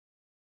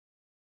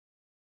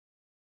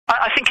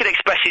I think it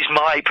expresses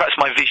perhaps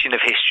my vision of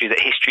history, that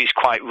history is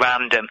quite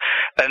random,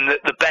 and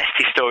that the best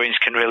historians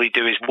can really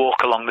do is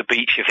walk along the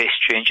beach of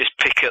history and just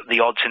pick up the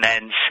odds and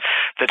ends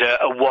that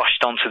are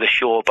washed onto the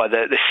shore by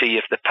the sea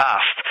of the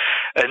past.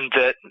 And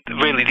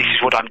really this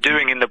is what I'm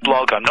doing in the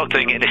blog. I'm not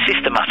doing it in a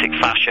systematic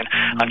fashion.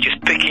 I'm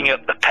just picking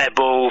up the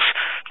pebbles,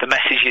 the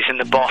messages in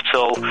the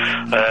bottle,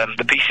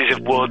 the pieces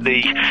of wood,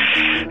 the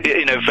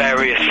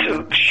various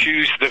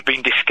shoes that have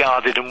been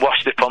discarded and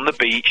washed up on the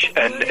beach,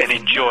 and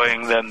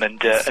enjoying them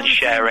and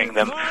sharing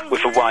them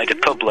with a wider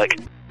public.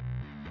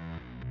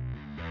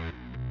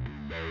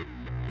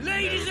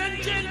 Ladies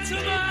and gentlemen,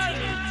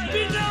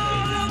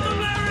 Binal of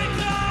America!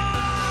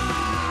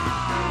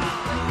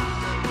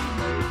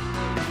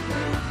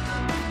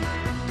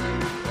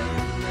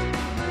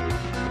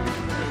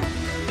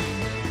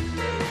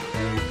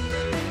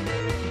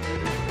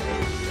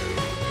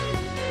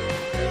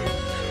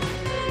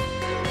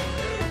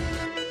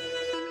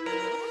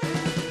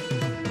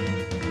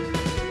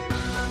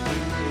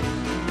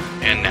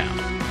 And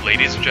now,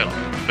 ladies and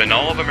gentlemen,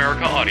 Binal of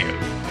America Audio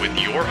with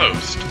your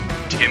host,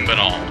 Tim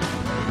Binal.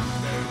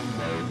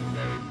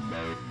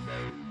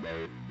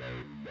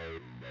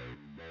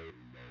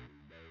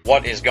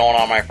 What is going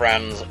on, my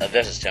friends?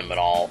 This is Tim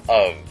Binal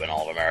of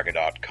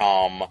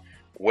BinalofAmerica.com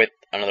with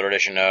another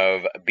edition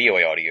of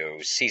BOA Audio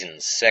Season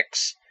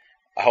 6.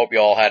 I hope you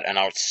all had an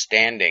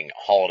outstanding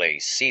holiday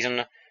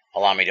season.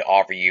 Allow me to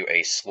offer you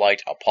a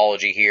slight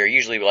apology here.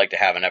 Usually we like to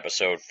have an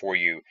episode for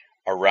you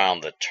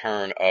around the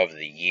turn of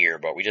the year,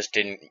 but we just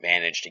didn't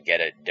manage to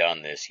get it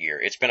done this year.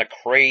 It's been a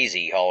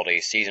crazy holiday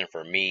season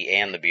for me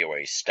and the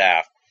BOA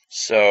staff,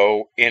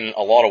 so in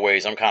a lot of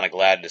ways I'm kind of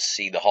glad to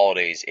see the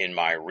holidays in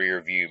my rear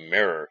view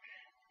mirror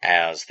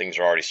as things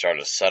are already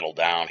starting to settle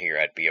down here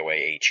at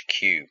BOA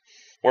HQ.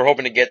 We're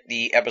hoping to get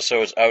the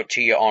episodes out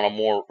to you on a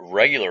more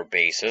regular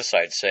basis.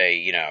 I'd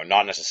say,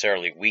 not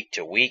necessarily week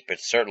to week, but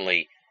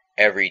certainly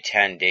every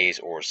 10 days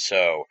or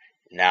so,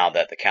 now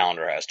that the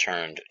calendar has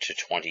turned to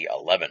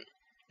 2011.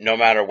 No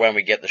matter when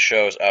we get the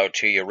shows out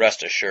to you,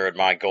 rest assured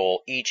my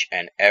goal each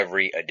and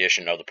every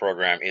edition of the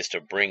program is to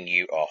bring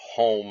you a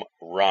home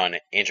run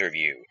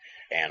interview.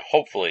 And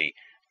hopefully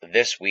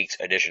this week's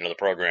edition of the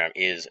program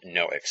is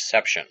no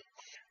exception.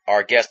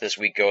 Our guest this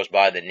week goes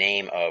by the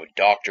name of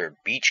Dr.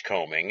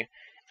 Beachcombing.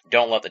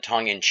 Don't let the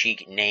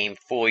tongue-in-cheek name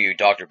fool you.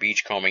 Dr.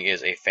 Beachcombing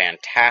is a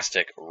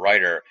fantastic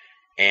writer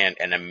and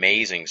an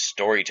amazing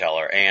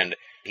storyteller, and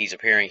he's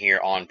appearing here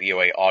on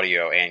BOA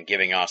Audio and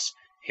giving us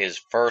his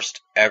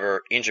first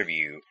ever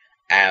interview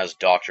as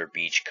Dr.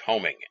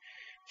 Beachcombing.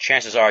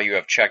 Chances are you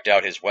have checked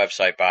out his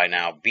website by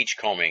now,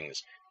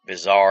 Beachcombing's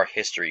Bizarre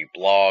History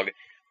blog.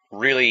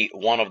 Really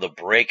one of the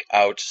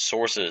breakout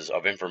sources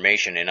of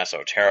information in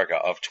esoterica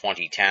of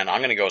 2010. I'm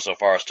going to go so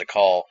far as to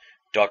call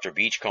Dr.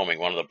 Beachcombing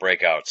one of the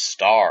breakout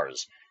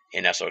stars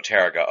in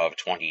esoterica of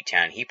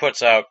 2010. He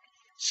puts out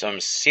some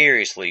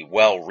seriously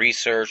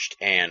well-researched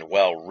and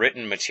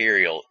well-written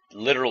material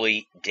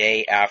literally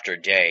day after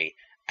day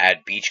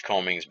at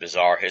Beachcombing's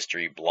Bizarre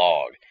History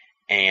blog.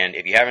 And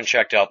if you haven't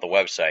checked out the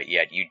website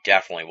yet, you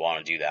definitely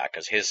want to do that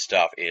because his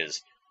stuff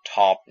is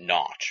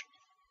top-notch.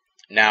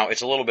 Now,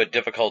 it's a little bit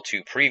difficult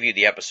to preview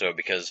the episode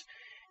because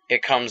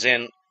it comes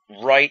in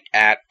right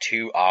at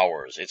 2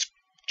 hours. It's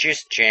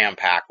just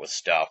jam-packed with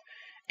stuff.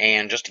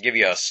 And just to give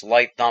you a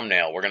slight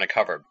thumbnail, we're going to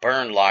cover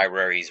burned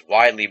libraries,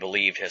 widely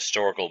believed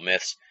historical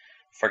myths,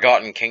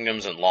 forgotten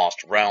kingdoms and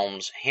lost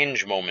realms,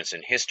 hinge moments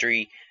in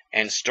history,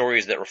 and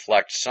stories that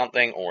reflect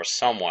something or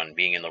someone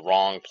being in the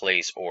wrong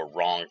place or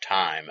wrong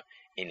time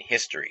in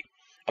history.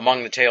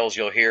 Among the tales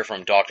you'll hear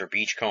from Dr.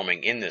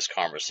 Beachcombing in this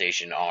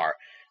conversation are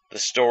the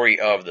story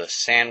of the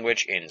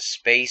sandwich in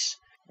space,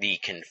 the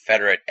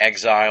Confederate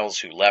exiles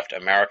who left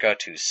America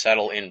to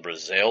settle in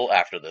Brazil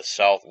after the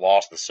South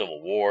lost the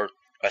Civil War,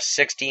 a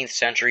 16th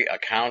century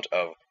account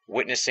of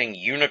witnessing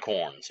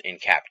unicorns in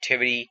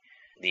captivity,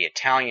 the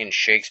Italian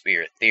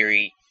Shakespeare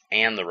theory,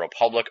 and the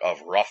Republic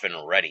of Rough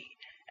and Ready.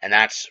 And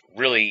that's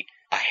really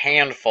a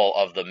handful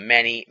of the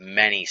many,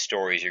 many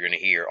stories you're going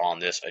to hear on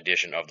this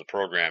edition of the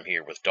program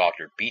here with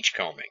Dr.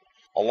 Beachcombing.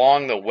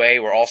 Along the way,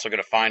 we're also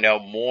going to find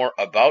out more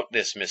about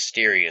this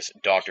mysterious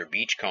Dr.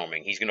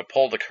 Beachcombing. He's going to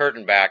pull the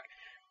curtain back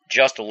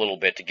just a little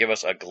bit to give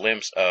us a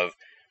glimpse of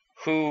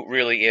who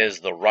really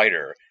is the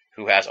writer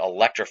who has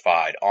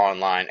electrified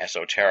online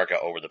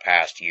esoterica over the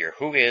past year.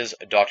 Who is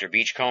Dr.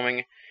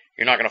 Beachcombing?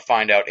 You're not going to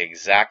find out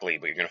exactly,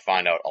 but you're going to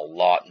find out a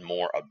lot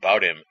more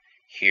about him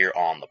here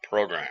on the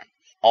program.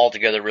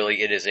 Altogether,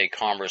 really, it is a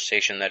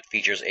conversation that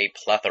features a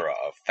plethora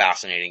of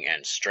fascinating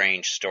and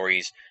strange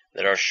stories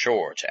that are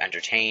sure to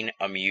entertain,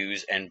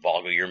 amuse, and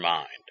boggle your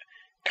mind.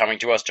 Coming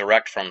to us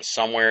direct from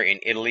somewhere in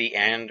Italy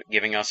and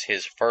giving us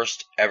his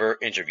first ever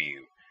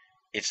interview,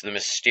 it's the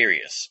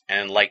mysterious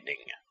and enlightening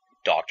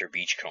Dr.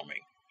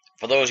 Beachcombing.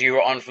 For those of you who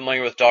are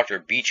unfamiliar with Dr.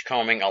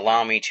 Beachcombing,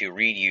 allow me to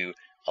read you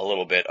a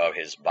little bit of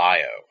his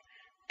bio.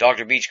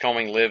 Dr.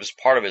 Beachcombing lives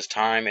part of his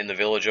time in the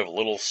village of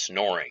Little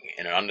Snoring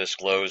in an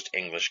undisclosed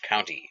English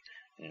county,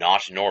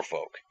 not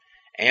Norfolk,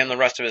 and the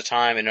rest of his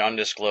time in an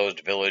undisclosed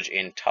village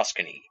in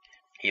Tuscany.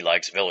 He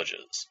likes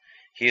villages.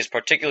 He is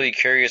particularly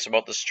curious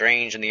about the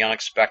strange and the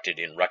unexpected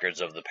in records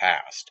of the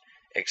past,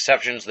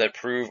 exceptions that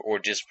prove or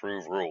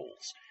disprove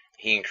rules.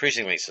 He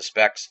increasingly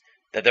suspects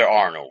that there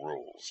are no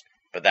rules,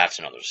 but that's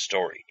another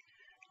story.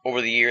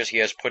 Over the years, he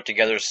has put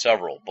together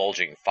several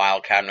bulging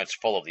file cabinets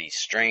full of these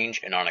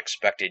strange and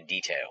unexpected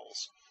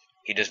details.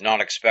 He does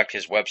not expect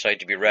his website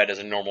to be read as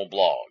a normal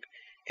blog.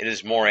 It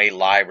is more a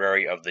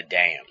library of the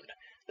damned,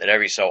 that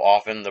every so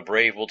often the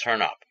brave will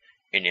turn up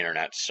in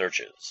internet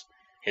searches.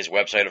 His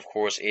website, of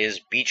course, is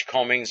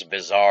Beachcombing's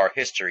Bizarre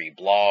History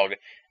blog,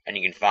 and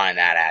you can find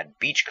that at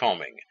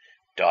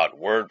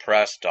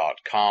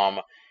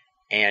beachcombing.wordpress.com,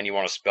 and you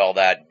want to spell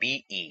that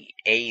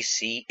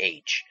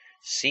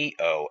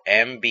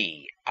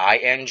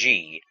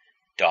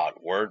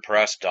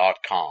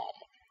BeachCombing.wordpress.com.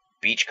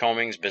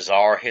 Beachcombing's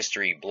Bizarre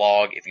History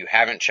blog. If you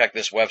haven't checked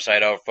this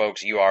website out,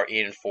 folks, you are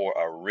in for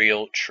a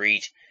real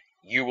treat.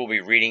 You will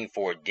be reading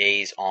for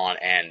days on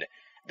end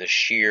the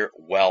sheer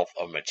wealth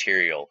of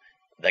material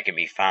that can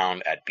be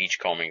found at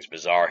Beachcombing's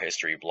Bizarre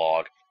History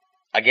blog.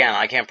 Again,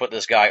 I can't put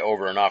this guy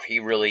over enough. He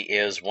really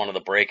is one of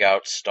the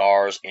breakout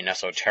stars in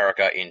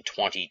Esoterica in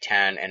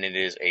 2010, and it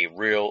is a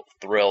real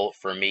thrill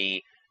for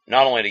me,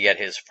 not only to get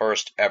his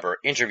first ever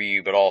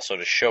interview, but also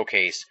to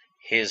showcase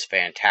his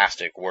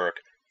fantastic work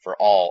for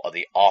all of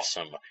the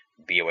awesome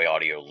BOA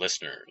Audio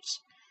listeners.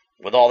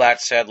 With all that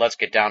said, let's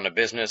get down to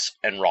business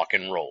and rock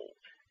and roll.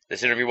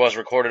 This interview was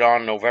recorded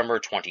on November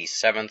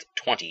 27th,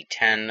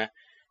 2010.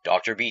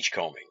 Dr.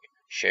 Beachcombing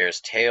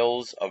shares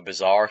tales of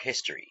bizarre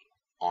history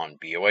on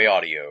BOA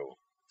Audio,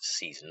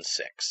 Season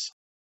 6.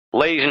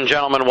 Ladies and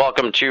gentlemen,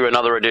 welcome to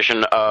another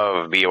edition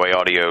of BOA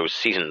Audio,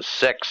 Season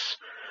 6.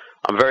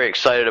 I'm very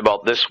excited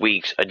about this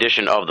week's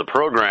edition of the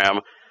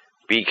program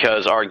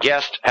because our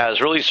guest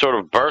has really sort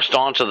of burst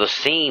onto the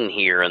scene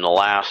here in the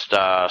last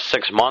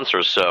 6 months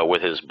or so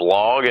with his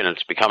blog, and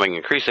it's becoming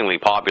increasingly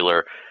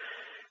popular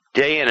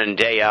day in and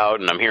day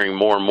out, and I'm hearing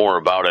more and more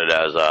about it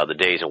as the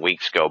days and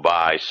weeks go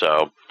by.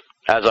 So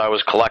as I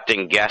was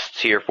collecting guests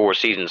here for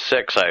Season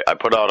 6, I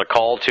put out a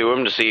call to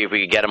him to see if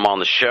we could get him on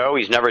the show.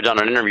 He's never done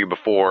an interview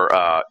before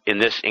in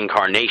this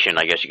incarnation,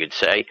 I guess you could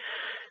say.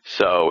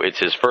 So it's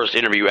his first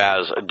interview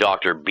as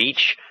Dr.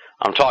 Beach.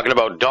 I'm talking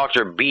about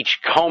Dr.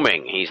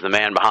 Beachcombing. He's the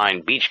man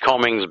behind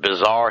Beachcombing's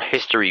Bizarre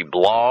History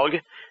blog,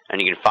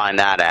 and you can find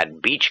that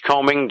at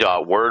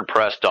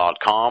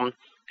beachcombing.wordpress.com.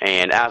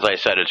 And as I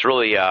said, it's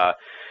really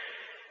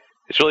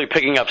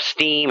picking up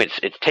steam. It's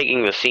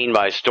taking the scene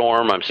by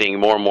storm. I'm seeing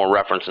more and more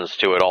references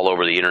to it all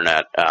over the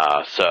internet.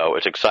 So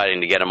it's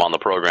exciting to get him on the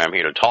program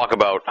here to talk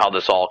about how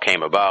this all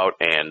came about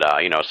and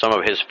some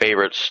of his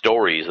favorite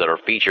stories that are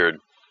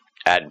featured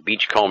at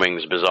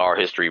Beachcombing's Bizarre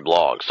History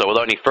blog. So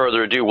without any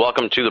further ado,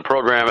 welcome to the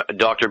program,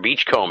 Dr.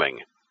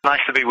 Beachcombing.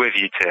 Nice to be with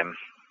you, Tim.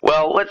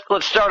 Well,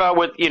 let's start out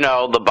with,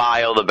 the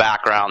bio, the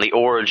background, the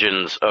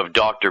origins of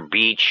Dr.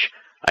 Beach.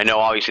 I know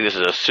obviously this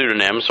is a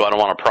pseudonym, so I don't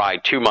want to pry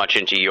too much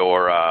into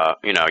your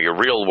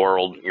real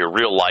world, your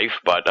real life,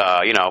 but,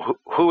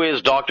 who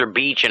is Dr.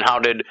 Beach and how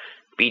did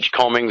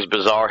Beachcombing's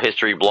Bizarre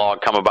History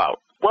blog come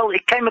about? Well,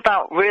 it came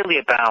about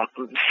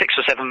 6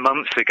 or 7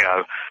 months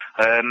ago.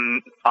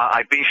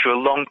 I've been through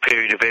a long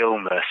period of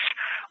illness,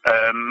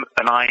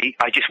 and I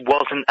just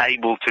wasn't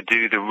able to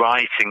do the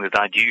writing that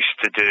I'd used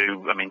to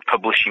do,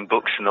 publishing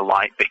books and the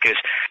like, because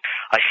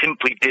I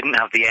simply didn't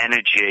have the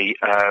energy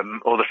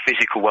or the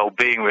physical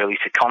well-being, really,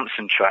 to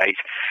concentrate.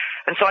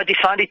 And so I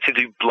decided to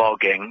do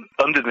blogging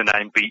under the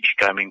name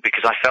Beachcombing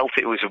because I felt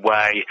it was a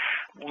way,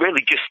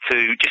 really, just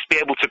to be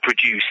able to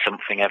produce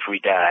something every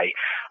day.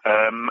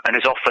 And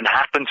as often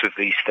happens with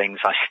these things,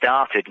 I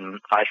started,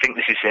 and I think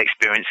this is the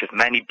experience of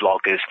many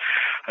bloggers,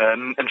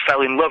 and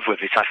fell in love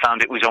with it. I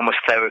found it was almost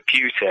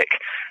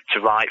therapeutic to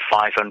write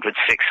 500,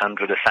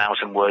 600,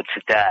 1,000 words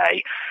a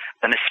day.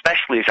 And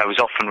especially as I was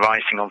often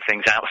writing on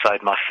things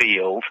outside my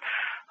field,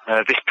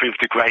 this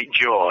proved a great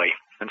joy.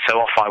 And so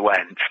off I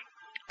went.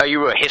 Are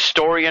you a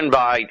historian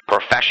by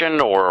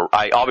profession, or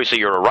obviously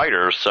you're a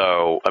writer,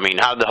 so,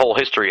 how did the whole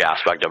history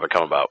aspect of it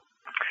come about?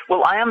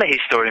 Well, I am a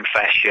historian in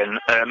fashion,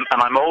 and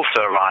I'm also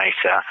a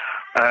writer,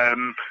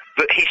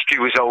 but history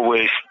has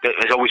always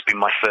been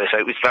my first, so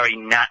it was very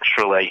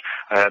naturally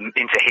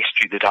into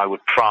history that I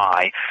would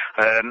pry.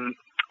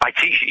 I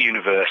teach at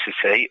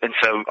university, and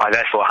so I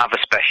therefore have a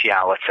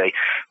speciality,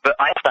 but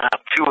I also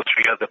have 2 or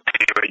 3 other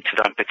periods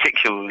that I'm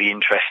particularly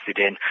interested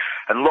in,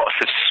 and lots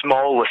of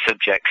smaller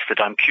subjects that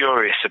I'm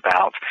curious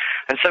about.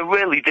 And so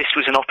really this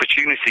was an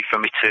opportunity for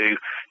me to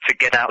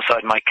get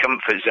outside my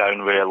comfort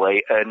zone,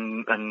 really,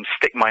 and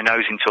stick my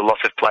nose into a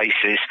lot of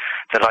places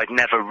that I'd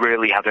never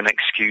really had an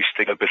excuse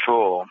to go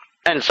before.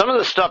 And some of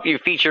the stuff you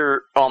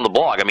feature on the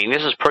blog,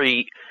 this is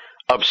pretty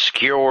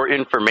obscure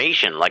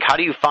information. Like, how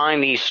do you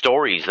find these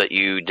stories that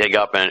you dig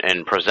up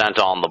and present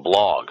on the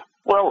blog?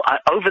 Well,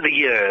 over the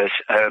years,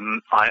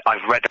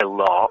 I've read a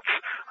lot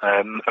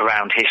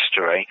around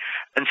history,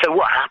 and so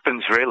what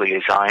happens really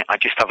is I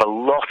just have a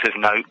lot of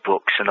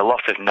notebooks and a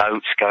lot of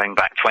notes going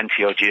back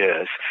 20-odd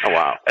years. Oh,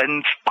 wow.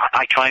 And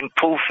I try and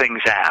pull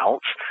things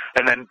out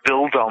and then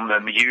build on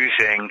them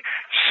using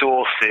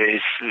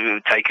sources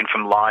taken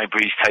from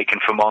libraries, taken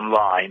from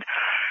online.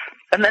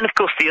 And then, of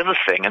course, the other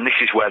thing, and this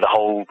is where the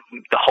whole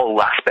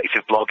aspect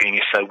of blogging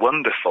is so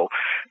wonderful,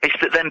 is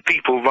that then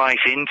people write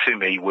into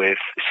me with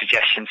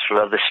suggestions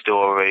for other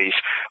stories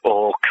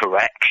or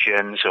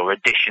corrections or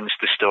additions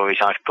to stories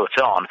I've put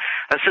on.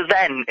 And so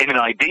then, in an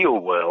ideal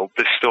world,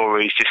 the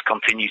stories just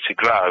continue to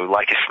grow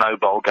like a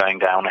snowball going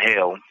down a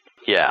hill.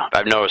 Yeah,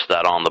 I've noticed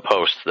that on the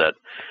posts that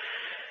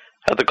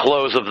at the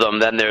close of them,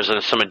 then there's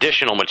some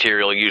additional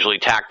material usually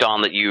tacked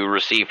on that you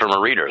receive from a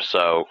reader.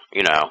 So,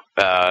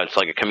 it's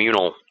like a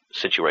communal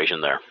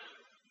situation there.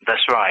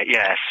 That's right,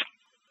 yes.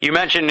 You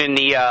mentioned in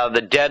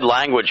the Dead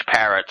Language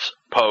Parrots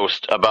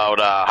post about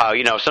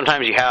how,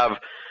 sometimes you have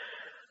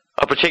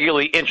a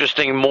particularly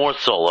interesting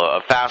morsel,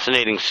 a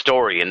fascinating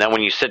story, and then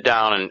when you sit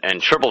down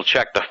and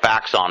triple-check the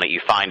facts on it,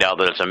 you find out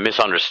that it's a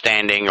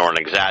misunderstanding or an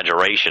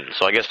exaggeration.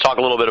 So I guess talk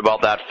a little bit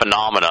about that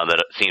phenomena that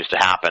it seems to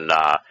happen,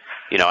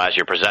 as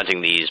you're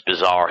presenting these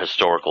bizarre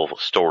historical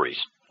stories.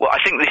 Well, I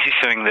think this is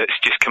something that's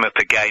just come up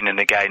again and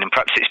again, and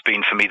perhaps it's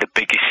been for me the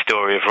biggest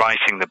story of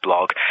writing the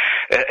blog,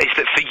 is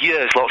that for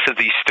years lots of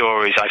these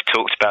stories I've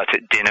talked about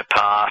at dinner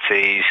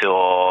parties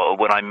or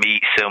when I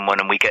meet someone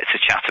and we get to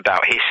chat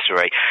about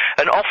history,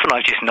 and often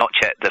I've just not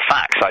checked the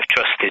facts, I've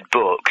trusted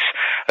books,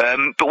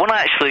 but when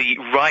I actually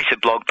write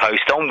a blog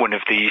post on one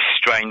of these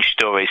strange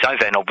stories, I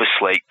then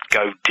obviously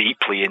go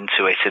deeply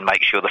into it and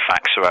make sure the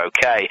facts are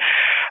okay,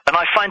 and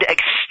I find it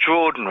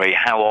extraordinary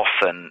how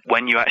often,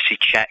 when you actually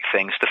check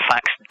things, the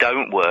facts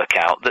don't work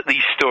out, that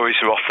these stories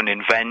are often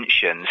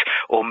inventions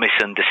or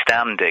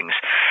misunderstandings.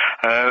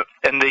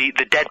 And the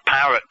Dead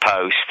Parrot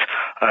post,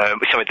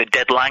 the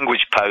Dead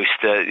Language post,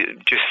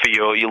 just for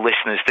your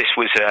listeners, this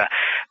was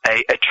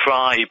a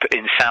tribe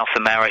in South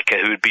America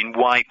who had been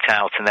wiped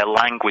out and their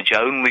language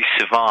only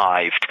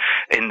survived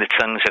in the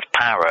tongues of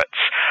parrots.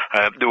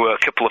 There were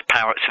a couple of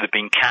parrots that had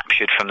been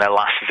captured from their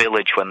last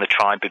village when the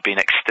tribe had been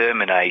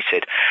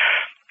exterminated.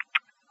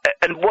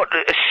 And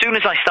as soon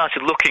as I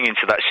started looking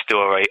into that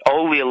story,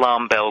 all the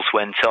alarm bells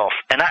went off.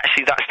 And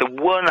actually, that's the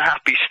one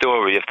happy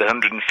story of the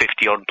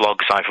 150-odd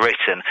blogs I've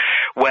written,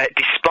 where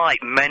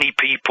despite many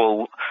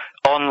people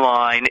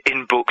online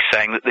in books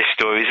saying that this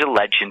story is a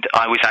legend,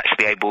 I was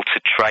actually able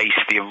to trace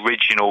the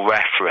original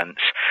reference.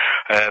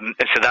 And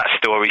so that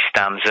story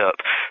stands up.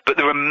 But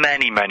there are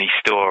many, many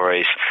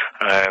stories.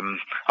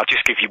 I'll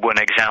just give you one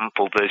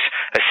example. There's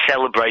a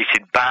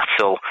celebrated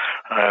battle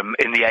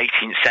in the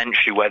 18th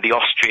century where the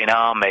Austrian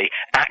army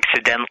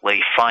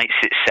accidentally fights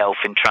itself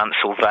in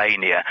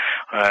Transylvania.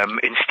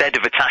 Instead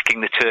of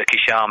attacking the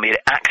Turkish army, it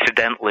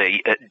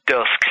accidentally, at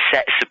dusk,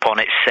 sets upon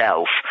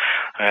itself.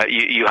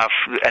 You have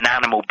an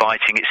animal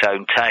biting its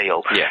own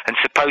tail. Yeah. And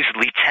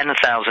supposedly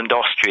 10,000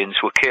 Austrians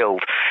were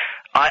killed.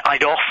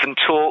 I'd often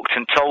talked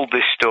and told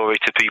this story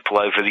to people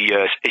over the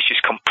years. It's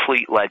just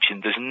complete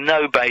legend. There's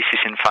no basis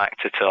in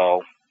fact at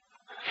all.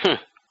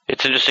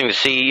 It's interesting to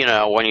see,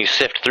 when you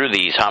sift through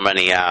these, how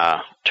many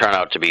turn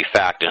out to be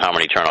fact and how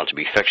many turn out to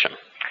be fiction.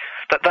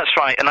 That's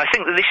right, and I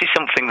think that this is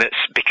something that's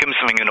become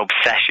an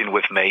obsession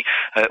with me.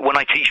 When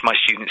I teach my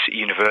students at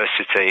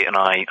university and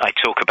I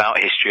talk about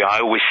history, I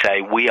always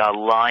say we are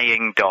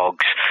lying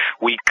dogs.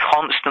 We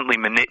constantly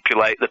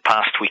manipulate the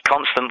past, we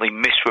constantly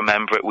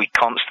misremember it, we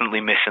constantly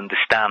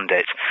misunderstand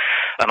it.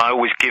 And I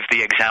always give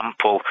the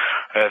example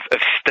of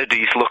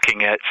studies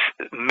looking at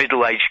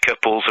middle-aged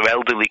couples or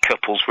elderly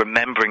couples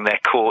remembering their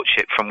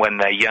courtship from when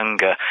they're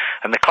younger.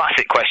 And the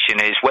classic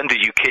question is, when did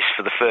you kiss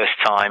for the first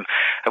time?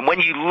 And when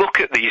you look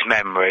at these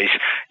memories,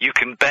 you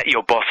can bet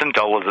your bottom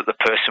dollar that the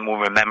person will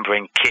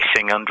remembering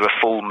kissing under a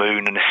full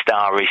moon and a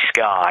starry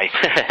sky.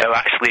 So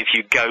actually, if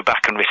you go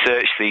back and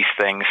research these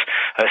things,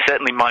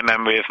 certainly my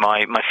memory of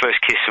my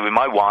first kiss with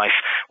my wife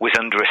was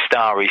under a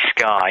starry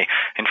sky.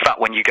 In fact,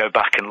 when you go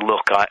back and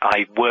look,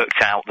 I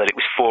worked out that it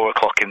was 4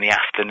 o'clock in the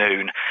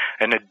afternoon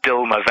in a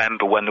dull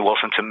November when there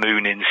wasn't a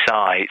moon in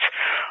sight.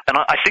 And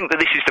I think that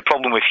this is the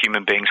problem with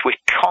human beings. We're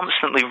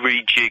constantly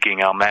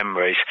rejigging our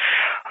memories.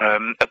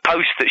 A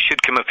post that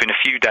should come up in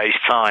a few days'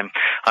 time,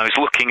 I was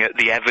looking at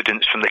the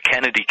evidence from the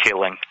Kennedy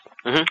killing.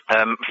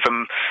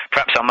 From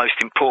perhaps our most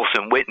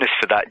important witness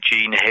for that,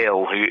 Jean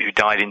Hill, who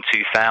died in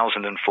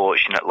 2000,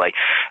 unfortunately.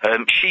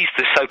 She's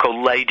the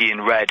so-called Lady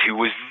in Red, who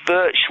was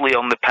virtually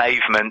on the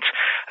pavement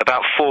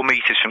about 4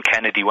 meters from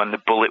Kennedy when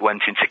the bullet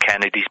went into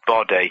Kennedy's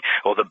body,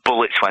 or the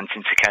bullets went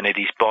into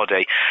Kennedy's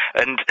body.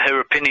 And her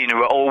opinion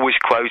were always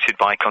quoted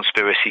by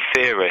conspiracy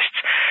theorists.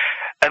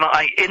 And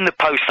in the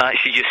post, I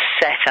actually just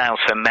set out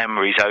her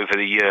memories over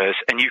the years,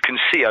 and you can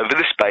see over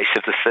the space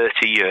of the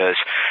 30 years,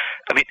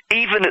 I mean,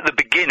 even at the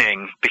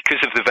beginning, because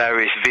of the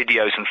various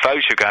videos and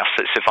photographs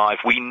that survive,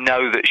 we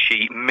know that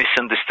she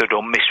misunderstood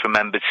or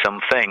misremembered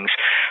some things.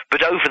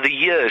 But over the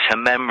years, her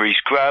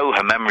memories grow,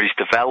 her memories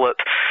develop,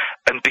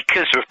 And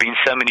because there have been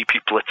so many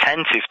people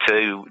attentive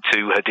to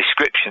her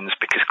descriptions,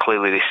 because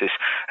clearly this is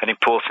an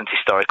important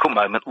historical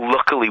moment,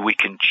 luckily we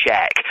can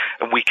check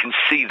and we can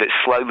see that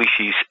slowly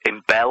she's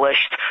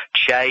embellished,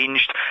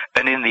 changed,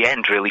 and in the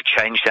end really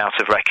changed out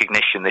of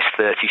recognition this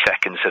 30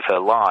 seconds of her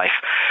life.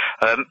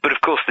 But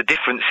of course the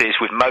difference is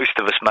with most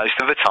of us most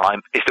of the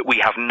time is that we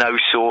have no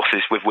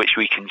sources with which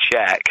we can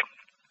check.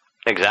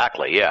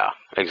 Exactly, yeah,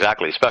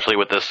 exactly. Especially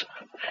with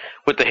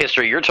the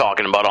history you're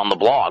talking about on the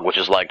blog, which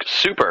is like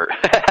super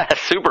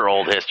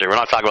old history. We're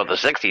not talking about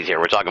the 60s here.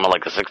 We're talking about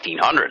like the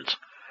 1600s.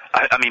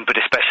 I mean, but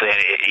especially,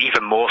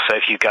 even more so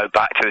if you go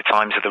back to the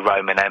times of the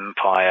Roman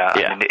Empire.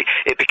 Yeah. I mean,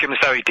 it becomes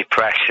very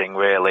depressing,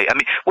 really. I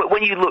mean,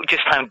 when you look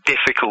just how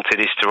difficult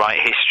it is to write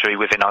history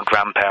within our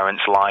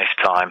grandparents'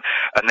 lifetime,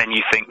 and then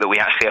you think that we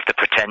actually have the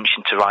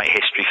pretension to write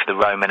history for the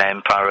Roman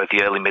Empire of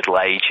the early Middle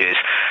Ages,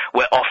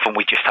 where often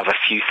we just have a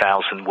few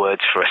thousand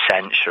words for a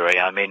century.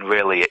 I mean,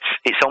 really,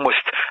 it's almost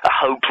a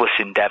hopeless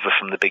endeavor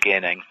from the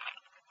beginning.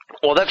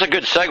 Well, that's a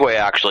good segue,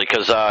 actually,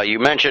 because you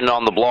mentioned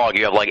on the blog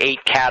you have like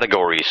 8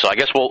 categories. So I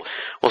guess we'll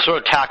sort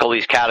of tackle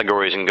these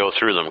categories and go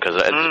through them,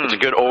 because it's a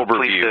good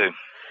overview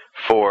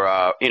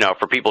for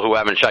for people who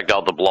haven't checked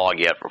out the blog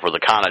yet for the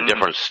kind of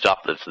different stuff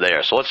that's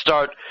there. So let's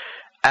start.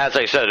 As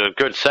I said, a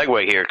good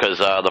segue here, because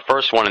the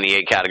first one in the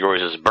 8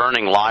 categories is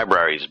burning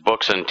libraries,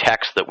 books and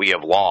texts that we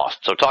have lost.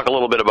 So talk a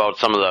little bit about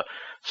some of the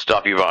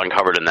stuff you've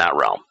uncovered in that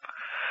realm.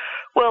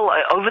 Well,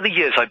 over the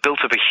years, I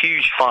built up a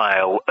huge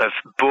file of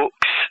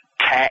books,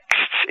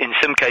 texts, in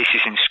some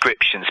cases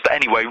inscriptions, but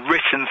anyway,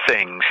 written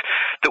things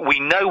that we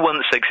know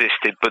once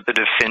existed but that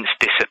have since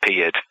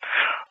disappeared.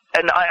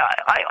 And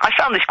I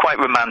found this quite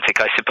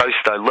romantic, I suppose,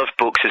 that I love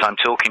books. As I'm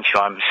talking to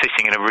you, I'm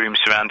sitting in a room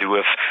surrounded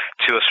with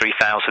 2,000 or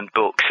 3,000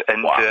 books,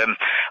 and wow.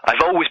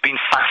 I've always been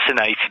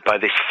fascinated by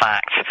this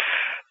fact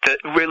that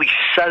really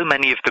so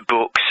many of the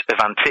books of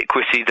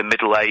antiquity, the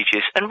Middle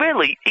Ages, and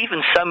really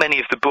even so many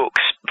of the books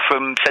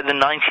from, say, the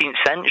 19th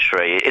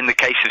century, in the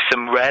case of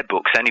some rare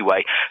books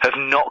anyway, have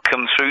not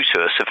come through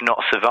to us, have not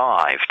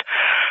survived.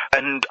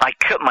 And I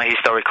cut my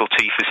historical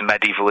teeth as a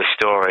medieval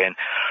historian.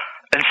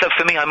 And so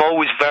for me, I'm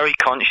always very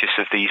conscious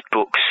of these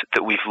books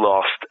that we've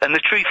lost. And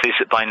the truth is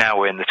that by now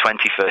we're in the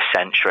 21st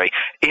century.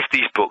 If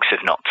these books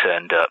have not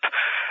turned up,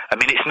 I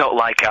mean, it's not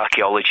like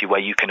archaeology where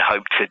you can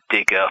hope to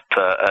dig up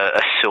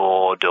a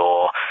sword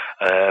or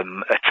a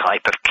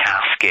type of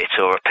casket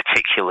or a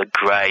particular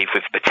grave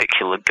with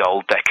particular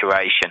gold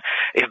decoration.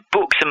 If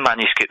books and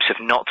manuscripts have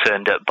not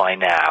turned up by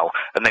now,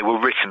 and they were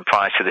written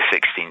prior to the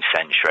 16th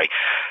century,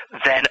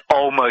 then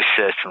almost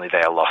certainly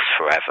they are lost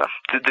forever.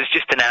 There's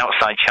just an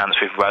outside chance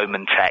with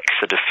Roman texts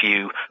that a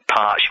few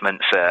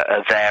parchments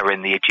are there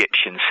in the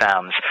Egyptian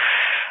sands.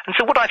 And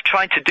so what I've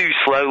tried to do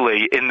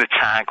slowly in the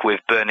tag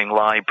with burning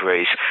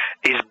libraries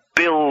is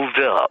build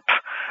up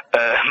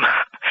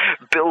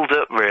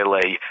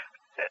really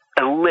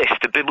a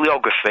list, a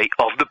bibliography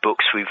of the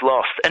books we've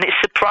lost. And it's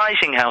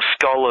surprising how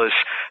scholars,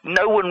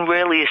 no one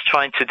really has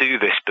tried to do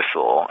this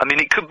before. I mean,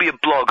 it could be a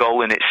blog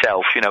all in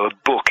itself, a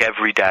book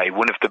every day,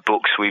 one of the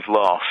books we've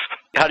lost.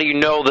 How do you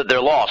know that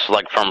they're lost?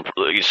 Like from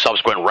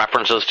subsequent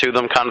references to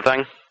them kind of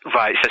thing?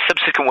 Right, so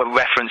subsequent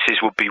references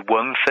would be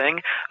one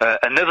thing.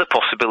 Another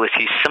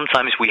possibility is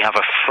sometimes we have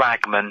a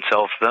fragment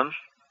of them.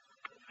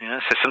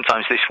 So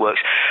sometimes this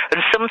works.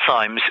 And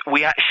sometimes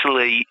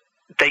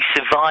they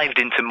survived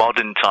into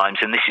modern times,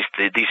 and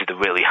these are the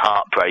really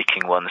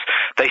heartbreaking ones.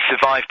 They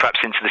survived perhaps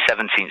into the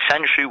 17th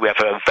century. We have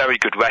a very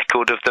good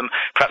record of them.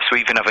 Perhaps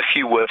we even have a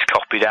few words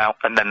copied out,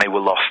 and then they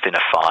were lost in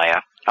a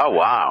fire. Oh,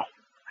 wow.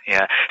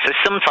 Yeah, so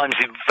sometimes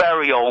the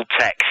very old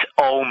texts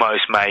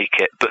almost make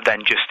it, but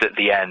then just at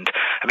the end.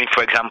 I mean,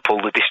 for example,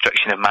 the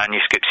destruction of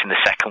manuscripts in the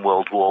Second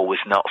World War was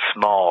not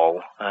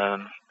small.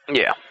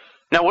 Yeah.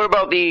 Now, what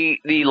about the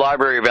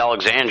Library of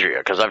Alexandria?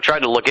 Because I've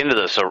tried to look into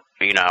this,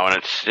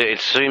 and it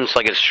seems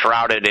like it's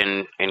shrouded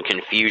in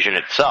confusion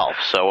itself.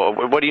 So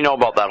what do you know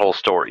about that whole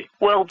story?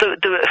 Well,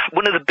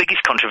 one of the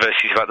biggest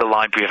controversies about the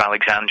Library of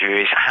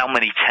Alexandria is how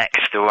many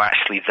texts are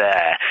actually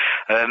there.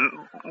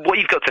 What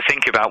you've got to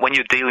think about when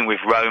you're dealing with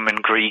Roman,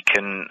 Greek,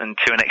 and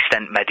to an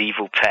extent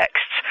medieval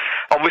texts,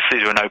 obviously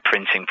there are no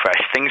printing press.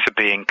 Things are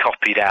being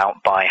copied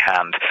out by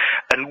hand.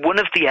 And one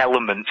of the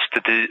elements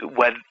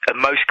where are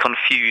most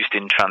confused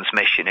in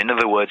transmission, in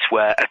other words,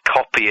 where a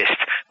copyist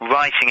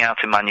writing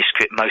out a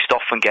manuscript most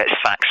often gets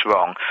facts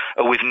wrong,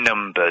 are with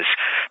numbers.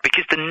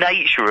 Because the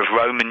nature of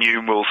Roman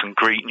numerals and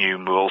Greek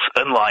numerals,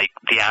 unlike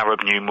the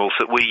Arab numerals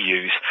that we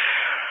use,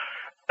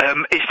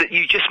 is that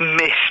you just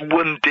miss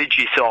one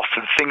digit off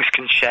and things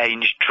can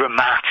change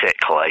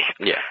dramatically.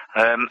 Yeah.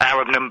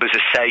 Arab numbers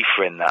are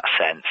safer in that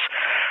sense.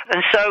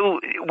 And so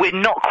we're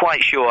not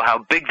quite sure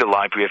how big the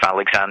Library of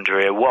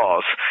Alexandria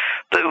was.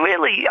 But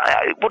really,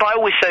 what I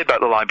always say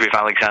about the Library of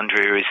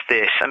Alexandria is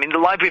this. I mean, the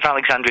Library of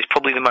Alexandria is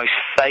probably the most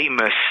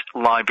famous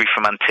library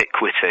from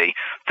antiquity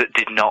that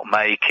did not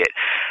make it.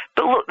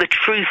 But look, the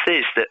truth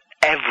is that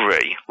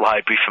every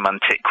library from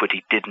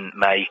antiquity didn't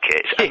make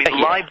it. I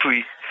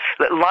mean,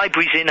 that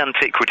libraries in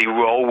antiquity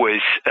were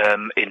always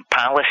in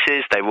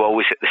palaces. They were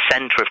always at the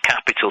centre of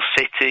capital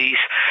cities.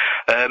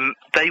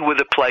 They were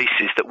the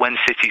places that when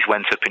cities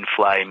went up in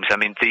flames, I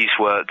mean, these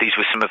were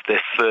some of the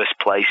first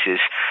places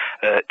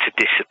to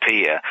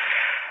disappear.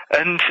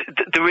 And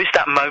there is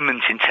that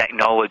moment in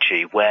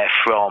technology where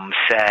from,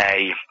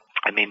 say,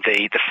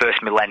 the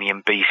first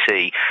millennium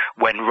BC,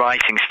 when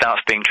writing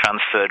starts being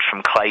transferred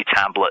from clay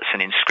tablets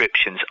and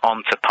inscriptions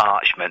onto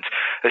parchment,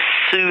 as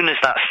soon as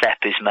that step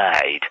is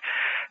made,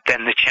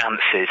 then the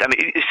chances,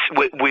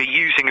 we're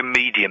using a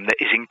medium that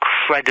is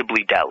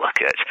incredibly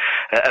delicate.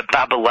 A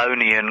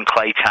Babylonian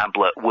clay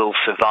tablet will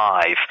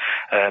survive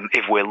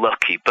if we're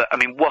lucky, but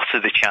what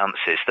are the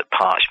chances that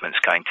parchment's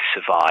going to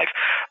survive?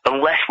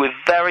 Unless we're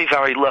very,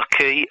 very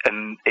lucky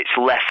and it's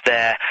left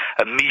there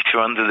a metre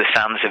under the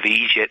sands of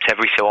Egypt,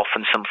 every so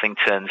often something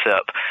turns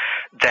up,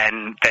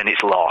 then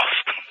it's lost.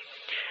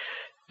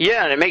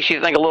 Yeah, and it makes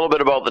you think a little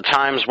bit about the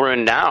times we're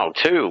in now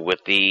too,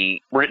 with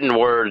the written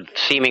word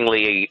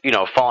seemingly,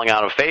 falling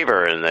out of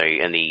favor, and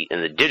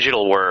the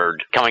digital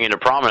word coming into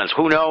prominence.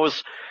 Who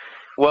knows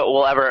what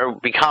will ever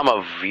become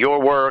of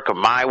your work, of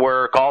my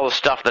work, all the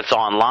stuff that's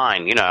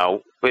online?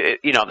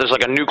 If there's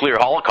like a nuclear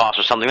holocaust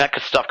or something, that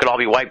stuff could all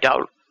be wiped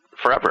out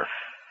forever.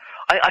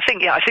 I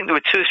think there were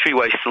 2 or 3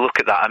 ways to look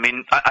at that.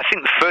 I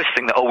think the first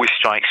thing that always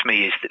strikes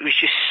me is that there's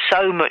just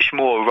so much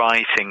more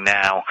writing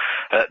now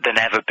than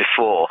ever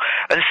before.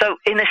 And so,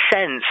 in a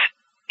sense,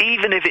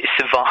 even if it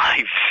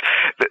survives,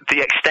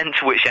 the extent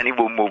to which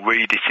anyone will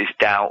read it is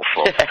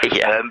doubtful.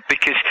 Yeah.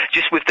 Because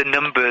just with the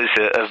numbers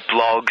of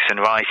blogs and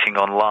writing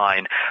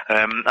online,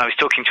 I was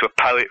talking to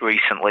a poet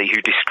recently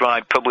who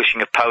described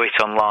publishing a poet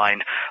online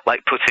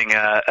like putting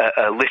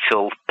a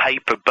little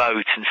paper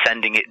boat and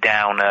sending it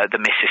down the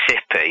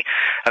Mississippi.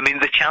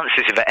 The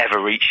chances of it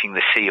ever reaching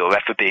the sea or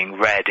ever being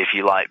read, if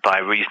you like, by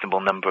a reasonable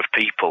number of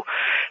people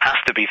has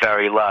to be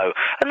very low.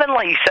 And then,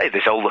 like you say,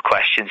 there's all the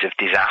questions of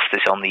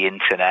disasters on the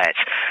internet.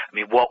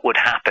 What would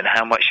happen?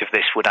 How much of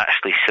this would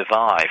actually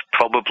survive?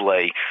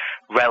 Probably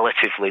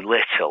relatively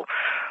little.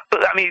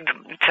 But,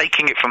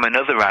 taking it from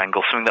another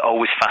angle, something that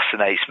always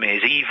fascinates me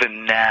is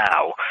even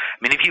now,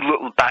 if you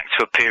look back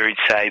to a period,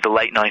 say, the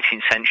late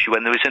 19th century,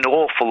 when there was an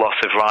awful lot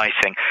of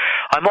writing,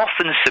 I'm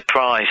often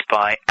surprised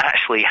by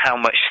actually how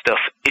much stuff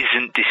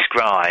isn't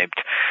described.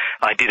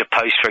 I did a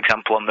post, for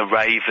example, on the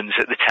ravens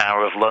at the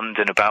Tower of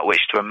London, about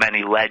which there are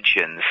many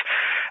legends.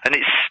 And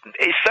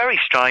it's very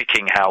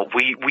striking how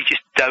we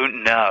just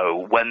don't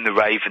know when the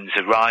ravens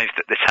arrived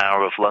at the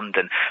Tower of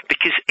London,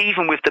 because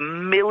even with the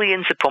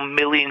millions upon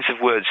millions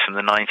of words from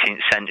the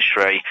 19th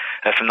century,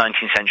 from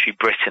 19th century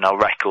Britain, our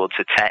records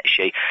are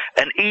tetchy,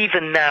 and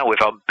even now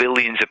with our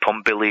billions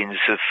upon billions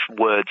of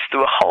words, there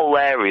are whole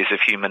areas of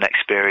human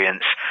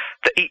experience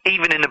that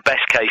even in the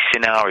best case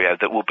scenario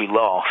that will be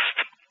lost.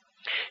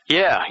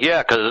 Yeah,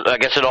 because I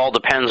guess it all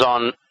depends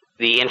on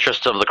the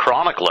interest of the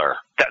chronicler.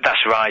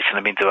 That's right,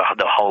 and there are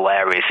the whole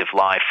areas of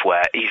life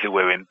where either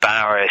we're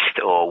embarrassed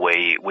or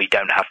we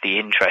don't have the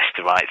interest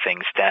to write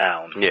things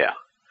down.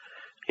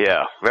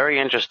 Yeah, very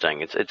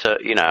interesting. It's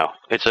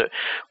a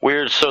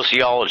weird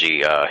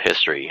sociology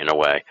history in a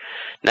way.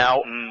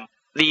 Now,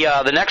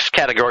 the next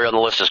category on the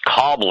list is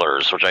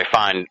cobblers, which I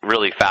find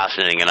really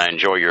fascinating, and I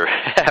enjoy your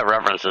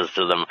references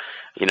to them,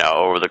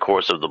 over the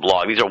course of the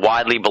blog. These are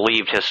widely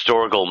believed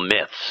historical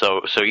myths.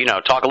 So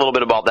talk a little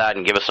bit about that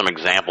and give us some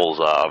examples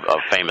of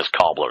famous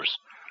cobblers.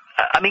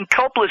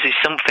 Cobblers is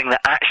something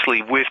that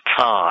actually, with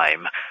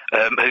time,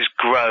 has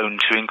grown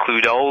to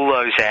include all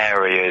those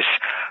areas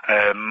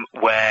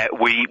where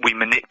we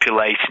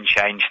manipulate and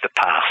change the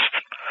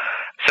past.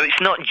 So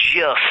it's not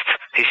just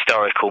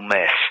historical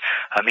myths.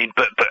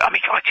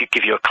 I could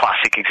give you a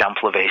classic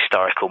example of a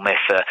historical myth,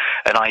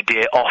 an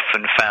idea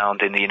often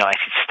found in the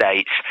United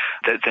States,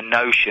 the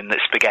notion that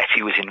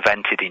spaghetti was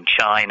invented in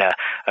China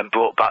and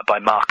brought back by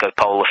Marco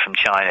Polo from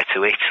China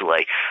to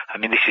Italy.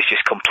 This is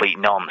just complete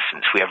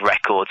nonsense. We have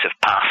records of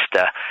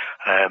pasta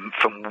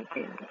from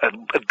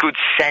a good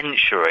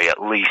century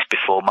at least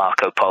before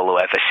Marco Polo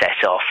ever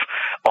set off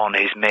on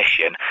his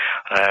mission.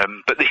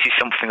 But this is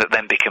something that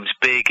then becomes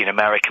big in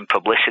American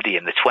publicity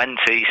in the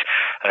 1920s.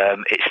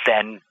 It's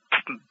then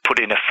put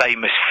in a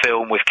famous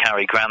film with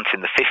Cary Grant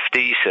in the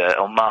 1950s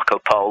on Marco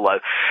Polo,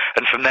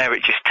 and from there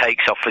it just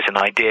takes off as an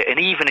idea. And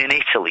even in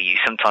Italy, you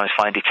sometimes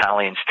find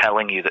Italians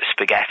telling you that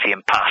spaghetti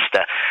and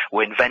pasta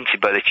were invented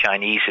by the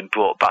Chinese and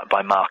brought back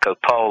by Marco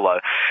Polo.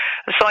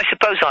 And so I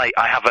suppose I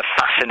have a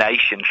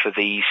fascination for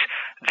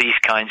these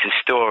kinds of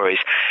stories.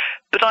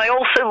 But I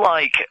also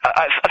I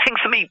think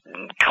for me,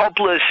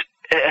 cobblers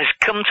has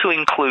come to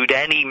include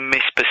any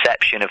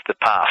misperception of the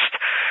past.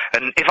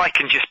 And if I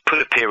can just put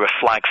up here a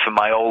flag for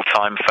my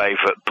all-time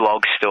favourite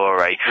blog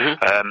story,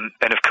 and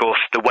of course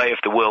the way of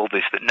the world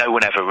is that no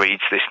one ever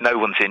reads this, no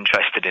one's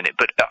interested in it,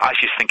 but I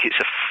just think it's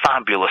a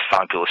fabulous,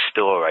 fabulous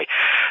story.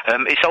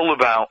 It's all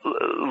about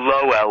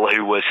Lowell,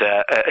 who was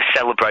a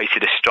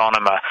celebrated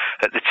astronomer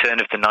at the turn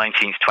of the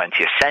 19th,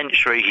 20th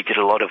century. He did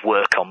a lot of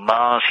work on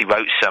Mars. He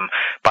wrote some,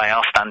 by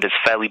our standards,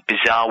 fairly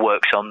bizarre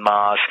works on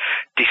Mars,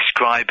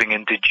 describing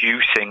and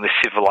deducing the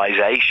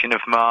civilization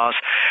of Mars.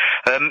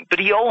 But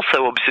he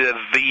also observed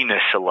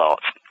Venus a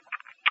lot.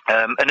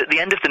 And at the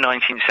end of the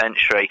 19th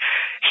century,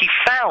 he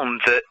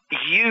found that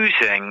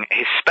using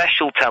his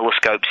special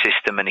telescope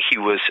system, and he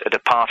was at a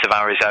part of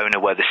Arizona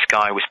where the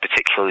sky was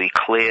particularly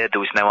clear, there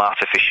was no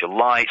artificial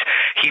light,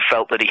 he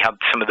felt that he had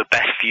some of the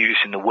best views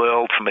in the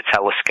world from a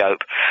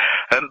telescope.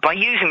 By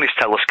using this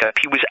telescope,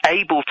 he was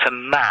able to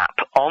map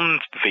on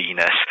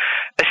Venus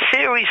a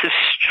series of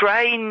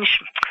strange,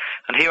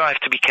 and here I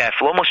have to be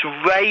careful, almost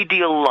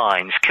radial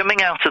lines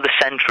coming out of the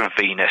center of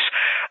Venus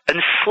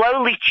and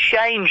slowly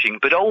changing,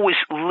 but always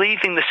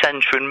leaving the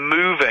center and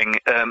moving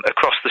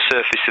across the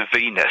surface of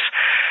Venus.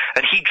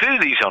 And he drew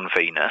these on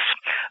Venus,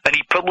 and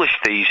he published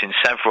these in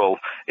several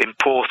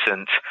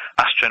important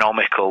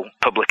astronomical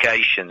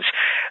publications.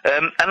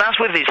 And as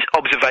with his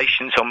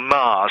observations on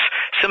Mars,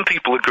 some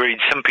people agreed,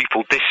 some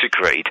people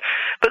disagreed.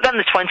 But then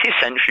the 20th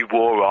century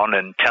wore on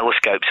and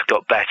telescopes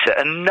got better,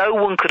 and no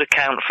one could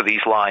account for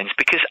these lines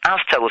because as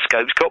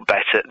telescopes got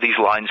better, these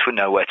lines were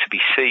nowhere to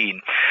be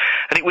seen.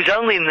 And it was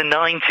only in the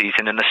 90s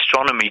in an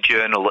astronomy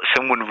journal that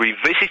someone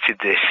revisited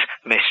this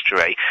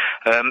mystery,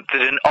 that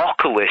an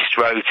oculist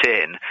wrote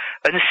in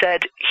and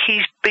said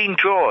he's been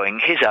drawing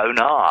his own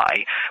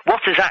eye.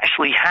 What has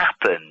actually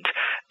happened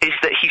is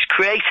that he's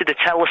created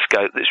a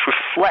telescope that's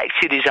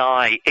reflected his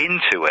eye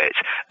into it,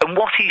 and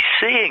what he's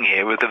seeing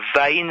here are the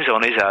veins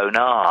on his own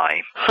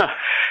eye.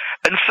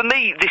 And for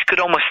me, this could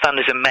almost stand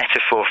as a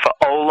metaphor for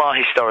all our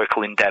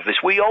historical endeavours.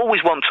 We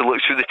always want to look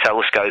through the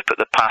telescope at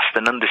the past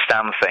and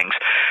understand things.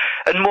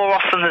 And more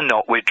often than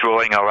not, we're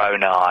drawing our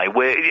own eye.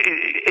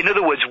 In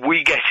other words,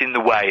 we get in the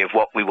way of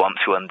what we want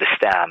to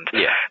understand.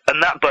 Yeah.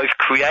 And that both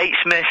creates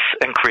myths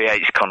and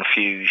creates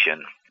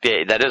confusion.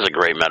 Yeah, that is a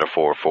great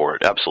metaphor for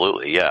it.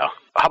 Absolutely, yeah.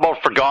 How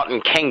about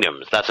forgotten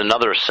kingdoms? That's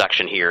another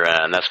section here,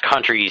 and that's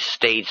countries,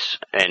 states,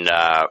 and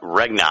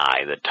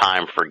regni that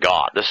time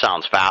forgot. This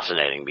sounds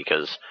fascinating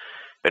because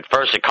at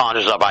first it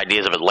conjures up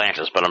ideas of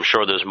Atlantis, but I'm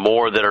sure there's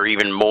more that are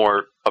even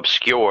more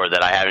obscure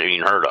that I haven't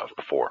even heard of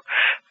before.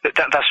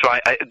 That's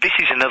right. This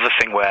is another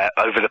thing where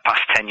over the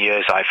past 10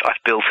 years I've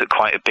built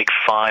quite a big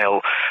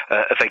file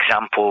of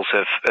examples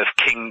of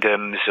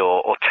kingdoms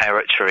or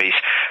territories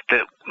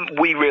that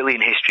we really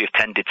in history have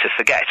tended to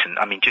forget. And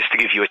I mean, just to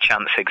give you a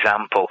chance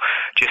example,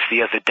 just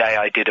the other day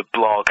I did a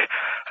blog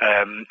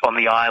on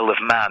the Isle of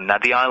Man. Now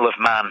the Isle of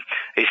Man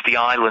is the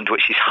island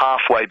which is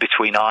halfway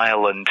between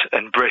Ireland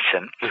and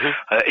Britain.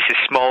 Mm-hmm. It's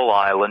a small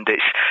island.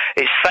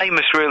 It's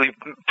famous really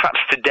perhaps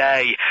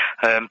today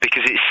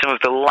because it's some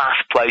of the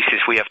last places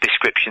we have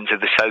descriptions of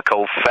the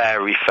so-called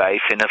fairy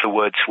faith, in other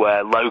words,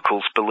 where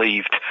locals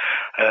believed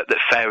that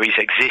fairies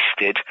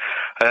existed.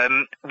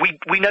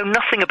 We know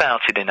nothing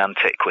about it in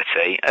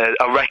antiquity.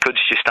 Our records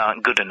just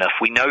aren't good enough.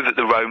 We know that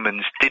the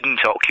Romans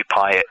didn't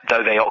occupy it,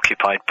 though they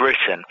occupied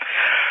Britain.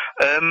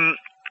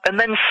 And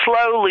then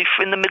slowly,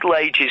 in the Middle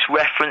Ages,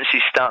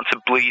 references start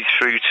to bleed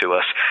through to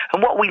us.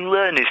 And what we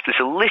learn is there's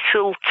a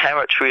little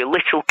territory, a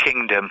little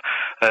kingdom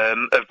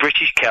of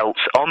British Celts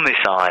on this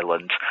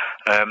island,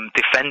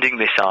 defending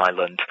this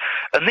island.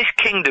 And this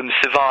kingdom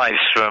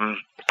survives from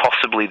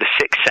possibly the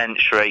 6th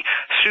century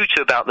through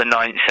to about the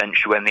 9th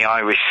century when the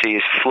Irish Sea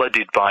is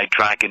flooded by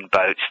dragon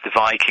boats, the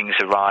Vikings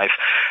arrive,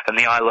 and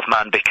the Isle of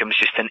Man becomes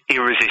just an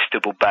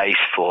irresistible base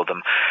for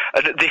them.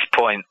 And at this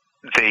point,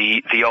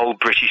 the old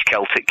British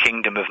Celtic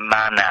kingdom of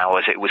Manow,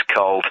 as it was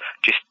called,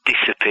 just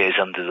disappears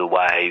under the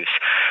waves.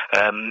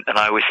 And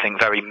I always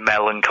think very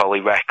melancholy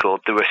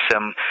record. There were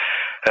some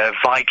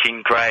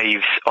Viking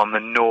graves on the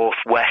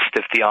northwest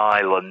of the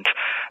island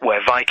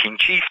where Viking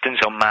chieftains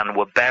on Man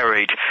were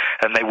buried,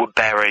 and they were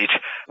buried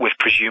with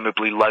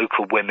presumably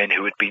local women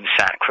who had been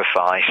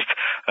sacrificed.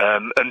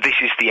 And this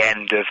is the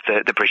end of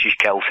the British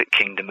Celtic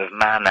kingdom of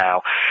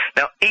Manow.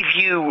 Now, if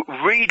you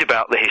read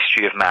about the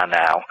history of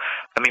Manow,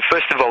 I mean,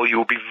 first of all, you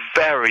will be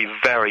very,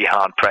 very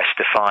hard-pressed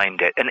to find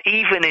it. And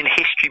even in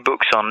history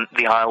books on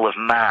the Isle of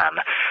Man,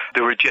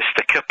 there are just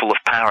a couple of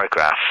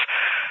paragraphs.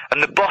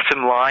 And the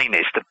bottom line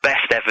is the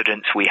best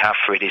evidence we have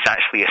for it is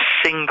actually a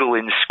single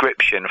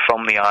inscription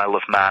from the Isle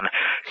of Man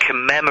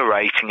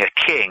commemorating a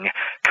king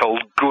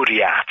called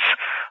Guriat.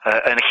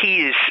 And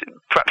he is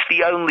perhaps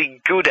the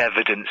only good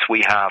evidence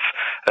we have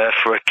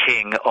for a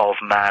king of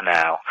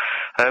Manow.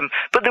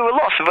 But there are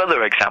lots of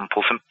other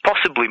examples, and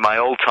possibly my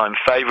all-time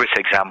favourite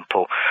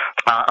example.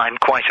 I'm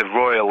quite a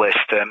royalist,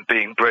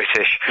 being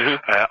British.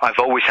 Mm-hmm. I've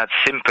always had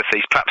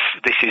sympathies. Perhaps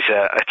this is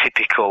a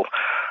typical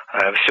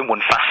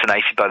someone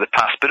fascinated by the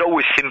past, but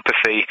always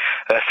sympathy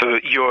for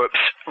Europe's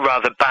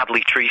rather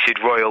badly treated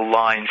royal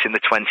lines in the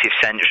 20th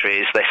century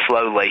as they're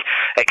slowly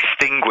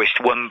extinguished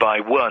one by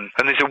one.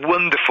 And there's a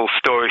wonderful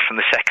story from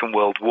the Second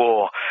World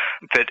War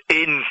that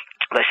in,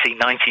 let's see,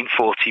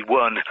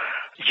 1941,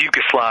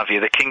 Yugoslavia,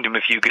 the Kingdom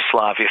of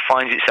Yugoslavia,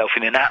 finds itself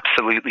in an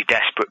absolutely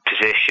desperate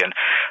position.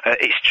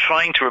 It's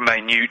trying to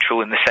remain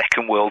neutral in the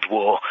Second World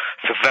War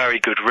for very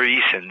good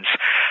reasons.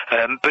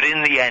 But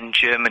in the end,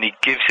 Germany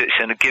gives it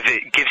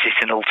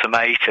an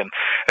ultimatum,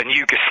 and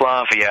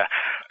Yugoslavia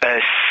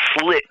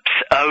slips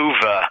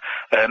over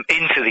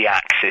into the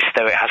Axis,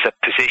 though it has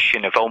a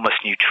position of almost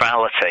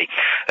neutrality.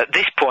 At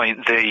this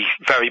point,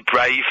 very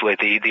bravely,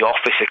 the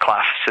officer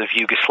class of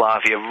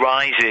Yugoslavia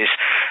rises,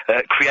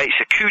 creates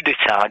a coup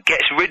d'etat,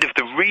 gets rid of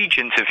the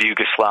regent of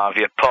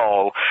Yugoslavia,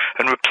 Paul,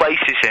 and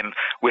replaces him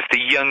with the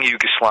young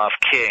Yugoslav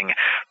king.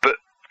 But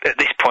at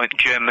this point,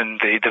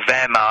 the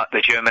Wehrmacht,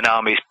 the German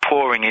army, is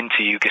pouring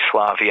into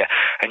Yugoslavia,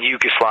 and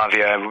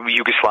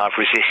Yugoslav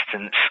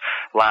resistance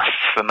lasts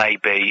for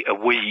maybe a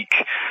week.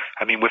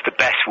 I mean, with the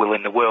best will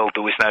in the world,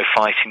 there was no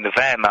fighting the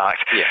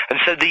Wehrmacht. Yeah. And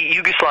so the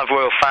Yugoslav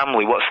royal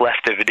family, what's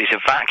left of it, is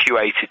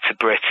evacuated to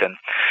Britain.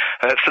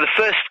 For the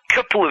first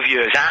couple of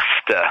years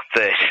after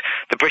this,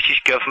 the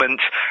British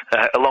government,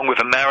 along with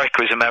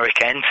America, as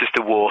America enters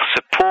the war,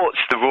 supports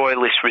the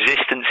royalist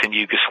resistance in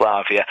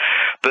Yugoslavia.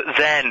 But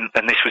then,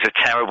 and this was a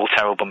terrible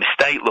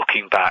mistake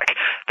looking back,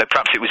 though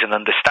perhaps it was an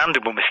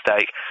understandable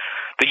mistake,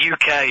 the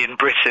UK and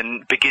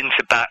Britain begin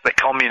to back the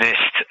communist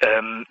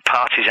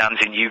partisans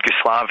in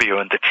Yugoslavia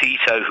under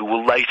Tito, who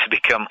will later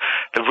become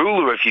the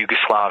ruler of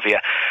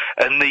Yugoslavia.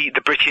 And the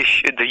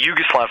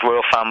Yugoslav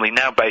royal family,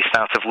 now based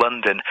out of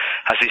London,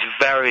 has this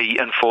very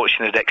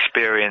unfortunate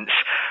experience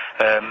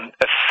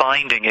of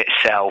finding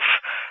itself,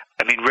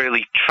 I mean,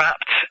 really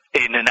trapped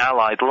in an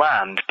Allied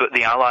land, but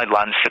the Allied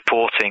land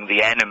supporting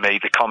the enemy,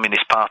 the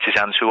communist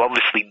partisans, who are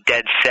obviously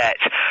dead set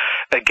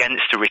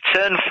against a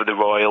return for the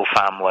royal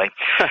family.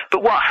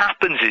 But what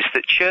happens is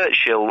that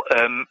Churchill,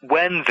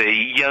 when the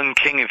young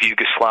king of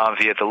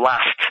Yugoslavia, the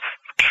last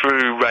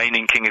true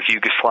reigning king of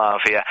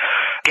Yugoslavia,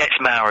 gets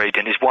married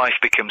and his wife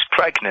becomes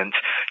pregnant,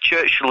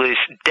 Churchill is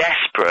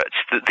desperate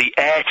that the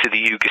heir to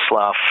the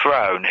Yugoslav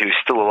throne, who's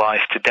still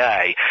alive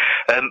today,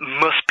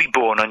 must be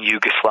born on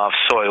Yugoslav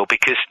soil,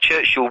 because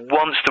Churchill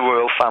wants the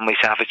royal family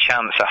to have a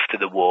chance after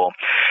the war.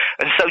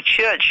 And so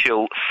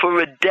Churchill,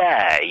 for a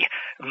day,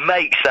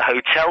 makes the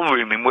hotel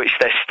room in which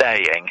they're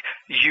staying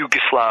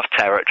Yugoslav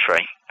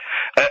territory.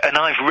 And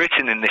I've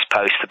written in this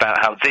post about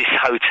how this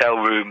hotel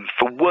room,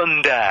 for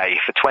one day,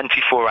 for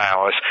 24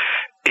 hours,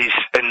 is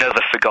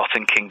another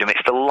forgotten kingdom. It's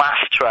the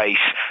last trace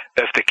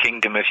of the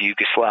kingdom of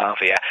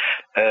Yugoslavia,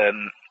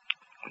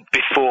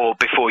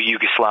 before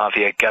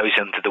Yugoslavia goes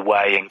under the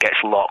way and gets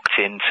locked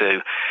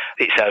into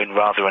its own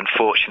rather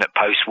unfortunate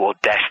post-war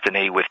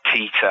destiny with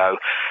Tito,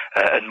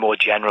 and more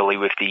generally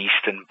with the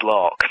Eastern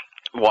Bloc.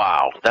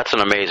 Wow, that's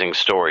an amazing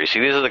story. See,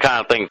 these are the kind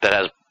of things that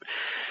has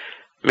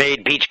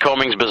made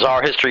Beachcombing's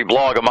Bizarre History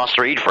blog a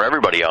must-read for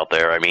everybody out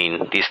there. I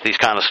mean, these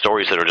kind of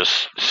stories that are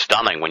just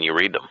stunning when you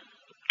read them.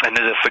 And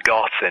they're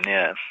forgotten,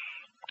 yeah.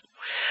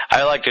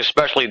 I liked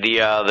especially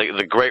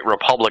the Great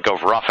Republic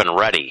of Rough and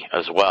Ready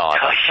as well.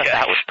 Oh, yeah.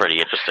 That was pretty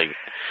interesting.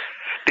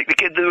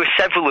 There were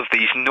several of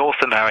these.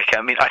 North America,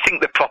 I mean, I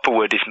think the proper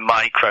word is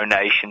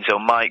micronations or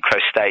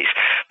microstates,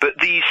 but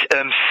these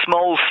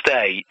small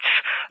states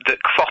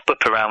that crop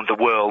up around the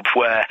world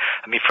where,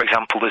 I mean, for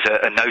example, there's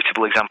a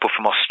notable example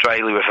from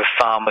Australia of a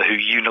farmer who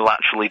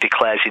unilaterally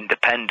declares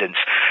independence,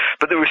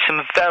 but there were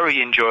some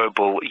very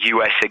enjoyable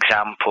US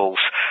examples,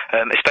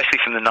 especially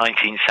from the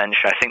 19th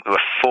century. I think there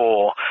were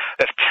 4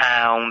 of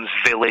towns,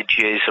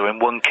 villages, or in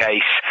one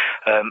case,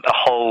 a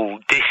whole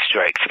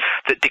district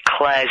that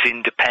declares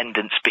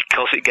independence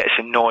because it gets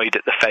annoyed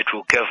at the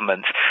federal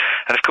government.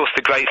 And of course,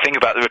 the great thing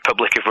about the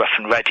Republic of Rough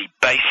and Ready,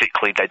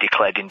 basically they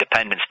declared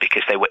independence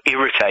because they were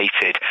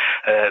irritated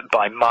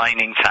by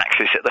mining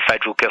taxes that the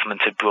federal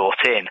government had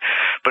brought in.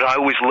 But I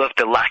always loved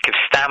the lack of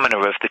stamina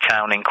of the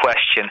town in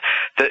question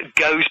that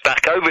goes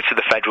back over to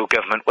the federal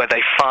government, where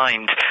they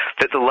find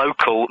that the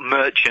local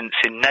merchants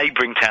in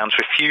neighbouring towns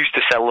refuse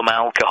to sell them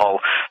alcohol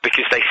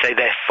because they say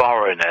they're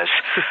foreigners.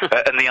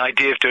 And the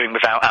idea of doing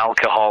without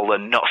alcohol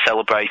and not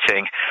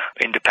celebrating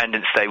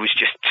Independence Day was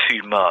just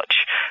too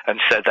much, and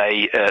so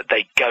they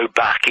go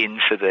back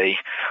into the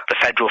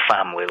federal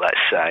family, let's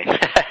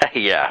say.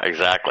 Yeah,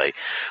 exactly.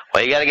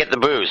 Well, you got to get the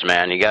booze,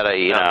 man. You got to,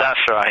 you know. That's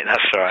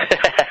right.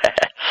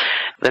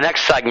 The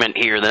next segment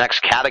here, the next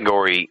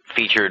category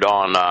featured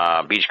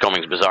on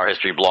Beachcombing's Bizarre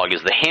History blog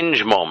is the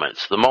hinge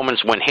moments, the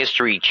moments when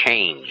history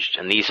changed,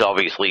 and these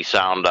obviously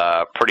sound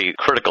pretty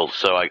critical.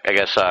 So I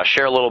guess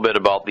share a little bit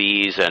about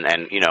these,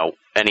 and you know,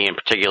 any in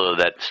particular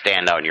that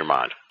stand out in your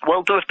mind.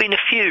 Well, there have been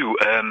a few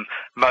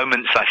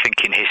moments, I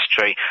think, in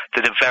history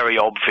that are very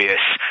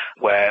obvious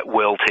where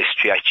world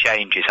history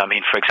changes. I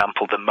mean, for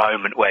example, the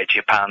moment where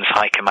Japan's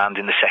high command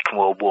in the Second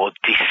World War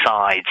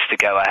decides to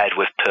go ahead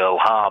with Pearl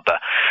Harbor.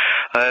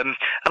 And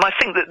I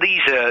think that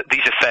these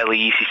are fairly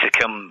easy to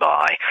come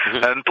by.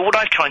 Mm-hmm. But what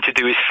I've tried to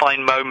do is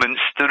find moments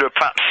that are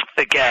perhaps,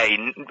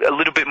 again, a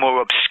little bit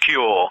more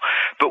obscure,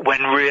 but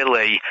when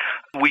really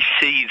we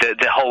see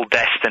the whole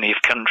destiny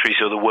of countries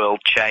or the world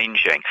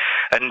changing.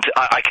 And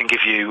I can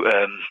give you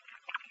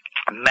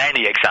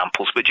many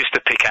examples, but just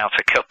to pick out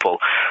a couple.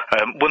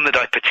 One that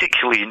I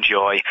particularly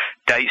enjoy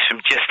dates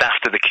from just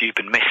after the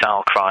Cuban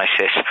Missile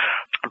Crisis.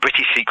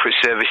 British Secret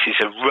Services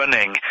are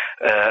running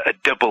a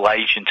double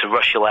agent, a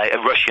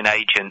Russian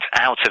agent,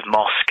 out of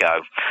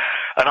Moscow.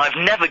 And I've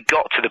never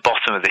got to the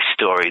bottom of this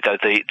story, though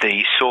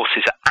the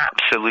sources are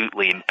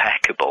absolutely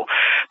impeccable.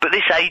 But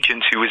this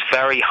agent, who was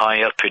very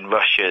high up in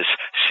Russia's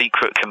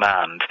secret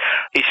command,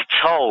 is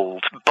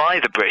told by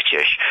the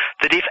British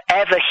that if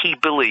ever he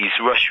believes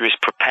Russia is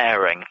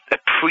preparing a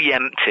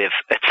preemptive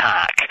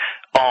attack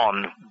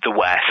on the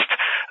West,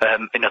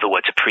 in other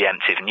words, a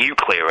preemptive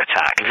nuclear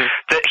attack,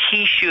 that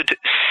he should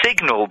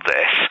signal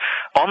this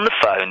on the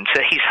phone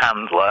to his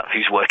handler,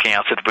 who's working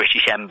out of the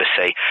British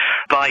Embassy,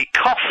 by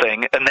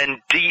coughing and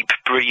then deep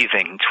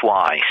breathing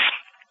twice.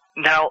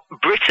 Now,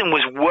 Britain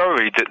was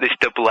worried that this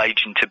double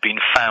agent had been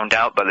found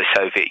out by the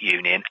Soviet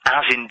Union,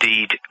 as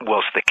indeed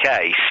was the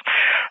case.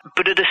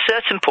 But at a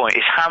certain point,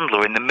 his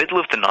handler, in the middle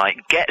of the night,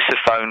 gets a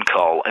phone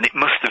call, and it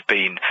must have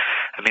been,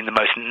 the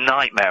most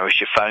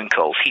nightmarish of phone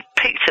calls. He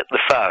picked up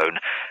the phone,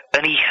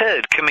 and he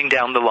heard coming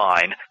down the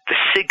line the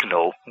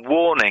signal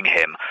warning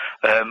him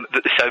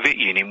that the Soviet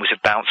Union was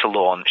about to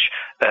launch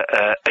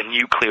a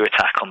nuclear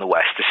attack on the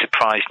West, a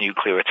surprise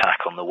nuclear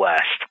attack on the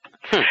West.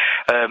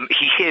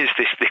 He hears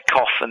the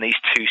cough and these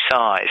two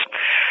sighs.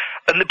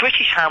 And the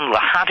British handler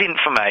had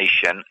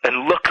information,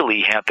 and luckily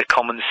he had the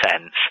common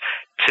sense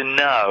to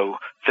know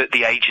that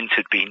the agent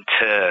had been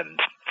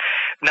turned.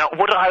 Now,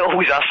 what I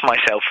always ask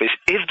myself is,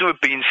 if there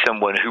had been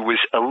someone who was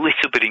a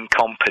little bit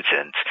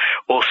incompetent,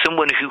 or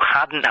someone who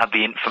hadn't had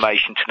the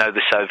information to know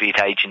the Soviet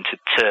agent had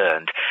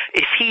turned,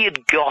 if he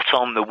had got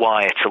on the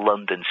wire to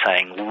London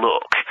saying,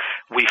 look,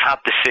 we've had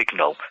the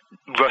signal,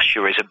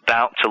 Russia is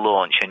about to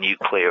launch a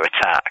nuclear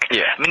attack.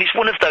 Yeah. It's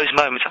one of those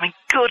moments,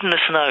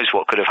 goodness knows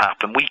what could have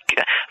happened.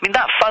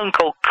 That phone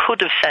call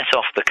could have set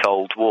off the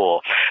Cold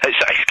War.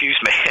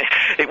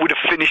 It would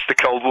have finished the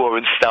Cold War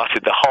and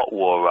started the Hot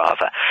War,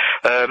 rather.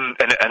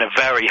 And a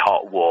very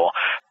hot war.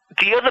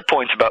 The other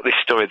point about this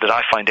story that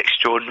I find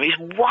extraordinary is,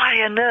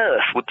 why on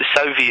earth would the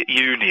Soviet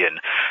Union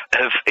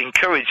have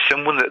encouraged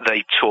someone that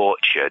they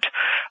tortured,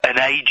 an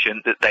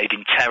agent that they'd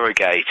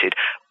interrogated,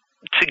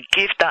 to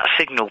give that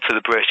signal to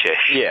the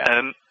British?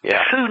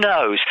 Who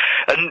knows?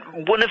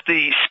 And one of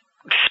the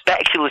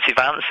speculative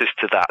answers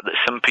to that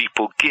some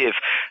people give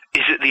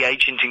is that the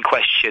agent in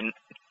question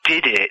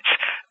did it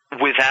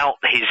without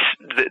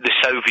the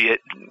Soviet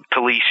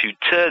police who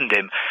turned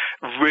him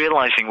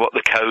realizing what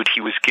the code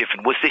he was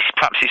given. Was this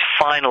perhaps his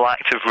final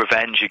act of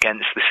revenge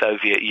against the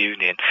Soviet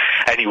Union?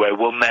 Anyway,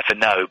 we'll never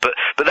know. But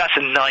that's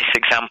a nice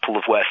example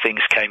of where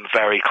things came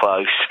very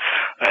close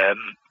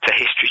to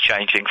history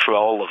changing for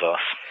all of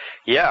us.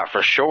 Yeah,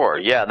 for sure.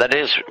 Yeah, that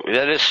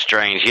is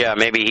strange. Yeah,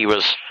 maybe he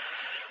was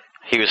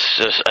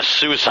a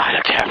suicide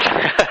attempt.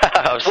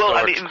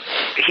 Well,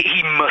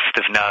 he must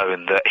have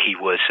known that he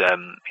was,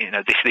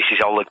 this is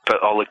Oleg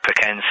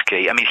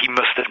Pekensky. He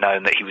must have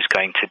known that he was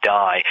going to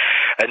die.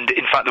 And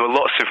in fact, there were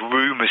lots of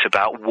rumors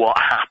about what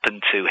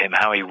happened to him,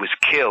 how he was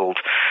killed.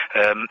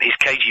 His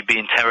KGB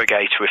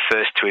interrogator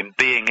refers to him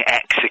being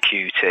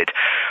executed.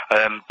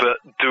 But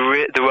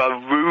there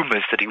are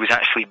rumors that he was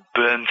actually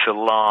burnt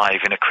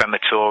alive in a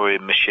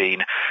crematorium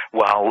machine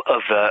while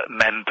other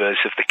members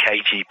of the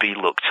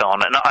KGB looked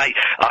on. And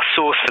our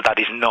source for that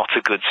is not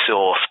a good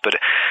source, but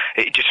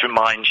it just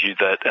reminds you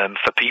that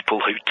for people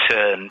who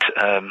turned,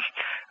 a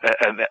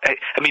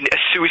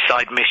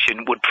suicide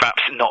mission would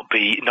perhaps not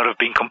have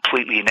been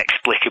completely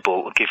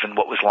inexplicable given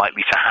what was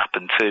likely to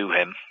happen to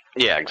him.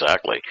 Yeah,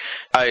 exactly.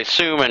 I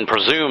assume and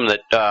presume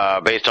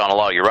that based on a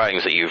lot of your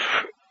writings that you've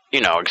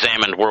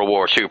examined World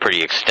War II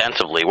pretty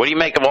extensively. What do you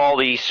make of all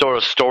these sort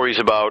of stories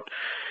about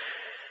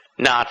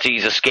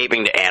Nazis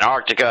escaping to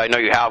Antarctica? I know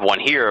you have one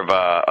here of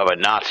a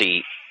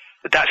Nazi.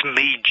 That's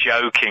me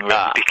joking,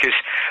 really, because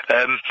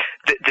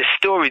the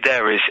story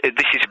there is,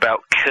 this is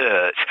about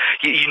Kurt.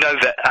 You know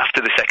that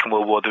after the Second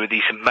World War, there were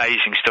these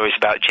amazing stories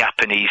about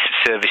Japanese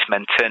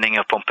servicemen turning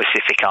up on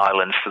Pacific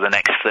Islands for the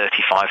next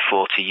 35,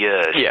 40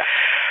 years. Yeah.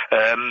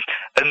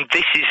 And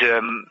this is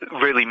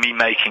really me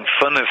making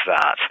fun of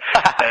that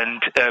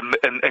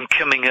and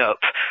coming up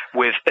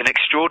with an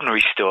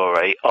extraordinary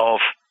story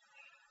of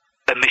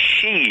a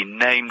machine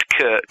named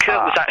Kurt.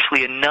 Kurt was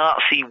actually a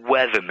Nazi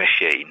weather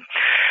machine,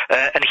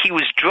 and he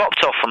was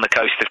dropped off on the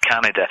coast of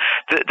Canada.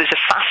 There's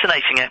a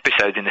fascinating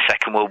episode in the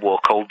Second World War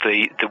called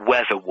the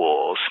Weather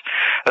Wars,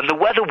 and the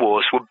Weather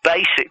Wars were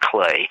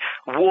basically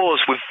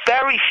wars with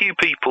very few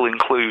people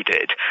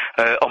included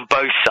on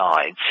both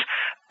sides.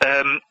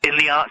 In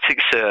the Arctic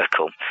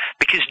Circle,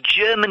 because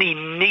Germany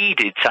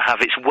needed to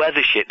have its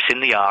weather ships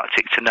in the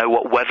Arctic to know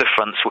what weather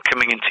fronts were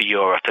coming into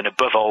Europe, and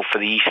above all for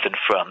the Eastern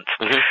Front.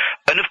 Mm-hmm.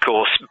 And of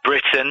course,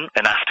 Britain,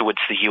 and afterwards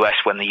the US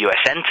when the US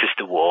enters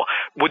the war,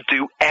 would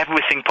do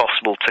everything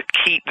possible to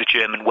keep the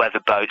German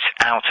weather boats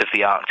out of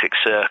the Arctic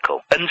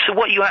Circle. And so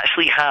what you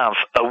actually have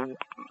are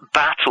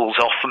battles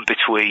often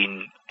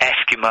between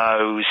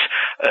Eskimos,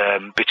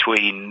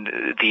 between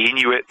the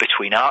Inuit,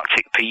 between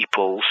Arctic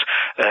peoples,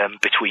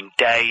 between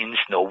Danes,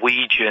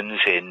 Norwegians,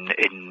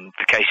 in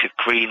the case of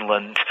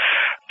Greenland,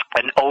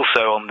 and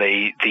also on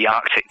the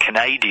Arctic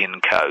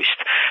Canadian coast.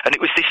 And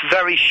it was this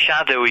very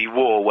shadowy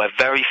war where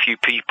very few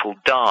people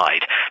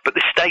died, but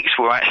the stakes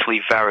were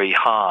actually very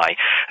high.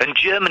 And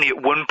Germany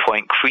at one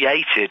point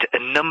created a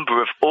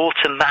number of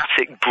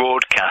automatic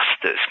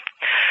broadcasters.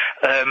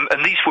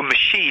 And these were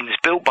machines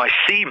built by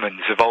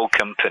Siemens, of all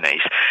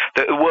companies,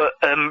 that were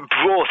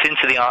brought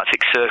into the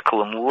Arctic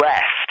Circle and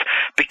left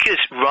because,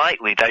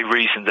 rightly, they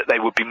reasoned that they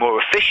would be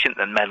more efficient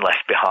than men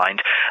left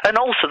behind, and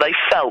also they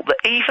felt that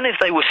even if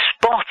they were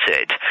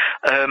spotted,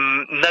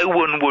 no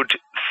one would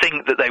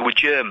think that they were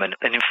German,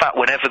 and in fact,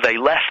 whenever they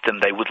left them,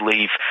 they would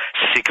leave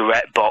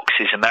cigarette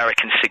boxes,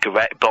 American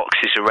cigarette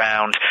boxes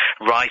around,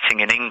 writing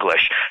in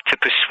English, to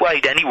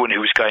persuade anyone who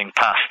was going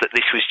past that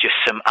this was just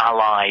some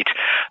Allied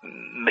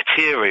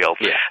material.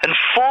 Yeah. And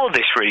for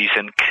this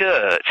reason,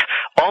 Kurt,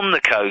 on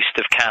the coast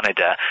of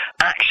Canada,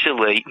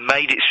 actually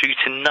made it through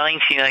to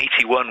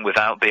 1981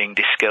 without being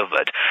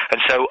discovered.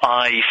 And so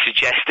I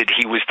suggested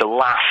he was the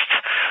last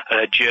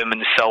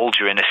German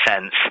soldier, in a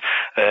sense,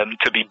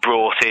 to be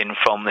brought in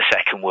from the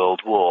Second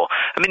World War.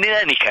 I mean, in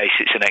any case,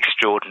 it's an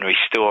extraordinary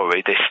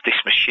story, this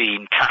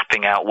machine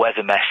tapping out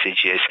weather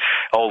messages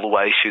all the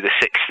way through the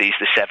 60s,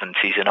 the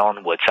 70s, and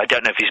onwards. I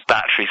don't know if his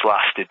batteries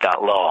lasted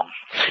that long.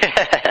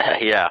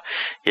 Yeah.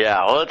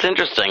 Well, it's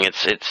interesting.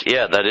 It's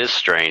that is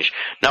strange.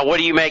 Now, what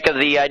do you make of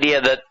the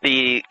idea that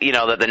the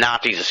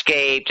Nazis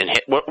escaped and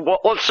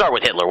let's start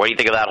with Hitler. What do you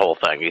think of that whole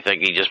thing? You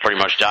think he just pretty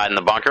much died in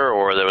the bunker,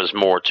 or there was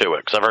more to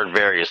it? Because I've heard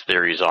various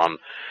theories on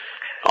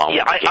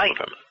what became of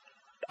him.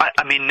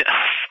 I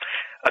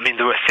mean,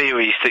 there are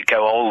theories that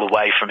go all the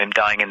way from him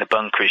dying in the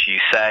bunker, as you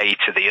say,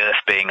 to the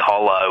Earth being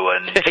hollow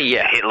and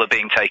Hitler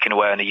being taken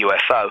away on a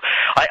UFO.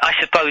 I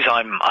suppose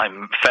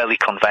I'm fairly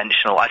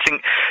conventional. I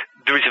think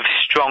there is a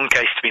strong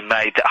case to be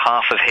made that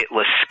half of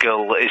Hitler's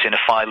skull is in a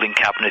filing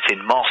cabinet in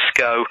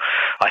Moscow.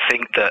 I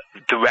think that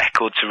the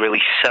records are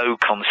really so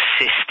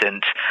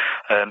consistent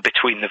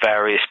between the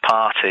various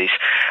parties.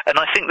 And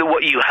I think that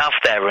what you have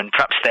there, and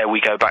perhaps there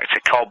we go back to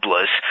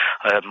Cobbler's,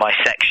 my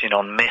section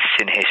on myths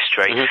in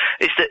history,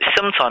 is that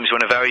sometimes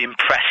when a very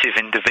impressive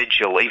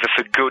individual, either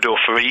for good or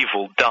for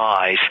evil,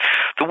 dies,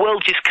 the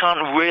world just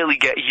can't really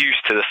get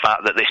used to the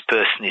fact that this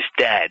person is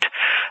dead.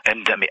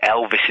 And I mean,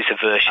 Elvis is a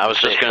version. I was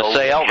just going to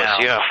say Elvis.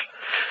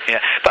 Yeah,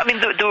 but I mean,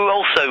 there are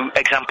also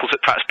examples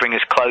that perhaps bring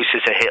us closer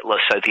to Hitler.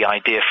 So the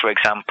idea, for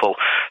example,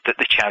 that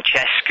the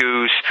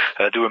Ceausescus,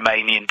 the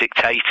Romanian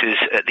dictators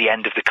at the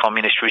end of the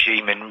communist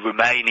regime in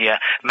Romania,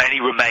 many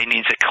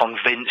Romanians are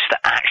convinced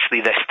that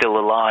actually they're still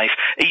alive,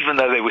 even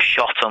though they were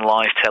shot on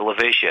live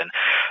television.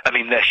 I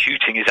mean, their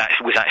shooting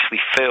was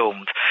actually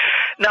filmed.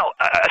 Now,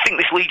 I think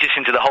this leads us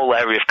into the whole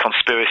area of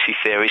conspiracy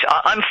theories.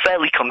 I'm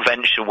fairly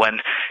conventional when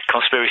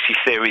conspiracy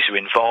theories are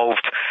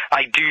involved.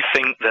 I do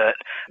think that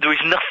there is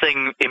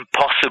nothing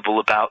impossible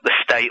about the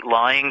state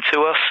lying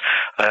to us.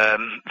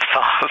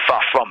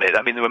 Far from it.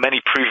 I mean, there are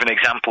many proven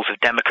examples of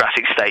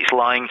democratic states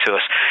lying to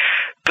us.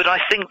 But I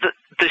think that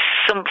there's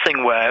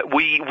something where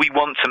we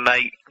want to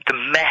make the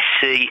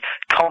messy,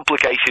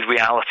 complicated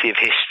reality of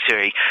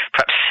history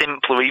perhaps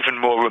simpler, even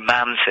more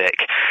romantic,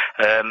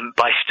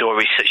 by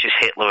stories such as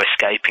Hitler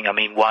escaping. I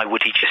mean, why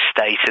would he just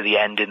stay to the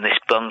end in this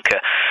bunker?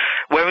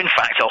 Where in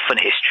fact often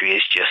history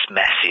is just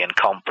messy and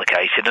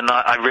complicated. And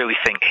I really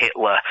think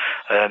Hitler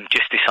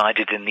just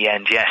decided in the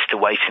end, yes, to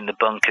wait in the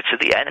bunker to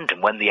the end.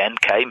 And when the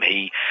end came,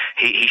 he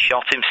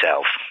shot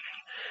himself.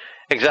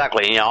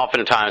 Exactly.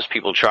 Oftentimes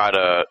people try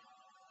to,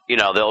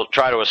 they'll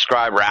try to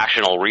ascribe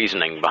rational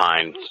reasoning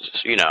behind,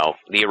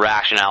 the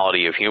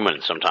irrationality of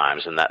humans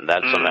sometimes, and that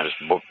sometimes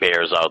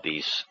bears out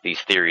these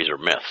theories or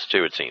myths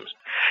too, it seems.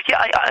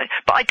 Yeah,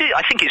 but I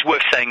think it's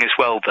worth saying as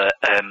well that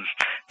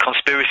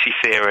conspiracy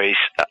theories,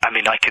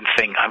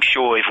 I'm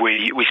sure if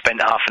we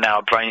spent half an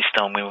hour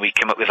brainstorming, we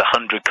come up with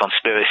 100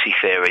 conspiracy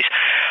theories.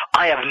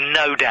 I have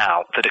no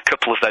doubt that a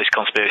couple of those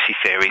conspiracy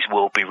theories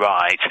will be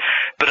right,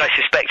 but I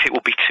suspect it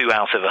will be 2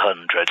 out of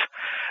 100.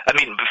 I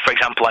mean, for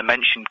example, I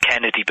mentioned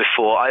Kennedy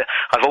before.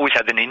 I've always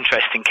had an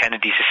interest in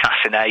Kennedy's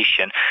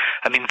assassination.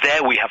 I mean,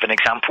 there we have an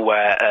example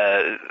where,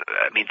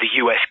 the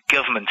US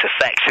government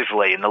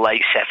effectively in the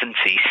late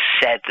 70s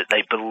said that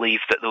they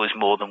believed that there was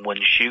more than one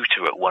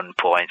shooter at one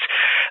point.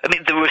 I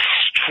mean, there were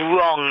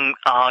strong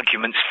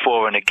arguments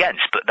for and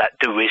against, but that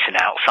there is an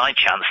outside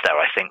chance there,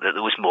 I think, that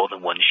there was more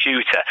than one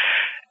shooter.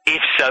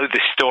 If so,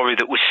 the story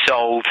that was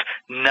sold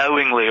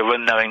knowingly or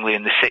unknowingly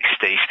in the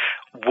 60s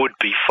would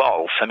be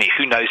false. I mean,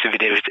 who knows if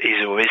it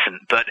is or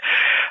isn't,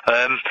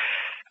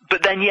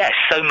 but then, yes,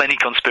 so many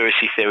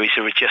conspiracy theories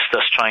are just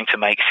us trying to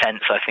make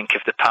sense, I think,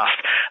 of the past.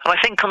 And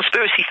I think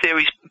conspiracy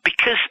theories,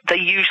 because they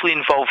usually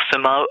involve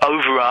some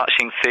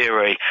overarching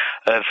theory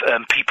of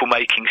people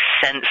making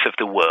sense of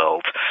the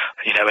world.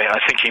 I'm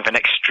thinking of an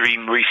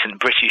extreme recent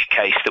British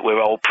case that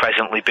we're all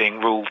presently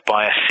being ruled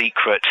by a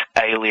secret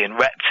alien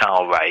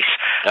reptile race.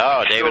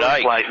 Oh, David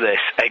Icke. Like this.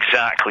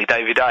 Exactly,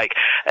 David Icke.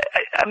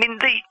 I mean,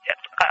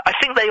 I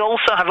think they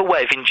also have a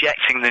way of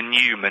injecting the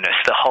numinous,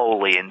 the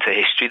holy, into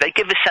history. They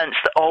give a sense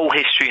that all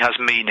history has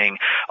meaning,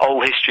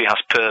 all history has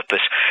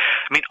purpose.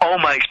 I mean, all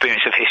my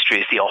experience of history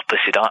is the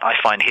opposite. I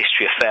find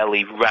history a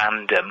fairly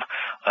random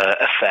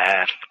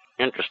affair.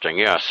 Interesting,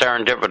 yeah,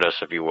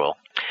 serendipitous, if you will.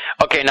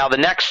 Okay, now the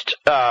next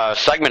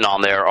segment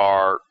on there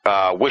are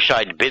wish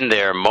I'd been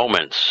there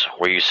moments,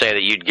 where you say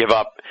that you'd give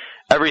up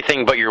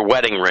everything but your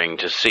wedding ring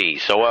to see.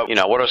 So,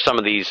 what are some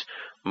of these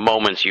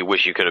moments you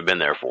wish you could have been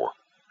there for?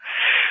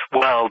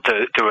 Well,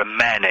 there are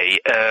many.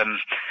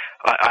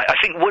 I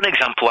think one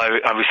example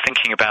I was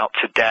thinking about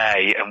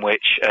today, and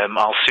which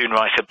I'll soon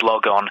write a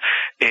blog on,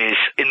 is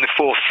in the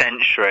 4th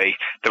century,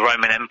 the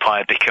Roman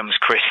Empire becomes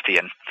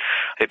Christian.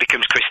 It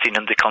becomes Christian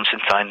under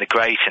Constantine the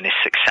Great and his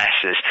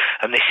successors,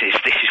 and this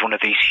is one of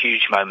these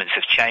huge moments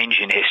of change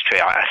in history.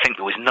 I think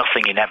there was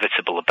nothing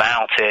inevitable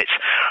about it.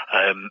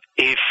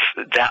 If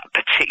that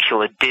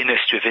particular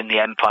dynasty within the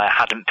empire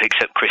hadn't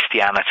picked up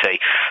Christianity,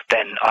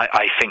 then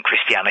I think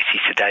Christianity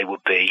today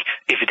would be,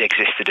 if it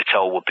existed at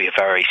all, would be a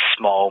very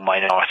small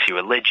minority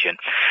religion.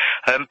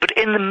 But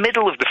in the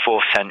middle of the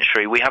 4th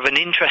century, we have an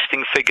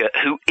interesting figure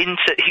who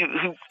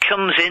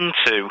comes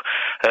into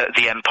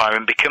the empire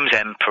and becomes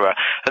emperor,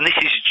 and this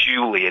is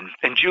Julian.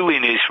 And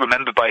Julian is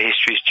remembered by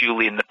history as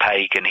Julian the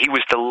Pagan. He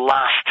was the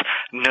last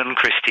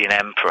non-Christian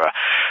emperor,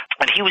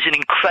 and he was an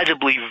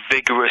incredibly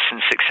vigorous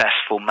and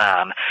successful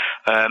man.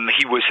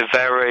 He was a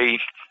very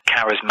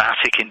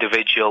charismatic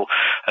individual.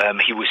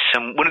 He was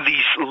one of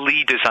these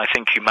leaders, I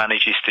think, who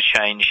manages to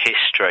change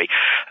history.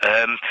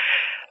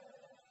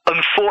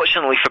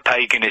 Unfortunately for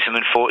paganism,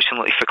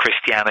 unfortunately for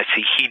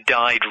Christianity, he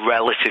died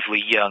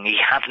relatively young. He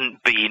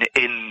hadn't been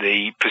in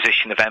the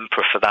position of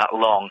emperor for that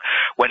long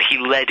when he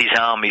led his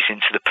armies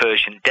into the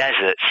Persian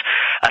deserts,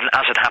 and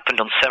as had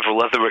happened on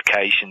several other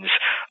occasions,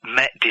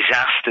 met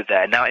disaster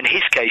there. Now, in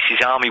his case,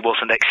 his army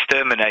wasn't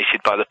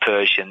exterminated by the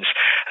Persians,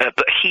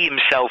 but he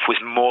himself was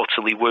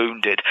mortally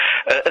wounded.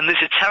 And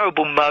there's a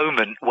terrible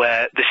moment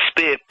where the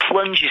spear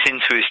plunges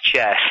into his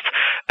chest,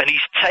 and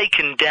he's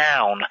taken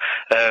down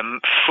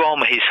from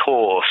his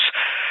horse.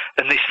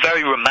 And this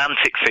very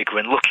romantic figure,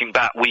 and looking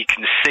back, we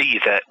can see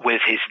that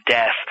with his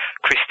death,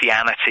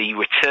 Christianity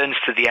returns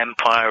to the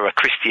empire, a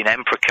Christian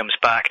emperor comes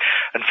back,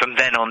 and from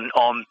then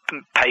on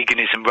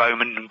paganism,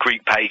 Roman and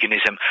Greek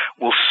paganism,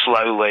 will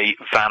slowly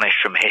vanish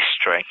from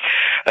history.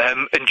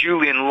 And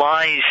Julian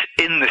lies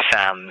in the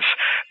sands,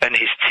 and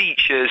his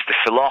teachers, the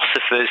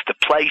philosophers, the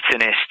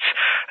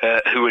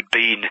Platonists, who had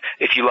been,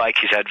 if you like,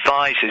 his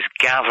advisors,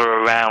 gather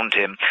around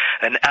him.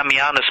 And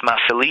Ammianus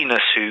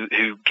Marcellinus,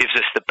 who gives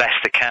us the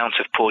best account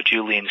of poor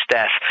Julian's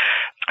death,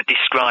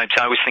 describes,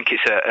 I always think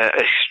it's an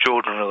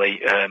extraordinarily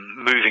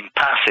moving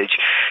passage,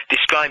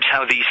 describes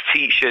how these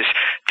teachers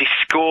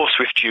discourse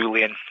with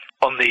Julian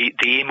on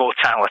the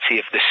immortality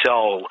of the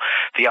soul,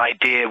 the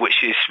idea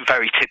which is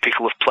very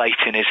typical of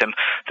Platonism,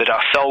 that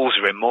our souls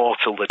are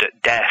immortal, that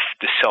at death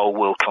the soul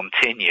will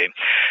continue.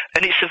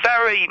 And it's a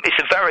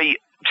very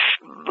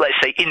let's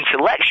say,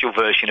 intellectual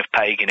version of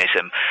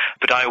paganism,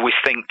 but I always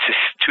think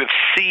to have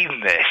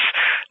seen this,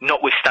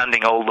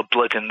 notwithstanding all the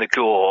blood and the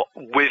gore,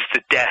 with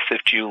the death of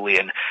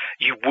Julian,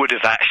 you would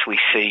have actually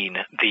seen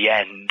the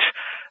end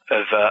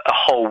of a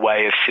whole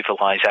way of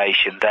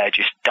civilization there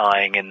just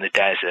dying in the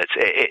desert.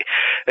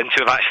 And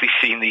to have actually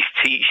seen these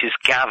teachers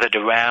gathered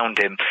around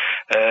him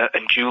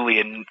and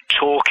Julian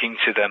talking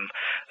to them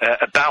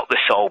about the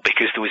soul,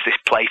 because there was this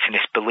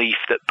Platonist belief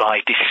that by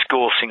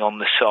discoursing on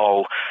the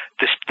soul,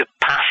 the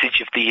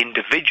passage of the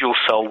individual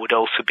soul would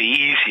also be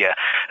easier,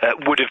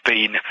 would have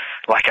been,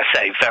 like I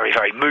say, very,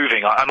 very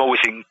moving. I'm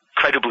always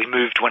incredibly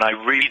moved when I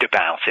read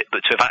about it,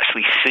 but to have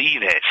actually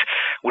seen it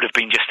would have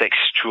been just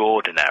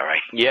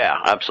extraordinary. Yeah,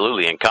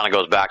 absolutely, and kind of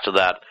goes back to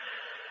that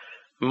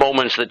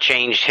moments that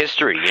changed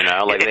history,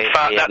 like in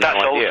fact,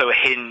 that's also a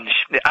hinge.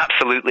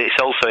 Absolutely,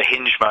 it's also a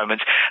hinge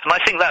moment, and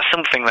I think that's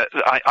something that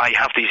I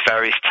have these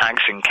various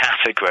tags and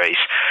categories,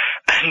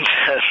 and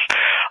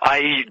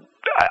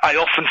I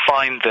often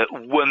find that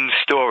one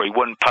story,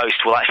 one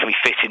post will actually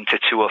fit into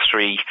 2 or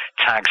 3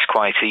 tags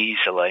quite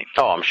easily.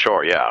 Oh, I'm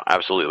sure, yeah,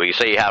 absolutely. You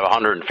say you have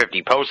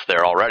 150 posts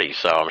there already,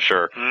 so I'm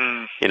sure,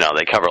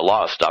 they cover a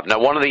lot of stuff. Now,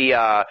 one of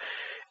the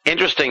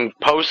interesting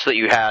posts that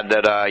you had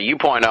that you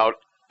point out,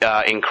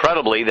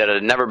 incredibly, that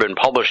had never been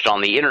published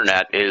on the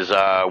internet is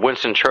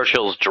Winston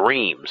Churchill's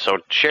dream. So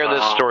share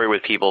this story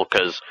with people,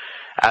 because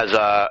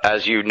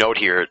as you note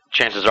here,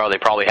 chances are they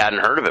probably hadn't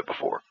heard of it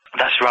before.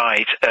 That's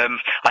right.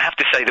 I have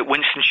to say that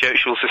Winston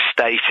Churchill's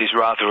estate is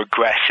rather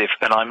aggressive,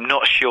 and I'm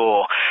not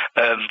sure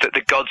that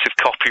the gods of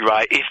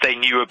copyright, if they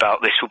knew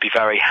about this, would be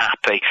very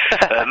happy.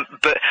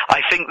 But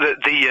I think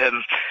that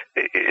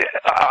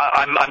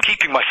I'm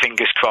keeping my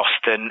fingers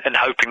crossed and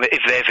hoping that if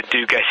they ever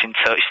do get in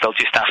touch, they'll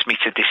just ask me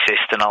to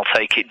desist and I'll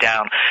take it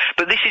down.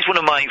 But this is one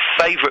of my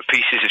favourite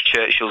pieces of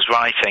Churchill's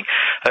writing.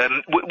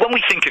 When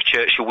we think of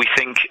Churchill, we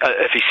think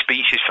of his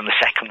speeches from the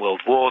Second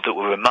World War that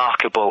were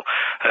remarkable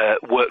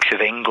works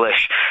of English.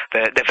 stylish.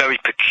 They're very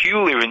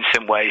peculiar in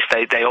some ways.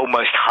 They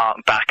almost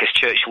hark back, as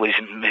Churchill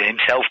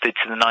himself did,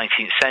 to the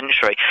 19th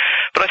century.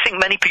 But I think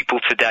many people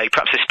today,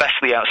 perhaps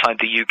especially outside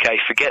the UK,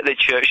 forget that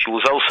Churchill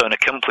was also an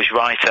accomplished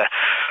writer.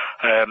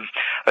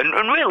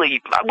 And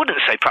really, I wouldn't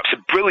say perhaps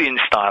a brilliant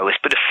stylist,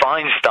 but a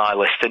fine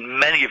stylist, and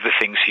many of the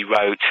things he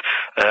wrote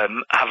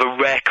have a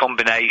rare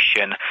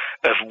combination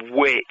of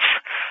wit,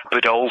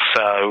 but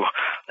also,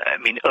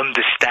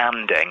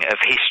 understanding of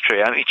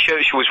history.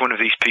 Churchill was one of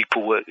these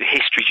people where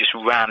history just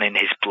ran in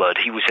his blood.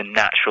 He was a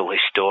natural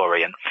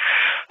historian.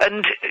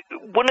 And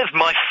one of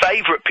my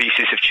favourite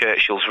pieces of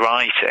Churchill's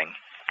writing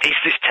is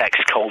this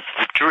text called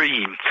The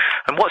Dream.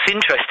 And what's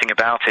interesting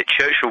about it,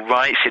 Churchill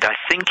writes it, I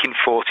think, in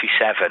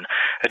 47,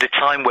 at a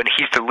time when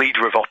he's the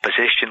leader of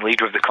opposition,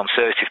 leader of the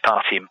Conservative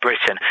Party in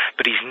Britain,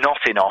 but he's not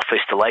in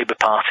office. The Labour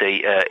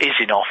Party is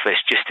in office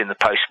just in the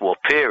post-war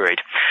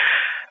period.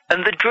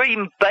 And The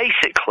Dream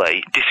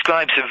basically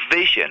describes a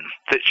vision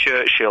that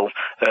Churchill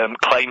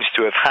claims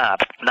to have had.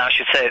 Now, I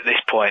should say at this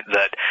point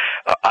that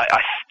I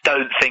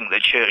don't think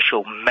that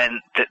Churchill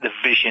meant that the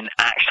vision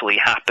actually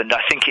happened.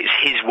 I think it's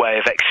his way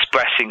of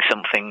expressing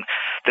something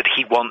that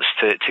he wants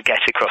to get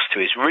across to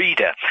his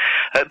reader.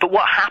 But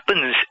what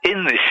happens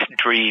in this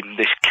dream,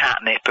 this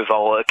catnap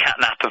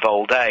of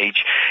old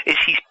age, is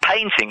he's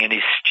painting in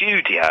his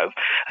studio,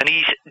 and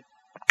he's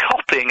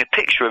copying a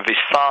picture of his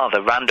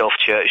father, Randolph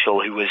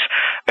Churchill, who was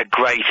a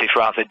great, if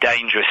rather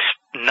dangerous,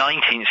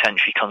 19th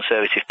century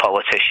Conservative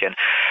politician.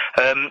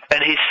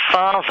 And his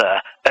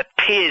father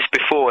appears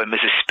before him as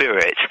a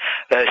spirit,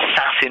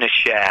 sat in a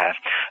chair.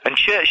 And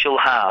Churchill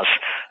has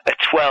a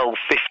 12,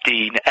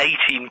 15,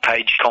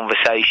 18-page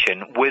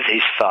conversation with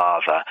his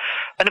father.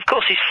 And of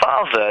course his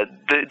father,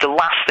 the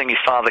last thing his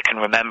father can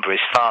remember, his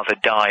father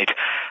died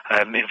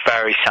in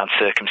very sad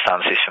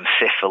circumstances from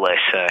syphilis.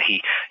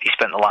 He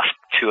spent the last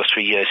 2 or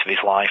 3 years of his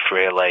life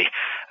really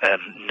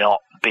not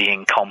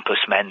being compos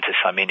mentis.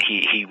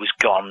 He was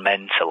gone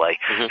mentally.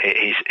 Mm-hmm.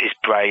 His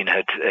brain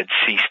had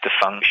ceased to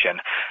function.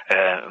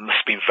 It must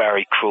have been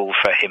very cruel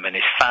for him and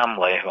his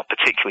family, or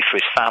particularly for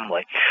his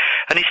family.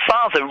 And his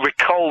father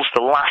recalls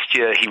the last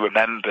year he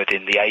remembered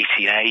in the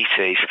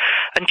 1880s,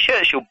 and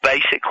Churchill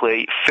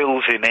basically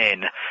fills him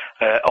in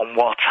on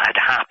what had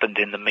happened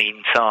in the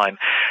meantime.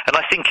 And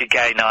I think,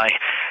 again,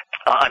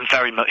 I'm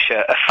very much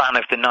a fan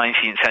of the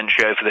 19th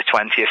century over the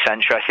 20th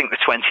century. I think the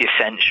 20th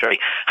century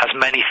has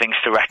many things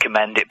to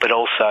recommend it, but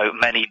also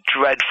many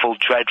dreadful,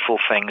 dreadful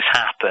things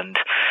happened.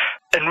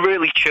 And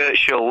really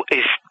Churchill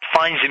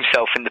finds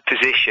himself in the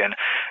position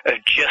of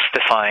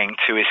justifying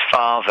to his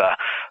father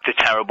the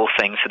terrible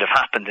things that have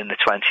happened in the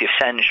 20th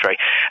century.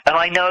 And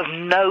I know of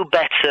no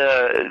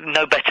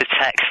better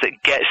text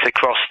that gets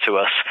across to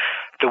us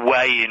the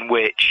way in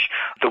which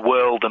the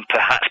world, and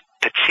perhaps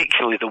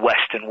particularly the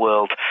Western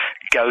world,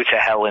 go to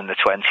hell in the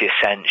 20th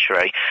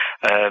century.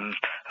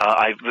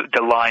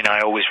 The line I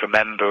always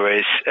remember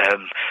is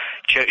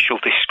Churchill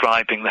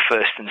describing the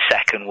First and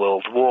Second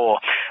World War,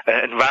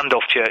 and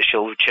Randolph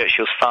Churchill,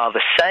 Churchill's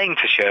father, saying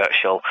to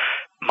Churchill,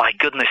 "My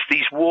goodness,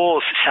 these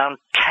wars sound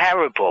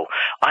terrible.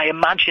 I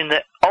imagine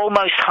that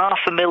almost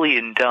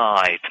 500,000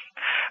 died."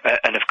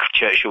 And of course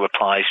Churchill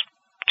replies,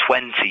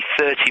 20,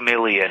 30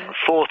 million,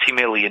 40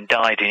 million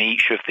died in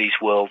each of these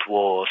world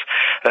wars.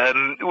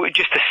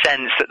 Just a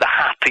sense that the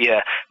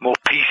happier, more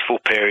peaceful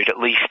period, at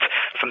least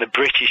from the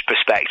British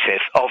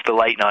perspective, of the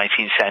late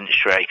 19th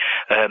century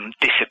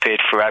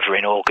disappeared forever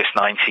in August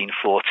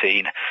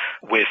 1914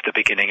 with the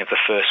beginning of the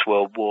First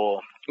World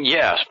War.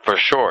 Yes, for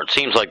sure. It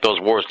seems like those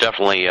wars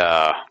definitely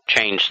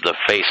changed the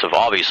face of,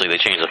 obviously they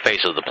changed the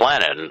face of the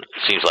planet, and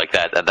it seems like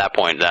that at that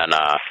point then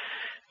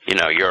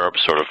Europe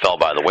sort of fell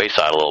by the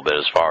wayside a little bit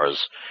as far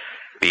as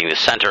being the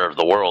center of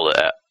the world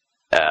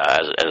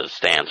as it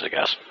stands, I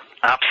guess.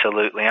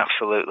 Absolutely,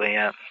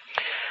 yeah.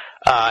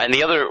 And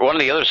one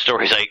of the other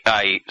stories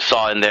I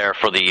saw in there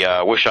for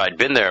the "Wish I'd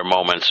Been There"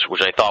 moments,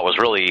 which I thought was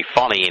really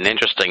funny and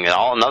interesting, and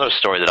another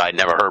story that I'd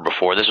never heard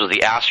before. This was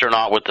the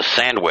astronaut with the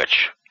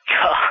sandwich.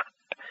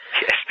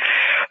 Yes.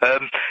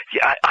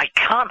 I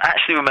can't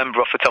actually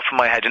remember off the top of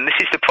my head, and this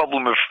is the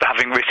problem of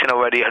having written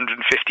already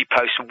 150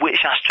 posts.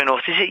 Which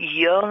astronaut? Is it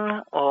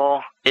Young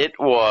or? It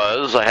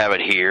was, I have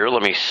it here,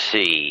 let me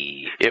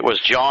see. It was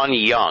John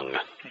Young.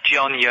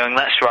 John Young,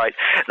 that's right.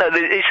 No,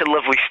 it's a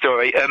lovely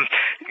story.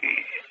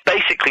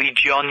 Basically,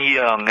 John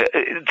Young,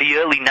 the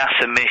early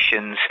NASA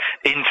missions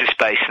into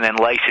space and then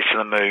later to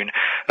the moon,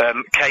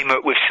 came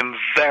up with some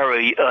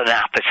very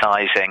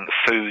unappetizing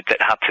food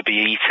that had to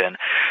be eaten.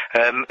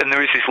 And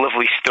there is this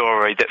lovely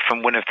story that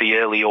from one of the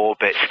early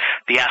orbits,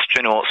 the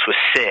astronauts were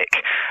sick,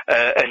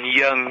 and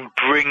Young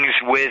brings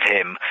with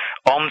him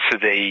onto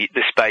the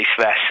space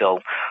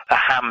vessel a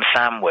ham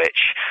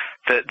sandwich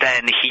that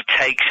then he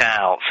takes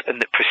out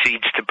and that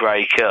proceeds to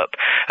break up.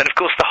 And of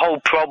course the whole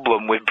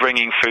problem with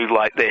bringing food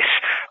like this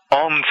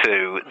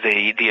onto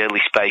the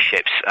early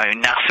spaceships, I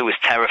mean, NASA was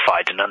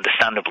terrified, and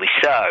understandably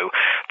so,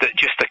 that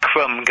just a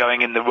crumb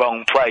going in the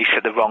wrong place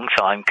at the wrong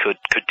time could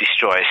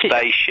destroy a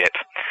spaceship.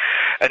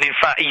 And in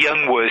fact,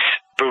 Young was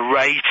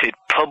berated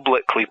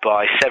publicly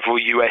by several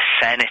US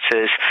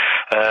senators.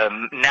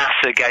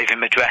 NASA gave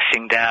him a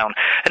dressing down,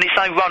 and it's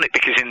ironic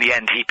because in the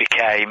end he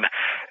became,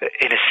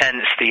 in a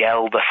sense, the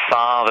elder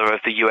father of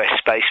the US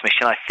space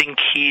mission. I think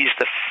he's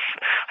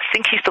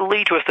the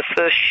leader of the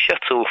first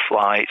shuttle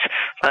flight.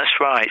 That's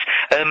right.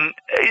 So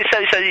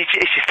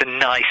it's just a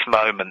nice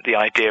moment, the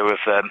idea of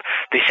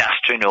this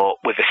astronaut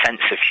with a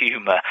sense of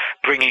humour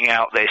bringing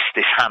out this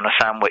ham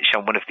sandwich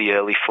on one of the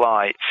early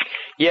flights.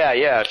 Yeah,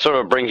 it sort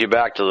of brings you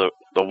back to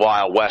the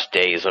Wild West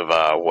days of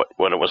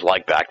what it was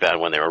like back then,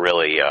 when they were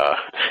really,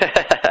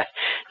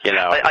 you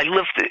know. I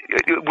loved it.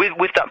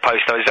 With that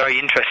post, I was very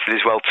interested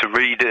as well to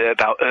read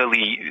about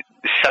early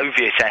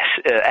Soviet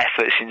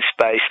efforts in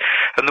space,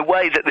 and the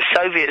way that the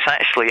Soviets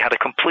actually had a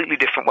completely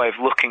different way of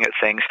looking at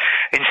things.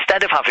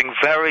 Instead of having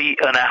very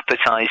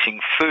unappetizing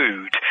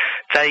food,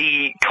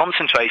 they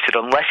concentrated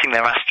on letting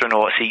their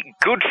astronauts eat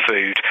good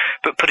food,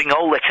 but putting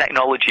all their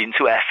technology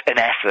into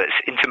efforts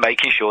into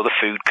making sure the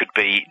food could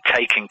be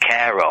taken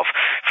care of.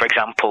 For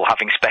example,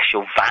 having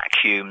special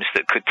vacuums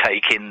that could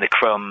take in the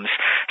crumbs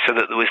so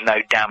that there was no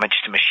damage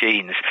to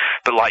machines.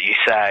 But like you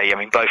say, I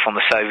mean, both on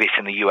the Soviet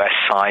and the US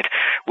side,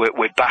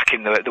 we're back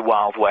in the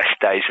Wild West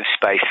days of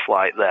space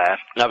flight there.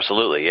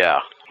 Absolutely, yeah.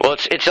 Well,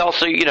 it's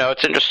also, you know,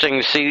 it's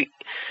interesting to see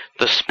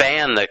the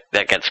span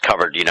that gets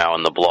covered, you know,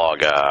 in the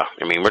blog. I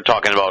mean, we're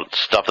talking about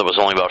stuff that was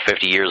only about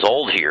 50 years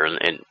old here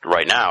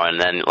right now,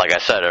 and then, like I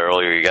said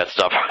earlier, you got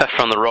stuff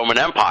from the Roman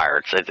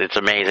Empire. It's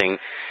amazing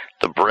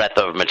the breadth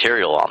of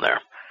material on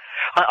there.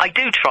 I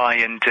do try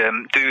and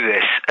do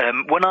this.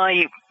 When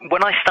I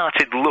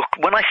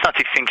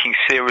started thinking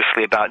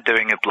seriously about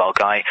doing a blog,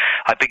 I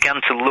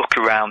began to look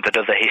around at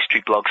other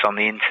history blogs on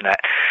the internet,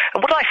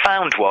 and what I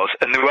found was,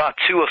 and there are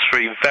 2 or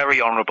 3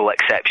 very honourable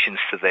exceptions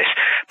to this,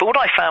 but what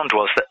I found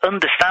was that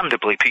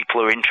understandably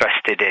people are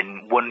interested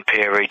in one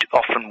period,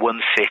 often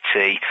one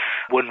city,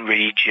 one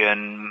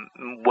region,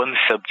 one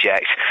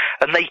subject,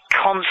 and they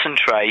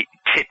concentrate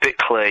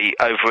typically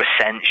over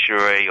a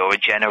century or a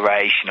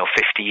generation or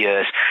 50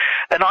 years.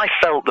 And I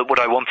felt that what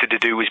I wanted to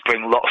do was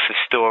bring lots of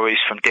stories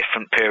from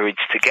different periods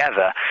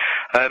together.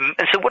 And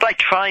so what I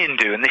try and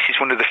do, and this is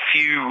one of the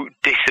few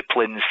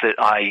disciplines that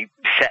I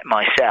set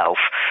myself,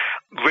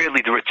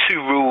 really there are 2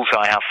 rules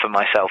I have for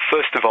myself.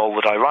 First of all,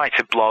 that I write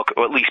a blog,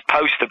 or at least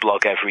post a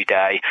blog every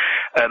day.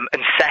 And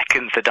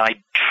second, that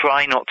I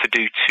try not to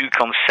do 2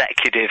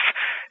 consecutive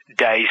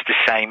days the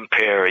same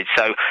period.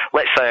 So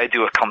let's say I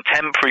do a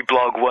contemporary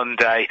blog one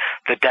day,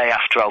 the day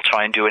after I'll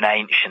try and do an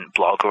ancient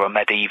blog or a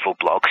medieval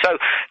blog. So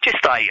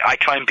just I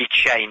try and be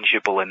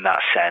changeable in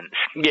that sense.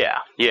 Yeah.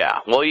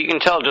 Well, you can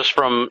tell just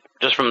from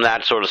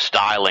that sort of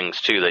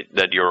stylings too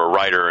that you're a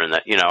writer, and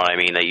that, you know what I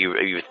mean, that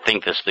you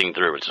think this thing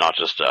through. It's not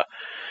just a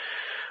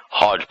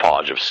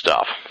hodgepodge of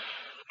stuff.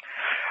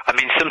 I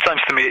mean,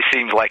 sometimes to me it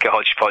seems like a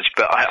hodgepodge,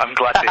 but I'm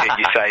glad to hear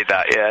you say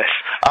that, yes.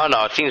 Oh,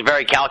 no, it seems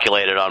very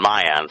calculated on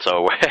my end,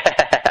 so...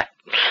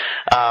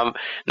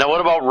 Now,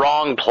 what about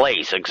wrong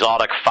place,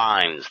 exotic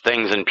finds,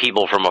 things and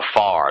people from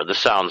afar? This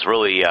sounds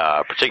really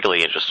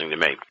particularly interesting to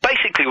me.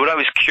 Basically, what I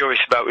was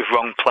curious about with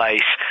wrong place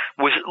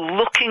was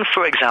looking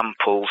for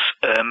examples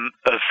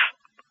of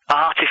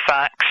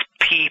artifacts,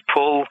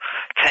 people,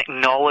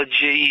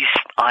 technologies,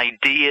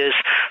 ideas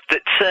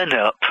that turn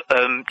up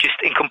just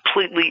in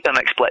completely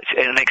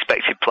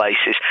unexpected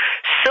places,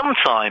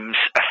 sometimes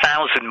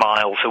 1,000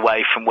 miles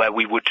away from where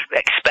we would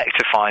expect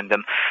to find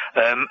them,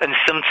 and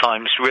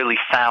sometimes really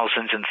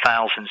thousands and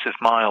thousands of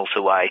miles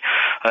away.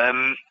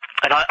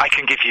 And I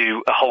can give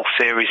you a whole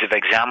series of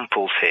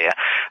examples here.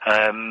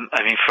 I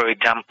mean, for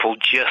example,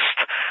 just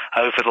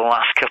over the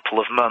last couple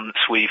of months,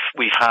 we've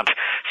had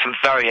some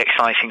very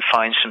exciting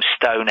finds from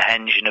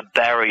Stonehenge and a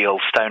burial.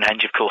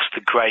 Stonehenge, of course,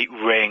 the great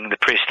ring, the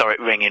prehistoric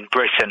ring in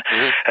Britain.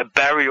 Mm-hmm. A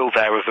burial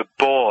there of a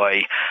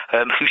boy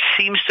who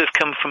seems to have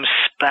come from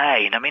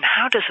Spain. I mean,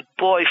 how does a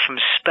boy from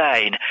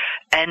Spain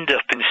end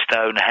up in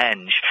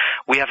Stonehenge?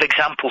 We have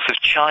examples of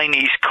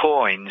Chinese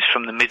coins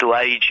from the Middle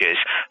Ages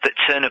that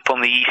turn up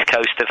on the east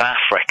coast of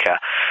Africa.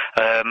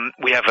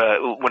 We have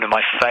one of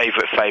my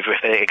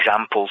favourite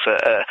examples,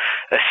 a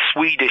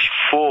Swedish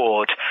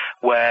ford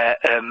where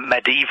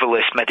medieval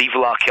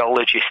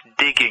archaeologists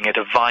digging at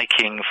a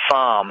Viking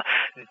farm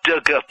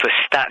dug up a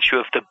statue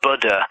of the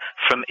Buddha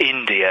from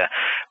India.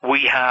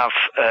 We have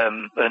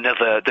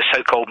the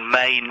so-called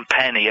Maine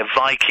penny, a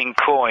Viking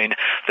coin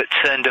that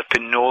turned up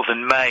in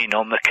northern Maine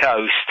on the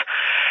coast.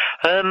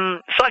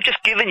 So I've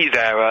just given you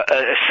there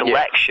a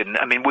selection.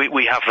 Yeah. I mean,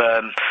 we have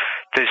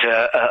there's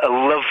a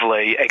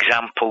lovely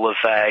example of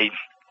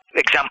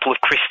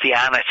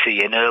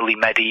Christianity in early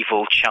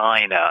medieval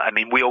China. I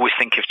mean, we always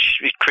think of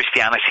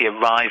Christianity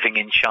arriving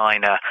in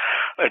China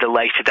at a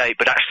later date,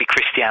 but actually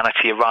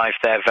Christianity arrived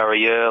there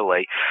very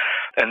early.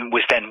 and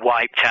was then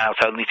wiped out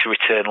only to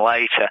return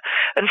later.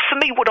 And for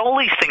me, what all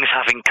these things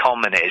have in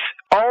common is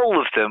all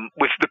of them,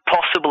 with the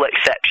possible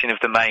exception of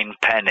the main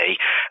penny,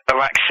 are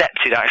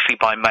accepted actually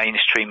by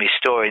mainstream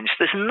historians.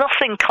 There's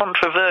nothing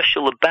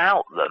controversial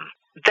about them.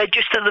 They're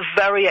just at the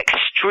very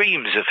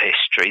extremes of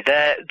history.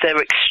 They're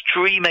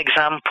extreme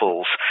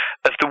examples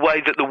of the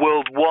way that the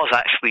world was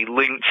actually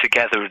linked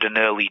together at an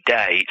early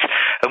date.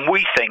 And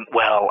we think,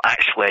 well,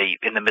 actually,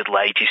 in the Middle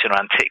Ages or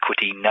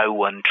Antiquity, no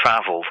one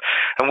travelled.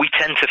 And we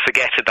tend to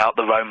forget about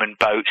the Roman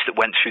boats that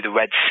went through the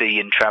Red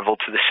Sea and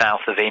travelled to the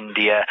south of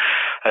India.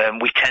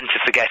 We tend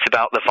to forget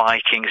about the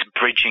Vikings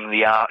bridging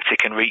the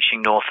Arctic and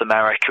reaching North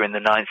America in the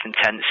 9th and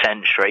 10th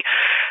century.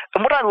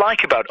 And what I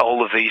like about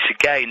all of these,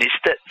 again, is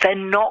that they're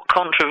not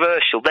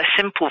controversial. They're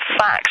simple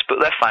facts, but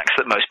they're facts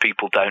that most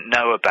people don't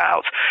know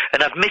about.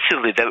 And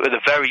admittedly, they're at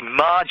the very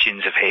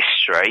margins of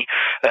history,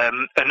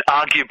 and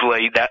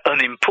arguably they're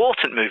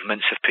unimportant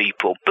movements of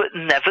people, but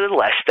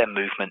nevertheless they're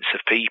movements of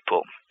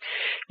people.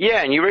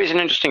 Yeah, and you raise an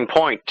interesting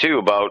point too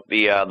about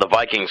the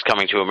Vikings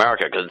coming to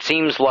America, because it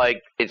seems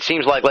like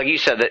you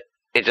said, that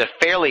it's a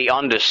fairly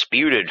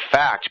undisputed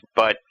fact,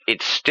 but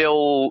it's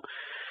still,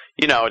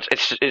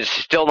 it's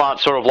still not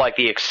sort of like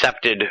the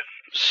accepted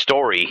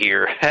story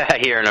here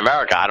in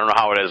America. I don't know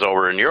how it is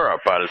over in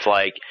Europe, but it's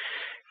like,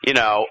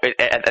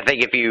 I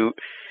think if you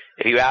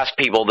ask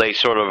people, they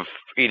sort of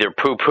either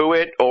poo-poo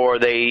it or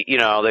they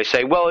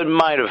say, well, it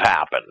might have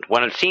happened,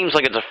 when it seems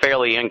like it's a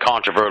fairly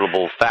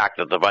incontrovertible fact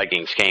that the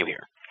Vikings came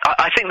here.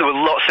 I think there were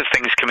lots of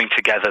things coming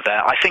together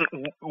there. I think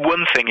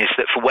one thing is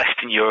that for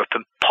Western Europe,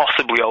 and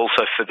possibly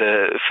also for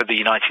the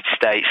United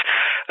States,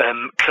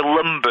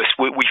 Columbus,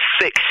 we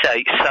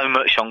fixate so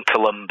much on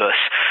Columbus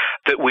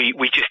that we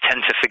just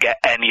tend to forget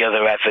any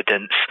other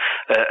evidence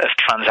of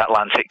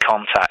transatlantic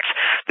contact.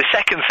 The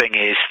second thing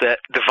is that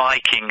the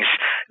Vikings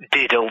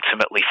did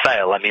ultimately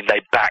fail. I mean, they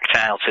backed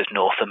out of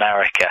North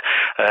America.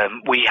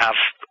 We have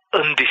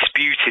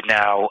undisputed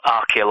now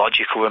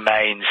archaeological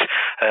remains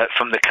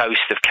from the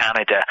coast of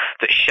Canada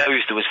that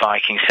shows there was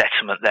Viking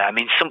settlement there. I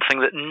mean, something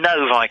that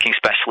no Viking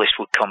specialist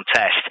would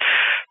contest.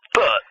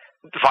 But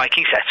the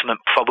Viking settlement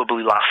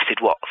probably lasted,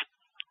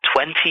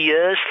 20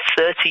 years,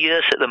 30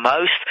 years at the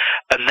most,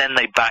 and then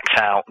they backed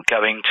out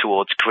going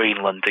towards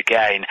Greenland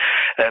again.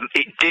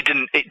 It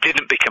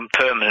didn't become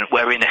permanent,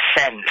 where in a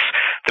sense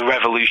the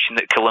revolution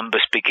that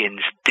Columbus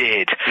begins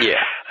did.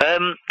 Yeah.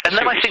 And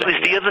then I think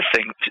there's the other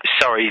thing.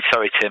 Sorry,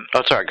 Tim.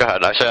 Oh, sorry, go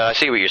ahead. I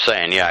see what you're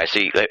saying. Yeah, I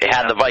see.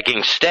 Had the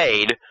Vikings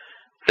stayed,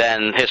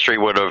 then history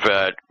would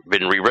have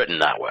been rewritten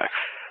that way.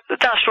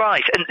 That's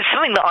right, and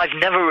something that I've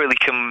never really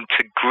come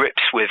to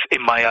grips with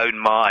in my own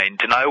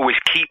mind, and I always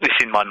keep this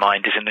in my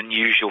mind as an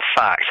unusual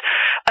fact.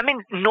 I mean,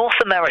 North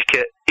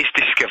America is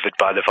discovered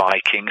by the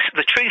Vikings.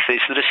 The truth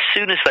is that as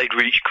soon as they'd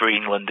reached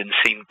Greenland and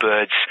seen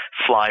birds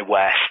fly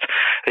west,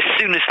 as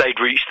soon as they'd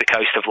reached the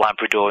coast of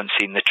Labrador and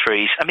seen the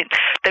trees, I mean,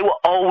 they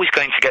were always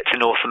going to get to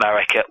North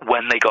America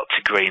when they got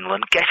to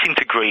Greenland. Getting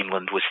to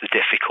Greenland was the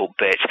difficult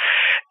bit.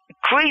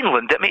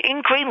 Greenland, I mean,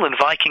 in Greenland,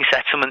 Viking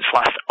settlements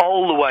last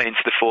all the way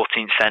into the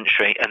 14th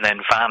century and then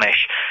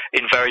vanish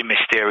in very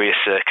mysterious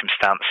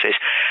circumstances.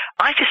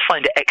 I just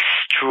find it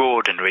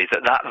extraordinary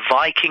that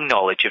Viking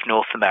knowledge of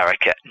North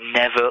America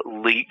never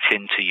leaked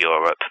into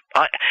Europe.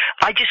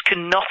 I just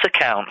cannot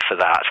account for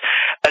that.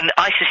 And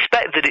I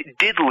suspect that it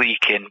did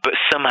leak in, but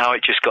somehow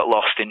it just got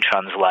lost in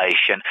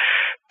translation.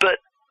 But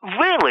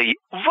really,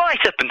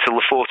 right up until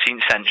the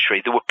 14th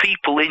century, there were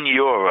people in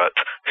Europe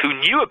who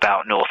knew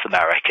about North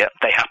America.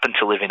 They happened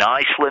to live in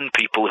Iceland,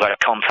 people who had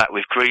contact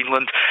with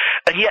Greenland,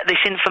 and yet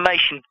this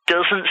information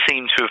doesn't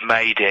seem to have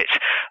made it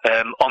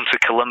onto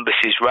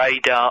Columbus's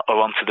radar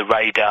or onto the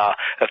radar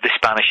of the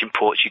Spanish and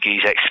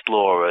Portuguese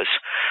explorers.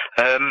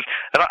 And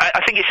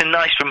I think it's a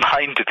nice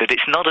reminder that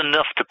it's not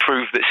enough to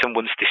prove that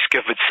someone's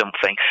discovered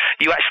something.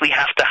 You actually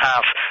have to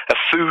have a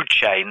food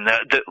chain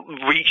that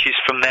reaches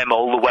from them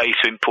all the way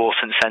to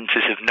important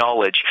centres of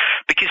knowledge,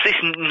 because this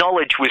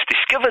knowledge was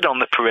discovered on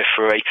the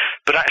periphery,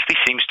 but actually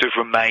seems to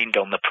have remained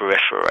on the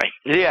periphery.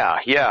 Yeah,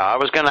 I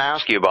was going to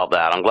ask you about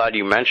that. I'm glad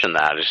you mentioned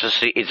that.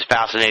 It's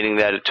fascinating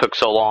that it took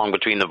so long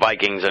between the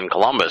Vikings and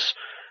Columbus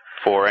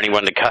for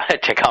anyone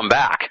to come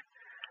back.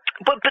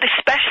 But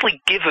especially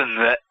given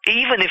that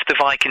even if the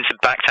Vikings had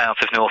backed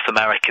out of North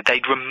America,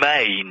 they'd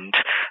remained.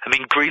 I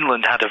mean,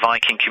 Greenland had a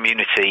Viking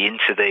community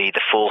into the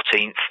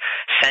 14th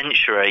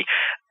century.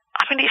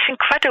 I mean, it's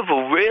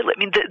incredible, really. I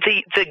mean,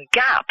 the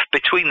gap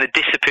between the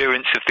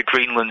disappearance of the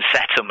Greenland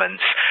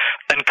settlements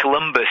and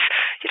Columbus,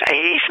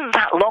 it isn't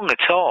that long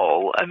at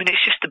all. I mean,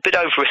 it's just a bit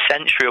over a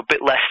century, or a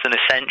bit less than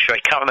a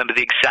century. I can't remember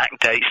the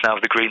exact dates now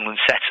of the Greenland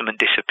settlement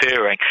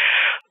disappearing.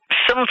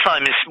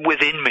 Sometimes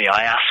within me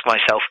I ask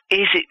myself,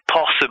 is it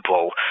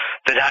possible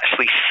that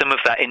actually some of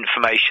that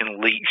information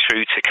leaked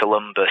through to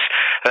Columbus?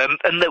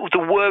 And there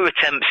were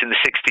attempts in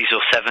the 60s or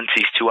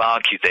 70s to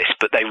argue this,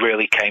 but they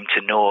really came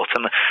to naught.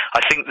 And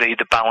I think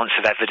the balance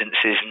of evidence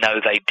is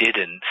no, they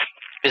didn't.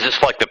 Is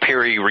this like the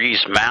Piri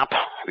Reis map?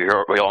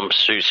 I'm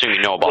assuming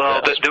you know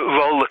about this. Well, there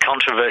are all the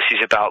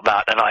controversies about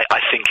that, and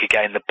I think,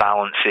 again, the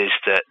balance is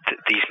that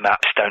these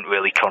maps don't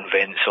really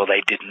convince, or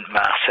they didn't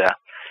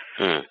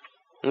matter.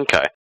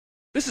 Okay.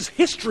 This is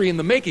history in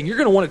the making. You're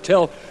going to want to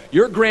tell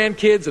your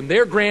grandkids and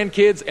their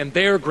grandkids and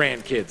their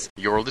grandkids.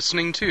 You're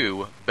listening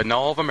to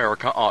Binnall of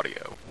America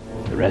Audio.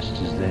 The rest,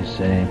 as they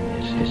say,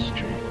 is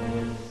history.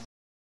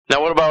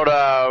 Now, what about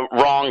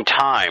wrong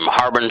time,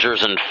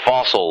 harbingers and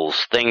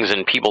fossils, things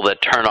and people that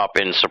turn up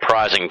in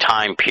surprising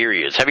time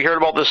periods? Have you heard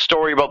about this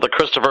story about the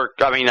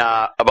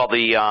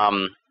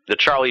the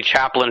Charlie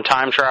Chaplin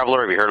time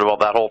traveler? Have you heard about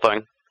that whole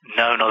thing?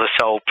 No, not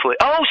at all.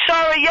 Oh,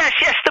 sorry,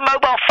 yes, the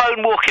mobile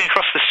phone walking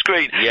across the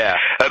screen. Yeah.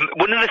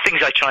 One of the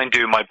things I try and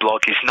do in my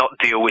blog is not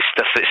deal with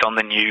stuff that's on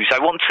the news. I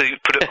want to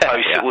put up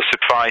posts that will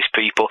surprise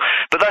people,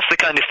 but that's the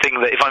kind of thing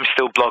that if I'm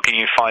still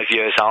blogging in 5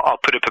 years, I'll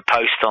put up a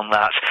post on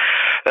that.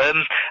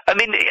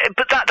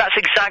 But that's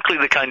exactly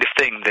the kind of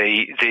thing,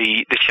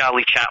 the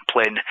Charlie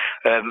Chaplin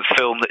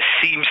film that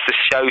seems to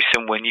show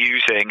someone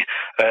using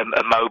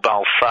a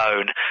mobile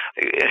phone.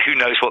 Who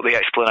knows what the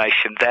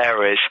explanation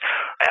there is.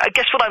 I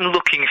guess what I'm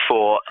looking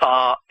for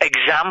are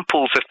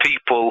examples of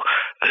people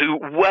who,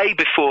 way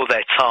before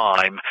their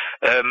time,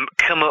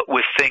 come up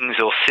with things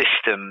or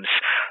systems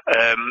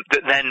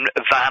that then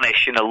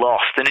vanish and are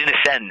lost. And in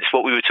a sense,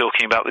 what we were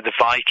talking about with the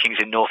Vikings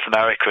in North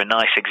America, a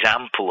nice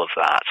example of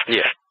that.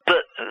 Yeah.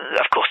 But,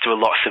 of course, there are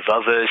lots of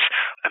others.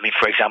 I mean,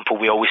 for example,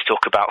 we always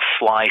talk about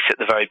flight at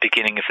the very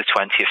beginning of the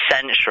 20th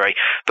century,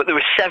 but there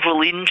are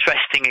several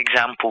interesting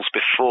examples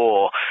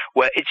before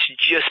where it's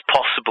just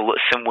possible that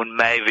someone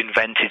may have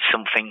invented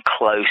something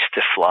close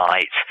to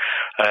flight.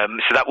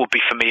 So that would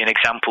be, for me, an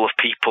example of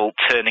people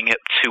turning up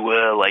too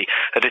early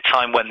at a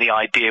time when the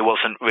idea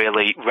wasn't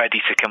really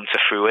ready to come to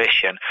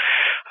fruition.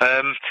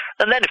 And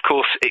then, of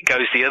course, it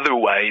goes the other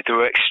way. There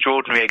are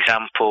extraordinary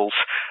examples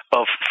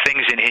of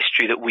things in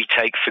history that we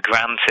take for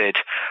granted,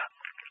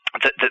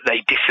 that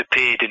they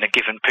disappeared in a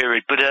given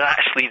period, but are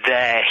actually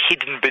there,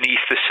 hidden beneath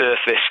the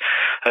surface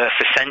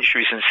for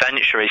centuries and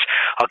centuries.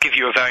 I'll give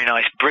you a very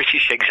nice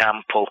British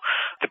example.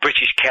 The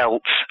British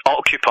Celts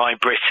occupied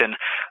Britain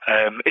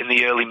in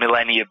the early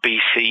millennia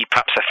BC,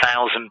 perhaps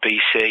 1000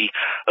 BC,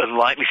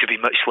 unlikely to be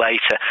much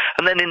later.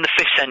 And then in the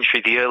 5th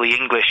century, the early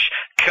English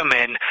come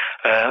in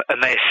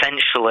and they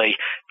essentially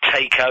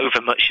take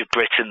over much of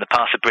Britain, the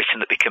part of Britain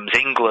that becomes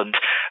England,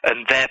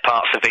 and their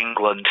parts of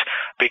England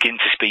begin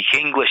to speak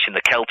English and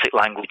the Celtic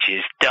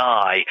languages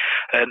die.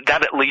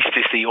 That at least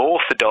is the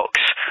orthodox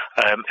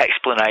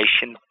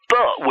explanation.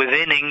 But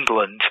within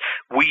England,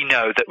 we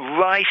know that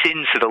right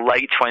into the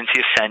late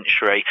 20th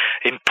century,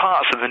 in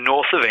parts of the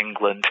north of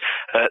England,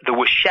 there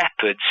were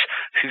shepherds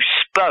who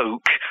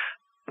spoke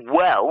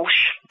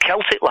Welsh,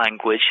 Celtic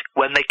language,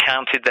 when they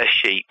counted their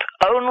sheep.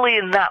 Only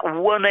in that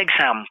one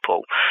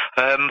example.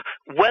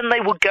 When they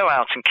would go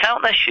out and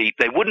count their sheep,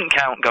 they wouldn't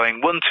count going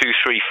 1, 2,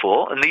 3,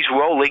 4, and these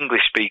were all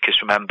English speakers,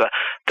 remember.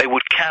 They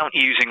would count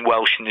using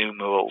Welsh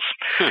numerals.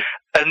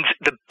 And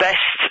the best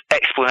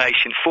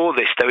explanation for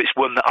this, though it's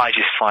one that I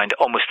just find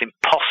almost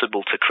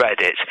impossible to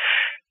credit,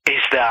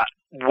 is that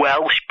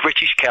Welsh,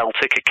 British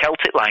Celtic, a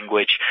Celtic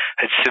language,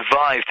 had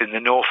survived in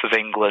the north of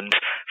England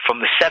from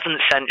the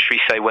 7th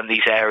century, say, when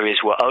these areas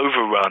were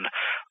overrun,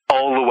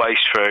 all the way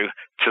through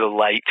to the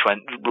late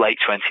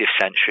 20th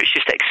century. It's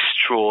just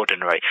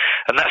extraordinary.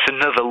 And that's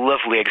another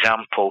lovely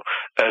example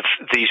of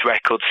these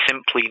records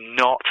simply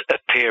not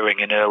appearing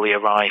in earlier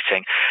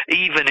writing.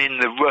 Even in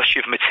the rush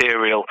of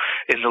material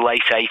in the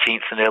late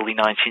 18th and early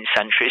 19th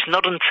century, it's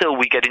not until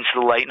we get into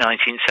the late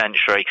 19th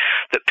century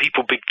that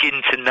people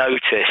begin to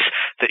notice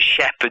that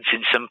shepherds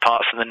in some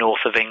parts of the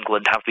north of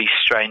England have these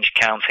strange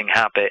counting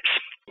habits.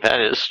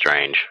 That is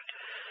strange.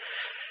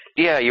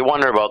 Yeah, you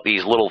wonder about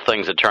these little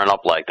things that turn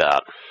up like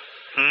that.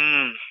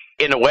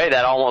 In a way,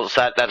 that's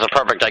a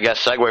perfect, I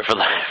guess, segue for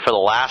the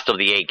last of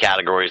the 8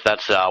 categories.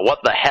 That's what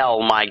the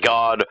hell, my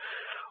God,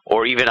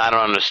 or even I don't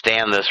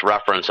understand this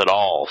reference at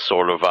all.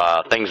 Sort of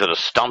things that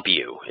stump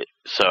you.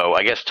 So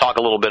I guess talk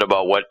a little bit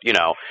about what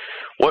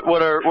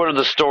are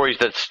the stories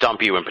that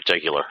stump you in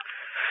particular.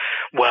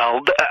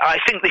 Well, I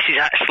think this is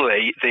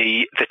actually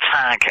the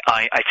tag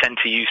I tend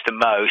to use the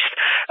most,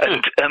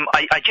 and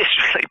I just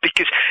really,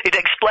 because it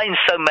explains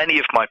so many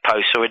of my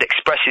posts, or it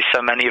expresses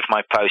so many of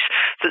my posts,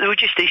 that there are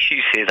just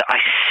issues here that I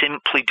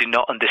simply do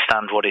not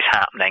understand what is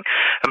happening.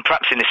 And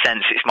perhaps in a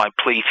sense it's my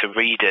plea to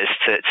readers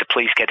to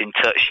please get in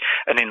touch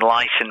and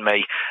enlighten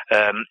me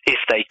if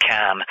they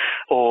can,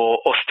 or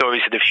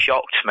stories that have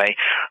shocked me.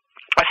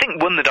 I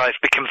think one that I've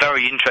become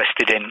very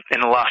interested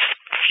in the last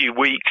few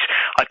weeks,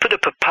 I put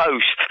up a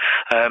post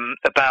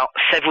about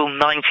several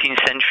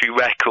 19th century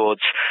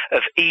records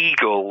of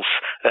eagles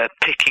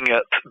picking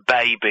up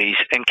babies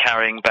and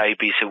carrying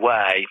babies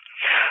away.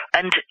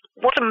 And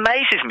what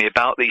amazes me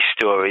about these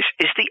stories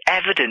is the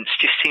evidence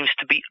just seems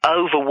to be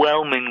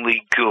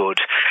overwhelmingly good,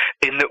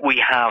 in that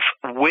we have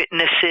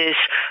witnesses,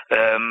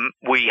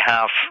 we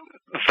have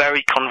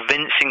very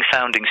convincing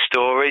sounding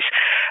stories,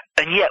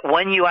 and yet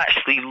when you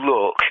actually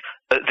look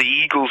at the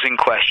eagles in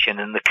question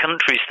and the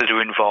countries that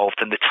are involved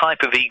and the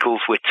type of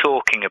eagles we're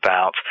talking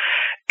about,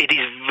 it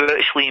is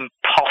virtually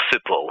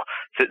impossible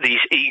that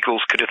these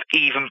eagles could have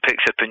even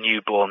picked up a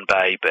newborn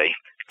baby,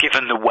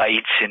 given the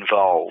weights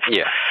involved.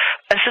 Yeah.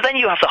 And so then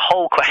you have the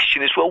whole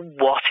question as well,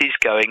 what is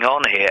going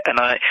on here? And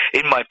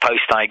in my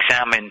post, I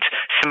examined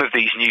some of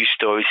these news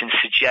stories and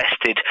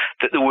suggested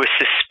that there were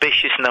a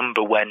suspicious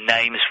number where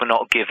names were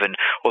not given,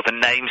 or the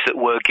names that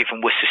were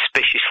given were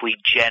suspiciously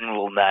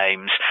general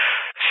names.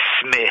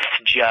 Smith,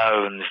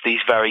 Jones, these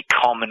very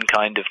common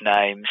kind of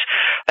names.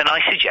 And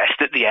I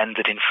suggest at the end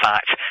that, in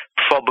fact,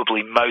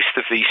 probably most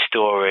of these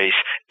stories,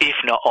 if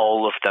not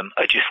all of them,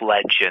 are just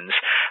legends.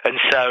 And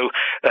so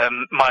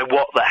my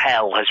what the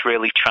hell has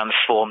really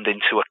transformed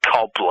into a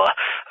cobbler,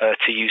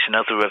 to use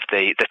another of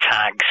the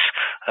tags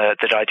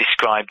that I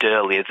described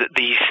earlier, that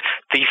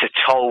these are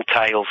told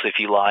tales, if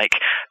you like,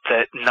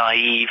 that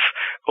naive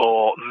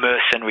or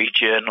mercenary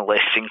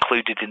journalists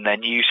included in their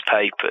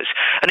newspapers.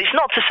 And it's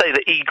not to say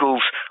that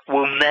eagles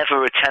will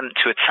never attempt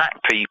to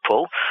attack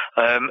people,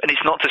 and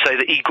it's not to say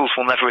that eagles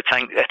will never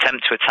attempt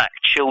to attack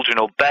children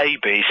or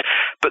babies,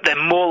 but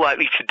they're more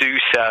likely to do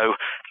so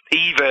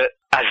either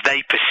as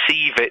they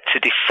perceive it to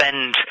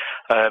defend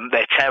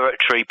their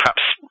territory,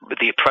 perhaps with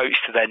the approach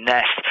to their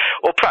nest,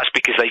 or perhaps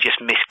because they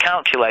just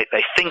miscalculate.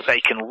 They think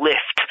they can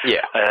lift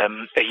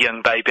a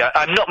young baby.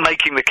 I'm not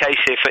making the case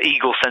here for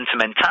eagle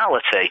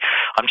sentimentality.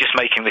 I'm just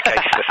making the case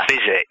for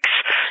physics,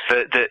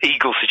 that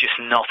eagles are just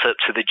not up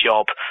to the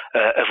job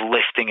of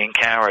lifting and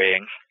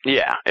carrying.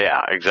 Yeah,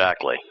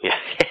 exactly.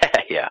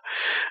 Yeah.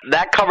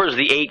 That covers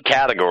the 8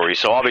 categories,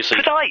 so obviously...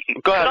 Could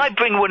I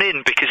bring one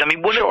in? Because, I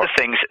mean, one of the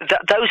things,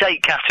 those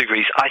 8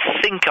 categories, I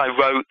think I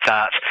wrote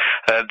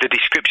the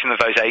description of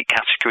those 8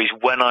 categories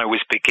when I was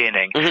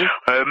beginning.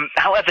 Mm-hmm.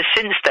 However,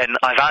 since then,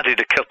 I've added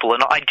a couple,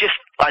 and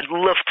I'd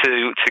love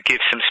to give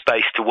some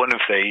space to one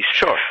of these.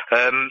 Sure.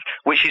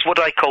 Which is what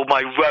I call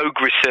my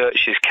rogue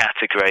researchers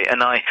category,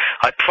 and I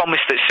promise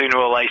that sooner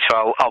or later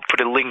I'll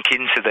put a link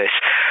into this.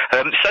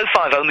 So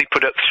far I've only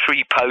put up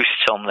 3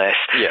 posts on this,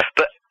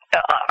 but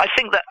I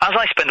think that as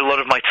I spend a lot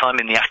of my time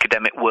in the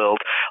academic world,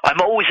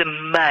 I'm always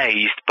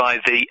amazed by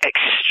the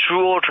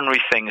extraordinary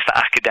things that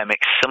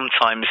academics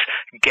sometimes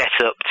get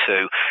up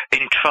to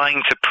in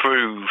trying to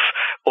prove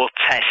or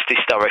test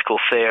historical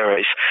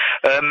theories.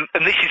 And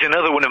this is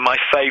another one of my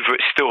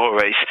favourite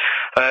stories.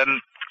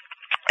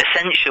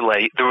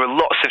 Essentially, there were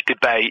lots of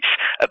debates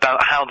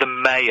about how the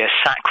mayor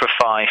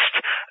sacrificed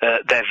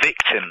their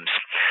victims.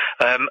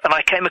 And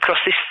I came across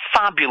this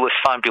fabulous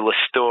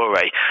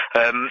story.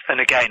 And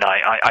again,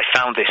 I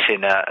found this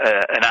in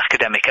an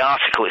academic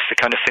article. It's the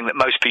kind of thing that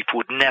most people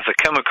would never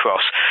come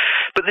across.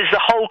 But there's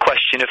the whole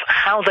question of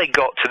how they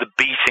got to the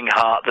beating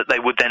heart that they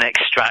would then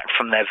extract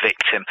from their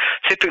victim.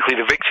 Typically,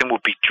 the victim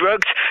would be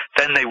drugged,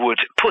 then they would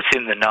put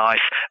in the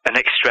knife and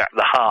extract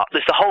the heart.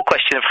 There's the whole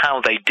question of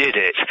how they did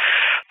it.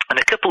 And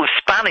a couple of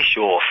Spanish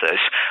authors,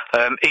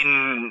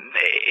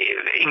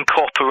 in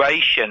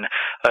cooperation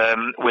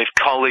with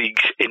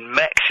colleagues in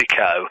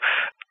Mexico,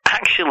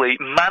 actually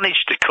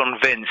managed to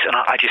convince, and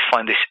I just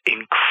find this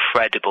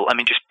incredible, I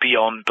mean just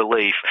beyond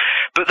belief,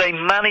 but they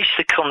managed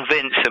to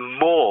convince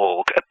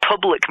a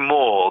public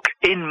morgue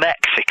in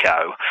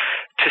Mexico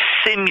to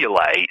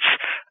simulate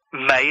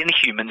Mayan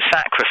human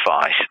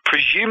sacrifice,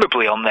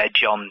 presumably on their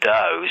John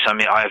Does. I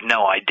mean, I have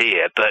no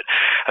idea, but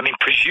I mean,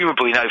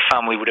 presumably no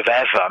family would have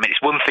ever. I mean,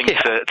 it's one thing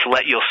to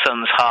let your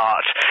son's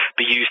heart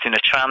be used in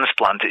a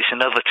transplant. It's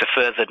another to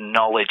further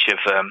knowledge of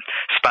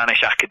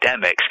Spanish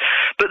academics.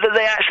 But that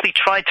they actually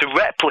tried to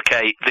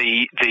replicate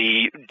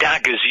the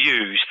daggers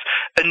used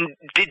and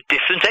did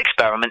different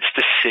experiments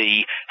to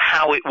see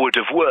how it would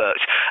have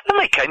worked. And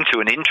they came to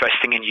an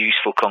interesting and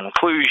useful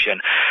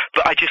conclusion.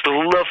 But I just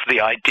love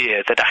the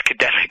idea that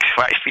academics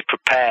were actually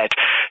prepared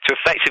to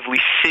effectively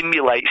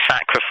simulate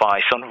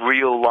sacrifice on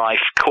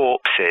real-life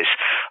corpses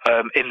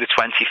in the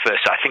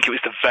 21st. I think it was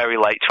the very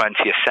late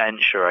 20th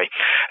century.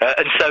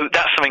 And so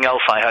that's something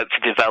else I hope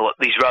to develop,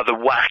 these rather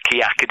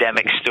wacky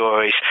academic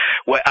stories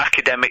where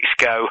academics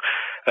go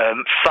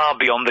far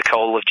beyond the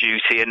call of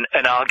duty and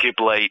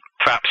arguably,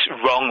 perhaps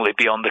wrongly,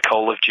 beyond the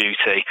call of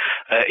duty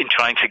in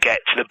trying to get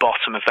to the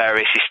bottom of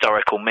various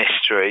historical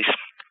mysteries.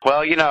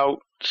 Well, you know,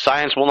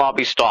 science will not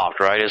be stopped,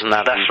 right? Isn't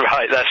that? That's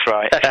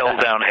right. It's all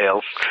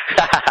downhill.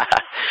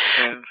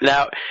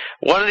 Now,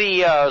 one of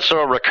the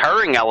sort of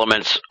recurring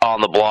elements on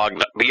the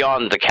blog,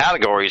 beyond the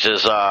categories,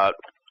 is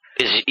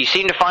you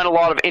seem to find a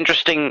lot of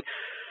interesting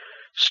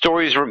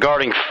stories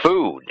regarding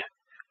food,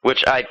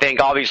 which I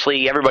think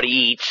obviously everybody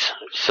eats,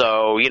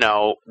 so, you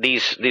know,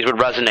 these would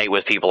resonate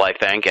with people, I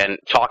think. And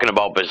talking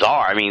about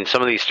bizarre, I mean,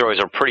 some of these stories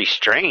are pretty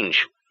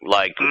strange,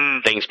 like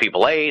things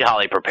people ate, how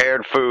they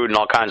prepared food, and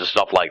all kinds of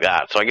stuff like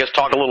that. So I guess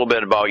talk a little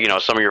bit about, you know,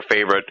 some of your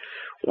favorite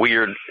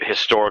weird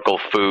historical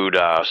food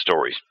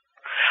stories.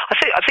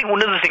 I think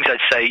one of the things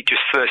I'd say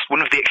just first,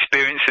 one of the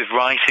experiences of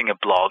writing a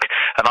blog,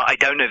 and I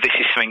don't know if this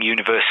is something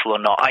universal or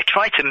not, I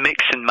try to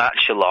mix and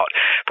match a lot.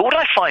 But what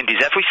I find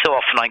is every so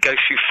often I go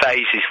through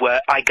phases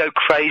where I go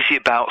crazy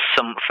about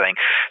something.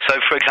 So,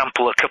 for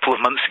example, a couple of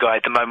months ago I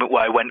had the moment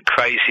where I went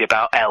crazy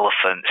about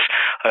elephants.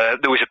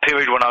 There was a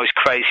period when I was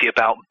crazy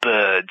about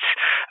birds.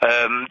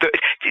 And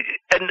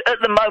at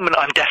the moment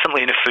I'm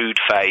definitely in a food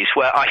phase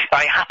where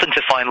I happen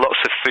to find lots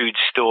of food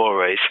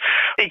stories.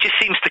 It just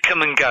seems to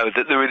come and go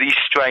that there are these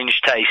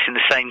strange tastes in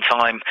the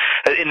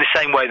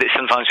same way that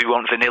sometimes we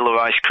want vanilla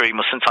ice cream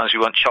or sometimes we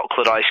want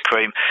chocolate ice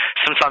cream.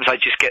 Sometimes I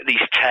just get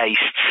these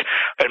tastes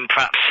and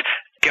perhaps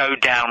go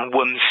down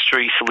one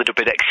street a little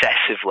bit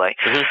excessively.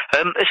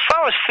 Mm-hmm. As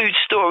far as food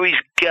stories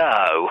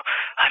go,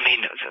 I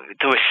mean,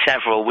 there were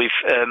several.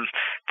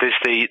 There's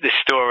the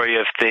story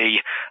of the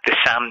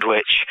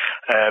sandwich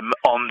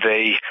on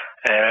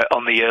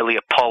the early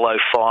Apollo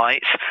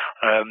flight,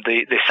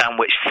 the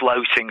sandwich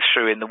floating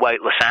through in the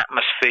weightless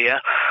atmosphere.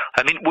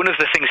 I mean, one of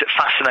the things that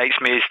fascinates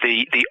me is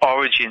the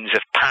origins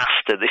of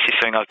pasta. This is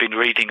something I've been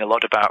reading a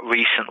lot about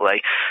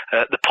recently.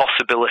 The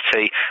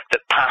possibility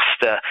that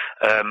pasta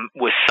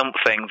was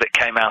something that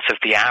came out of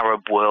the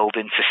Arab world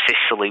into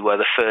Sicily, where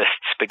the first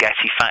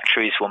spaghetti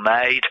factories were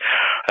made.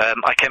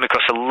 I came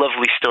across a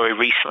lovely story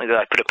recently that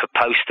I put up a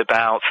post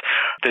about,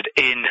 that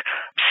in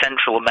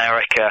Central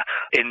America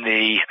in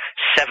the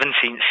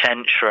 17th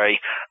century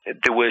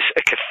there was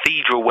a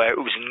cathedral where it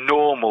was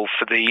normal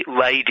for the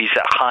ladies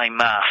at High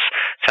Mass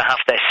to have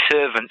their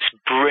servants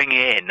bring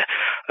in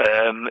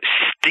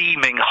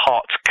steaming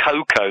hot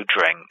cocoa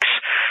drinks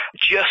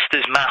just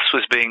as Mass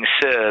was being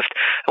served.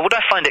 And what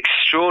I find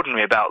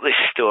extraordinary about this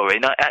story,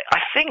 and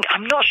I think,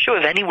 I'm not sure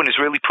if anyone has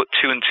really put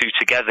two and two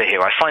together here.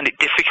 I find it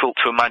difficult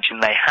to imagine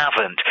they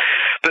haven't.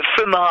 But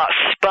from our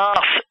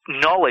sparse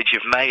knowledge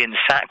of Mayan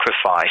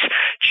sacrifice,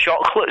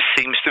 chocolate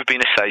seems to have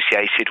been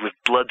associated with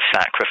blood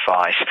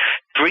sacrifice.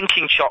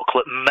 Drinking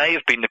chocolate may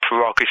have been the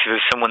prerogative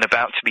of someone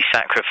about to be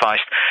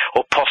sacrificed,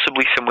 or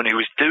possibly someone who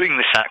was doing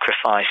the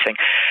sacrificing.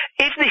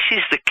 If this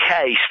is the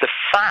case, the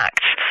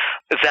fact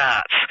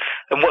that,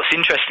 and what's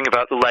interesting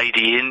about the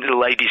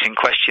ladies in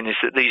question is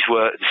that these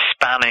were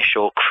Spanish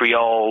or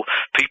Creole,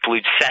 people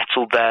who'd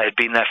settled there, had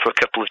been there for a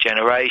couple of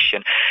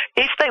generations.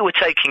 If they were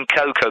taking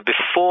cocoa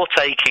before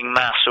taking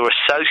Mass or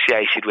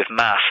associated with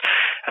Mass,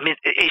 I mean,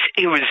 it's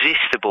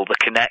irresistible, the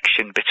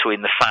connection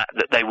between the fact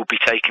that they will be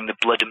taking the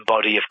blood and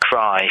body of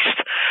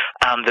Christ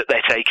and that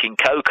they're taking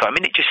cocoa. I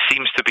mean, it just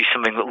seems to be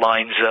something that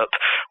lines up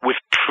with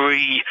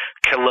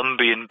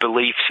pre-Columbian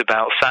beliefs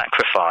about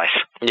sacrifice.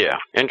 Yeah,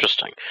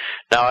 interesting.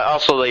 Now,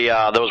 also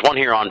there was one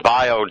here on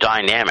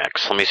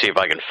biodynamics. Let me see if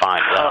I can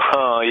find that.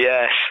 Oh,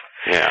 yes.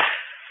 Yeah.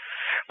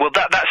 Well,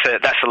 that's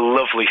a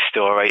lovely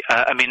story.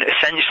 I mean,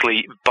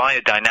 essentially,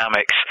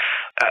 biodynamics.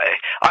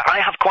 I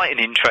have quite an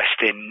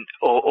interest in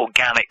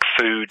organic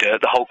food.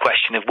 The whole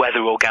question of whether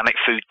organic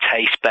food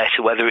tastes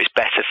better, whether it's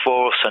better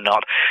for us or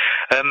not.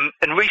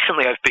 And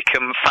recently, I've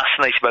become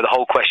fascinated by the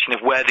whole question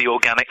of where the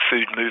organic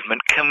food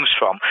movement comes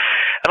from.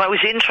 And I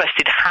was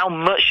interested how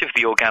much of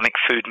the organic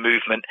food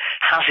movement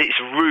has its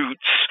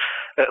roots,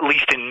 at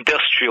least in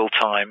industrial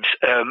times,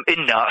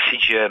 in Nazi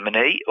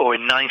Germany, or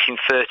in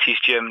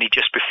 1930s Germany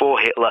just before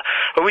Hitler,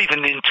 or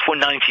even in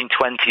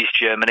 1920s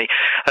Germany.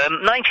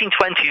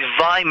 1920s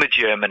Weimar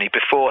Germany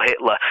before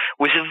Hitler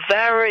was a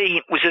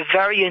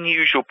very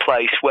unusual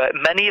place where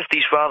many of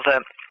these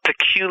rather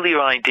peculiar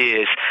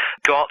ideas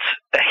got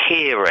a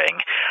hearing.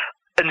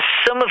 And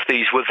some of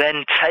these were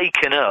then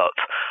taken up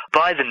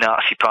by the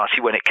Nazi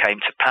Party when it came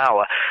to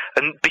power.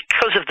 And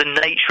because of the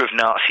nature of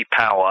Nazi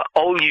power,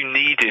 all you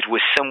needed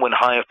was someone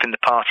high up in the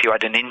party who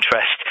had an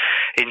interest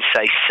in,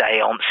 say,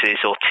 seances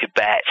or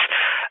Tibet.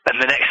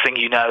 And the next thing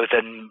you know,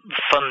 then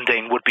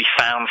funding would be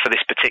found for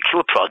this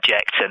particular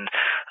project,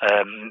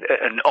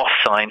 and off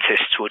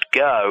scientists would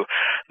go.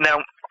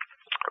 Now,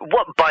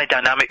 what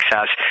biodynamics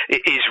has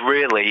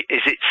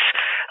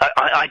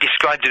I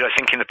described it, I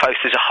think, in the post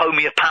as a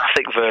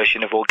homeopathic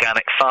version of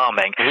organic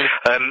farming,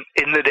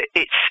 in that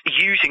it's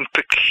using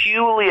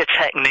peculiar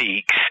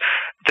techniques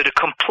that are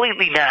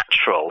completely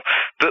natural.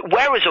 But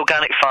whereas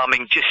organic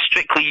farming just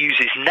strictly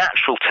uses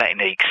natural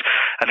techniques,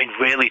 I mean,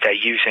 really they're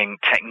using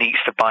techniques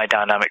for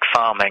biodynamic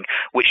farming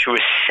which are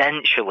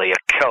essentially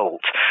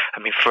occult.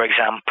 I mean, for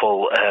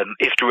example,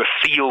 if there are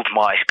field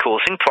mice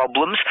causing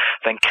problems,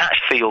 then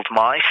catch field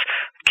mice,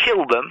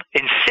 kill them,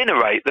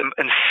 incinerate them,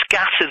 and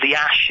scatter the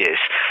ashes.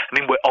 I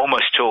mean, we're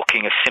almost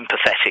talking of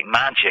sympathetic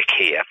magic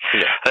here.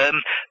 Yeah.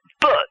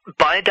 But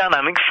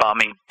biodynamic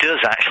farming does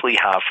actually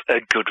have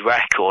a good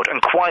record,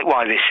 and quite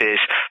why this is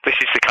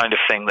the kind of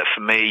thing that, for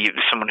me,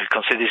 someone who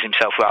considers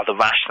himself rather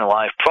rational,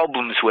 I have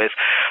problems with.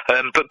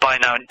 But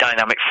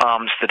biodynamic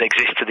farms that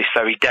exist to this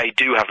very day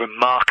do have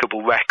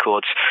remarkable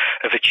records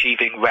of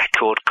achieving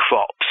record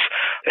crops,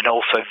 and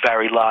also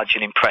very large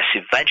and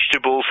impressive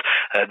vegetables.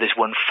 There's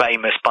one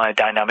famous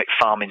biodynamic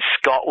farm in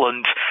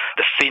Scotland,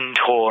 the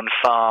Findhorn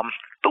Farm,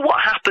 But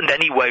what happened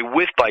anyway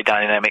with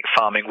biodynamic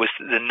farming was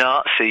that the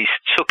Nazis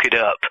took it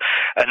up,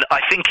 and I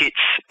think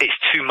it's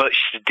too much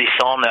to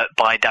dishonour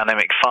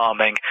biodynamic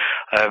farming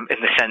in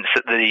the sense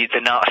that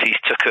the Nazis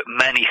took up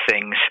many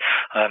things.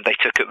 They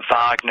took up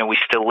Wagner, we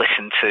still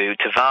listen to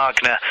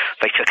Wagner.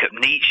 They took up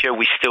Nietzsche,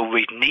 we still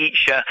read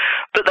Nietzsche.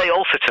 But they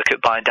also took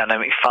up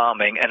biodynamic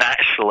farming, and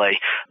actually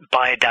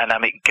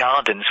biodynamic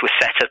gardens were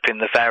set up in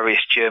the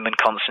various German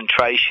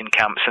concentration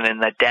camps and in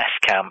their death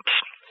camps.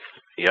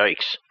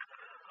 Yikes.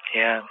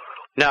 Yeah.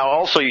 Now,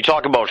 also, you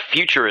talk about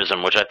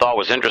futurism, which I thought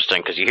was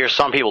interesting, because you hear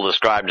some people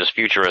described as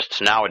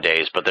futurists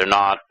nowadays, but they're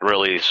not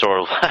really sort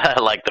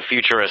of like the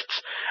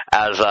futurists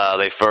as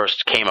they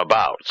first came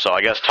about. So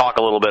I guess talk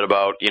a little bit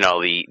about,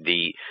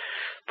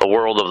 the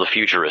world of the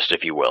futurist,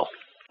 if you will.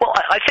 Well,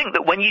 I think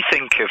that when you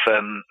think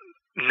of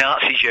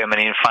Nazi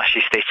Germany and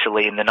fascist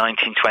Italy in the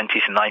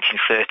 1920s and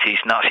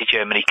 1930s, Nazi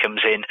Germany comes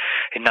in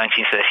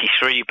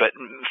 1933, but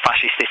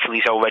fascist Italy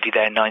is already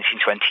there in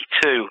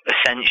 1922,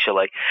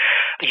 essentially.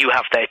 You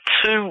have their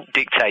two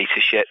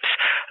dictatorships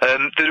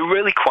that are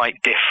really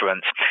quite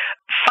different.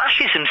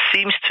 Fascism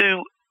seems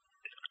to...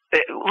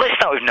 Let's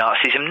start with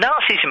Nazism.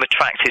 Nazism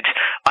attracted,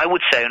 I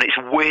would say, on its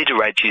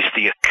weirder edges,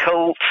 the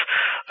occult,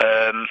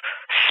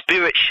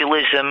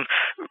 spiritualism,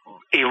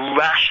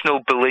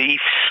 irrational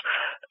beliefs,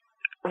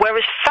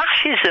 whereas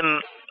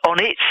fascism,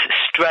 on its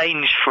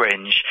strange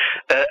fringe,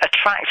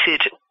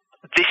 attracted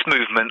this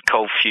movement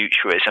called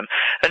futurism.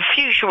 And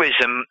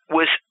futurism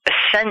was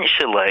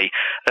essentially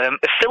a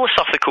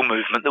philosophical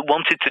movement that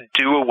wanted to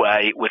do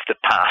away with the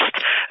past.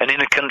 And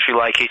in a country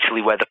like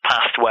Italy, where the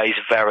past weighs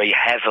very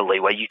heavily,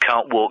 where you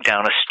can't walk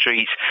down a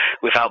street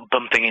without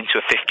bumping into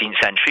a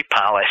 15th century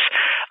palace,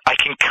 I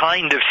can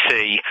kind of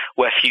see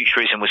where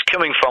futurism was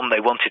coming from. They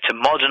wanted to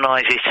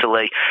modernize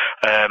Italy.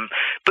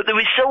 But the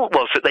result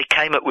was that they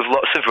came up with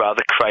lots of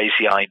rather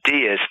crazy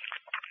ideas.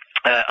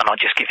 And I'll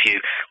just give you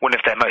one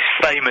of their most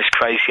famous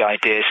crazy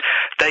ideas.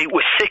 They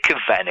were sick of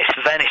Venice.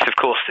 Venice, of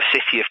course, the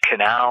city of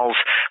canals,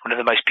 one of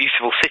the most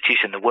beautiful cities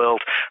in the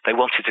world. They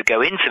wanted to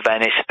go into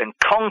Venice and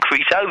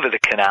concrete over the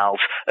canals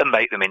and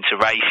make them into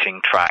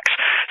racing tracks.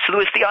 So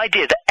there was the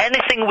idea that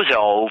anything was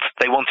old,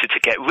 they wanted to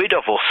get rid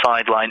of or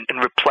sideline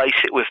and replace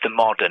it with the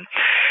modern.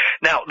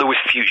 Now, there was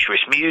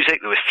futurist music,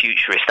 there was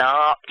futurist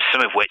art,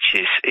 some of which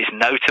is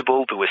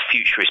notable. There was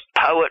futurist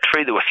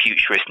poetry, there were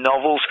futurist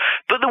novels,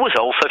 but there was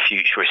also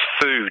futurist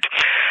food.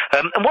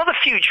 And what the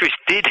futurists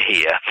did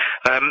here,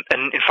 and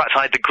in fact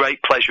I had the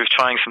great pleasure of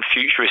trying some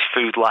futurist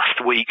food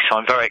last week, so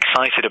I'm very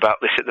excited about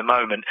this at the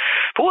moment,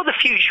 but what the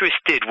futurists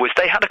did was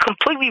they had a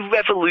completely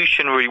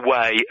revolutionary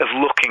way of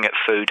looking at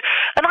food.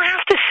 And I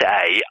have to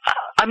say,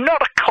 I'm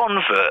not a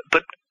convert,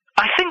 but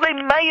I think they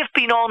may have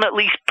been on, at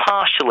least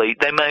partially,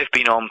 they may have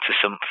been on to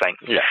something.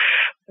 Yeah.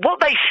 What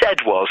they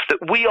said was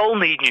that we all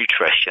need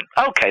nutrition.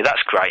 Okay,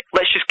 that's great.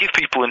 Let's just give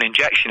people an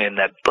injection in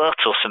their butt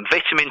or some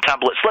vitamin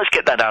tablets. Let's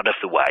get that out of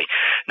the way.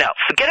 Now,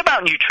 forget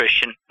about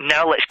nutrition.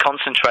 Now let's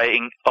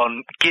concentrate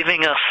on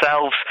giving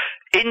ourselves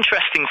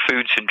interesting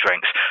foods and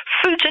drinks.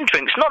 Foods and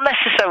drinks, not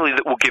necessarily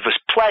that will give us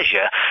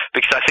pleasure,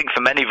 because I think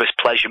for many of us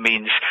pleasure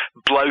means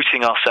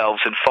bloating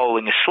ourselves and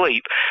falling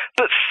asleep,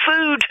 but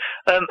food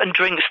and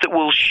drinks that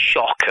will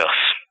shock us.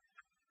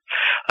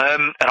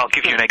 And I'll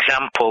give you an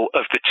example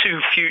of the two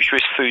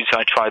futurist foods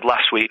I tried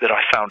last week that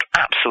I found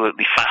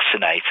absolutely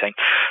fascinating.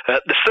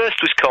 The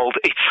first was called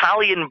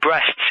Italian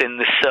breasts in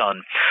the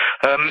sun.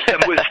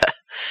 And was...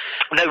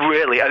 No,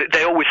 really,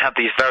 they always have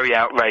these very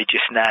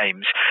outrageous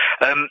names.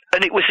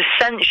 And it was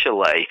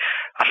essentially,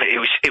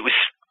 it was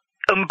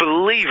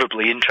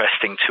unbelievably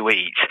interesting to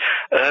eat.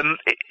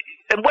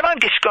 And when I'm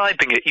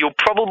describing it, you'll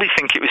probably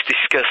think it was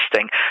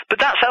disgusting, but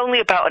that's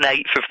only about an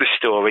eighth of the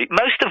story.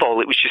 Most of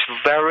all, it was just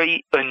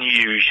very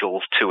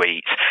unusual to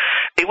eat.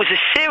 It was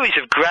a series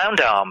of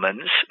ground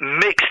almonds,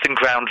 mixed and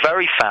ground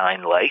very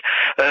finely.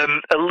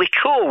 A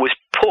liqueur was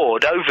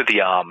poured over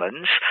the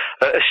almonds.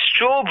 A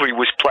strawberry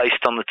was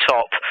placed on the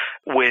top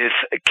with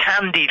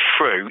candied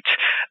fruit,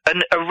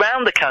 and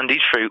around the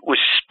candied fruit was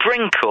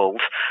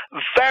sprinkled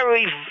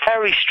very,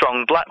 very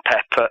strong black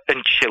pepper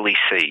and chili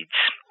seeds.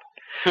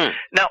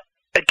 Now,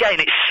 again,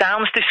 it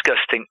sounds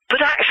disgusting,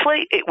 but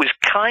actually it was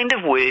kind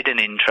of weird and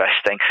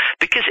interesting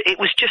because it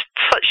was just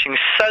touching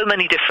so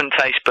many different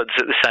taste buds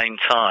at the same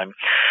time.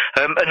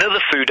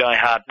 Another food I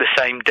had the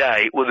same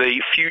day were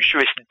the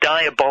futurist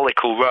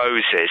diabolical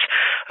roses,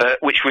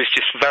 which was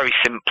just very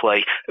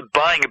simply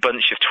buying a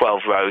bunch of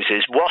 12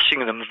 roses,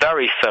 washing them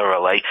very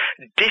thoroughly,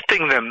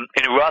 dipping them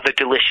in a rather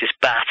delicious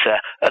batter,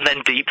 and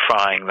then deep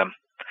frying them.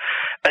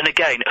 And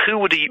again, who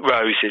would eat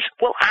roses?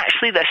 Well,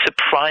 actually, they're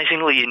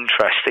surprisingly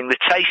interesting. The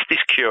taste is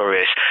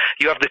curious.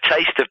 You have the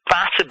taste of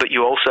batter, but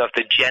you also have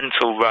the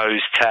gentle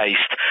rose taste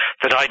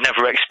that I'd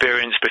never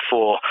experienced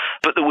before,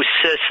 but that was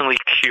certainly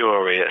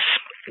curious.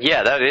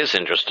 Yeah, that is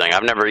interesting.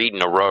 I've never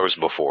eaten a rose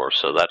before,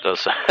 so that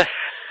does...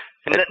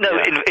 But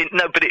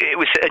it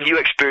was a new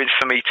experience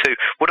for me too.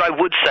 What I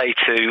would say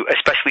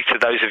especially to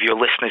those of your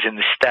listeners in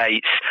the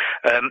States,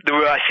 there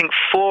were, I think,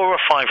 4 or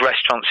 5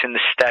 restaurants in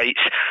the States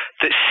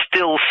that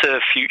still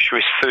serve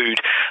futurist food.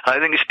 I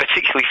think it's a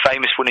particularly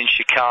famous one in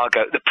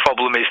Chicago. The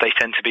problem is they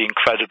tend to be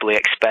incredibly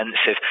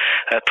expensive.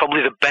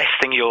 Probably the best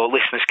thing your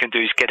listeners can do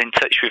is get in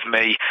touch with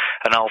me,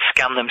 and I'll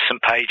scan them some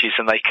pages,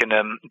 and they can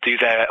do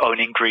their own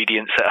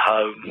ingredients at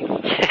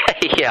home.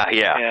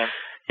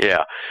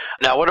 Yeah.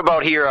 Now, what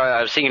about here?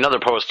 I've seen another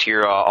post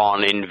here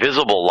on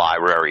invisible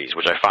libraries,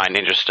 which I find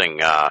interesting.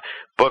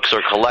 Books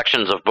or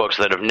collections of books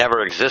that have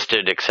never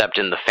existed except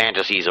in the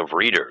fantasies of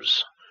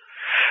readers.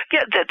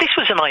 Yeah, this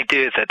was an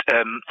idea that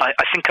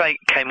I think I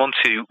came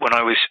onto when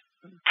I was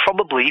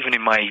probably even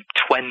in my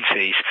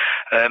 20s,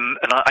 and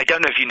I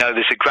don't know if you know,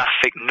 there's a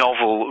graphic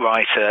novel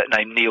writer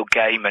named Neil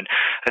Gaiman,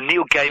 and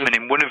Neil Gaiman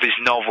in one of his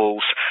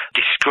novels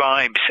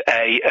describes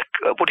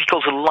what he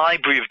calls a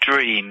library of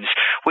dreams,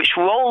 which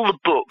were all the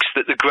books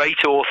that the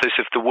great authors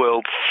of the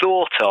world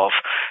thought of,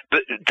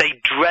 but they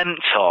dreamt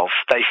of,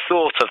 they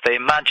thought of, they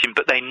imagined,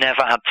 but they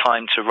never had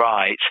time to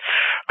write.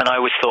 And I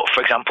always thought,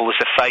 for example,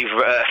 there's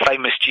a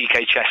famous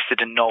G.K.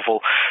 Chesterton novel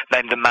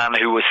named The Man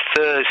Who Was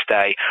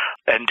Thursday,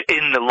 and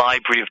in the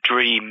Library of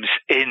Dreams,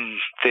 in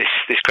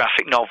this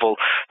graphic novel,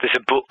 there's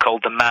a book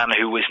called The Man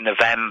Who Was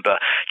November.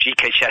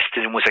 G.K.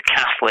 Chesterton was a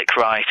Catholic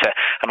writer,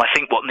 and I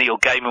think what Neil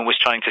Gaiman was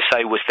trying to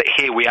say was that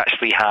here we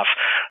actually have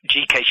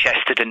G.K.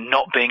 Chesterton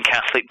not being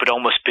Catholic, but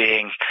almost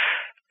being,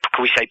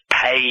 can we say,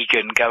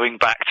 pagan, going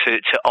back to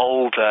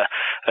older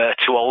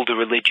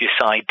religious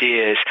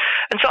ideas.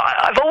 And so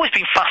I've always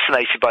been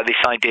fascinated by this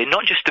idea,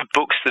 not just of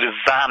books that have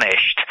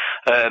vanished,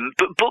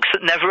 but books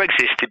that never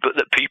existed, but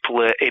that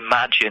people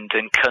imagined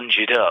and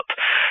conjured up.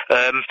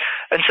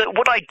 And so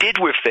what I did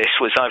with this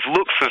was I've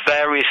looked for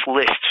various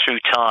lists through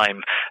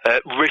time,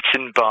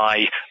 written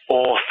by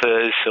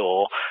authors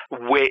or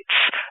wits,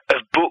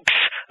 of books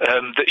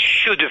that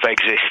should have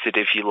existed,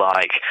 if you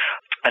like.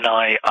 And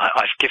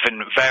I've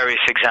given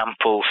various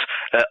examples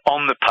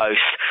on the post,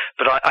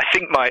 but I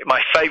think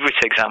my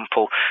favourite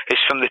example is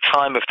from the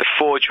time of the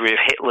forgery of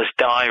Hitler's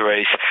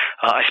diaries.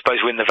 I suppose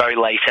we're in the very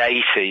late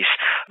 80s.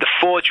 The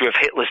forgery of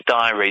Hitler's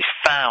diaries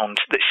found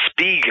that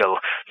Spiegel,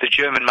 the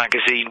German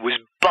magazine, was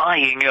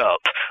buying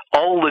up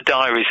all the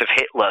diaries of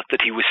Hitler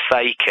that he was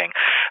faking.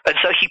 And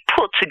so he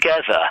put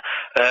together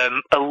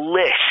a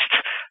list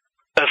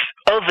of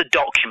other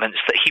documents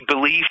that he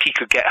believed he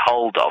could get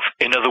hold of,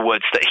 in other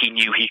words, that he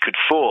knew he could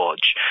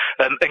forge,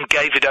 and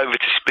gave it over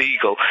to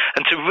Spiegel.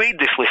 And to read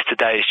this list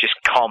today is just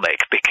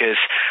comic,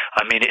 because,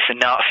 I mean, it's a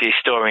Nazi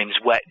historian's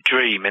wet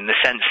dream in the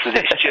sense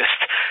that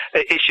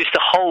it's just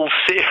a whole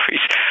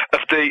series of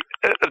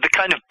the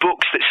kind of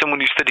books that someone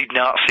who studied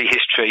Nazi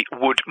history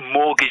would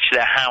mortgage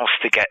their house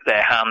to get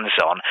their hands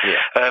on.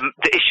 Yeah.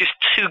 It's just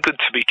too good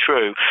to be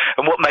true.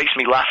 And what makes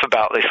me laugh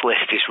about this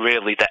list is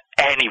really that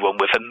anyone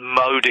with a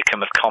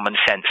modicum of common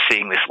sense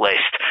seeing this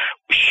list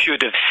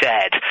should have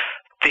said,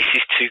 this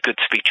is too good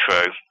to be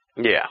true.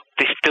 Yeah.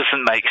 This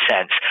doesn't make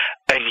sense.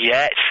 And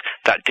yet,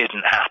 that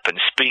didn't happen.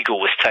 Spiegel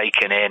was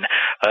taken in,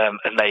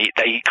 and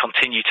they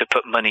continue to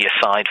put money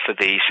aside for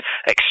these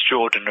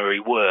extraordinary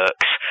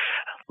works.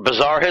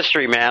 Bizarre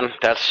history, man.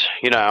 That's,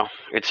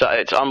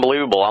 it's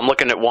unbelievable. I'm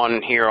looking at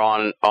one here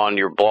on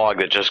your blog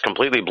that just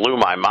completely blew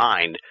my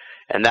mind,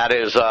 and that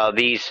is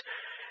these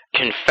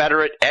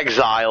Confederate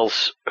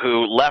exiles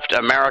who left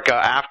America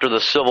after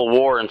the Civil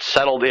War and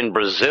settled in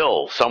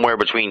Brazil, somewhere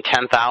between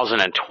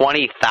 10,000 and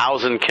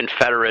 20,000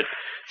 Confederate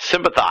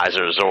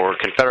sympathizers or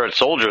Confederate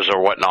soldiers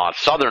or whatnot,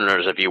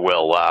 Southerners, if you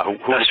will, who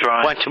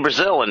went to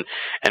Brazil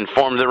and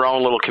formed their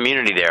own little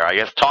community there. I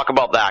guess talk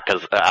about that,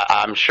 because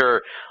I'm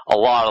sure a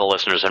lot of the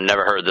listeners have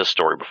never heard this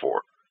story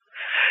before.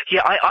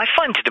 Yeah, I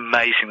find it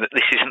amazing that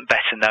this isn't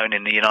better known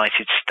in the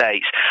United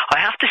States. I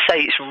have to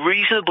say it's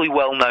reasonably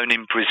well known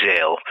in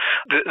Brazil.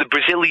 The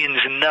Brazilians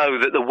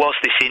know that there was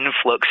this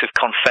influx of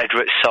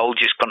Confederate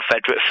soldiers,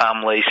 Confederate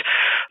families,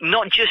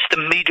 not just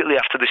immediately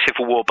after the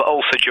Civil War, but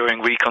also during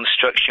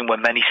Reconstruction,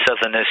 when many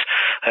Southerners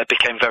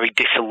became very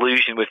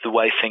disillusioned with the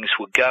way things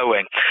were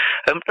going.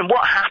 And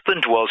what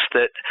happened was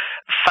that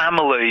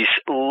families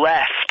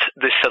left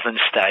the southern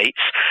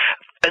states,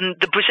 and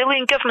the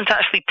Brazilian government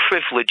actually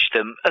privileged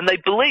them, and they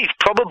believed,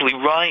 probably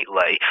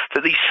rightly,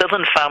 that these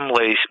southern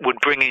families would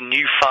bring in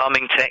new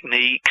farming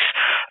techniques,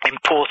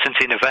 important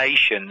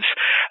innovations,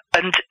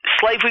 and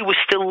slavery was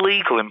still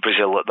legal in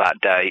Brazil at that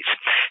date.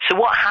 So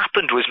what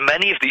happened was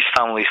many of these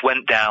families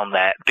went down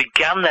there,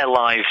 began their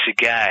lives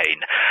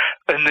again,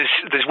 and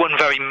there's one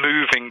very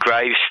moving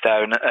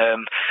gravestone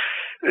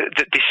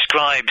that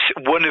describes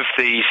one of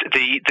these,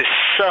 the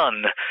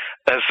son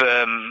of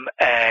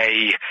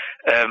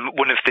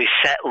one of the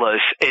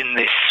settlers in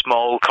this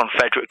small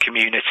Confederate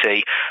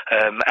community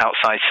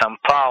outside São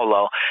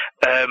Paulo,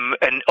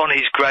 and on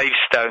his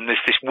gravestone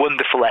there's this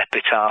wonderful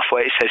epitaph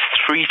where it says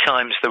 3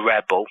 times the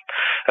rebel.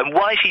 And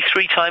why is he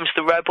 3 times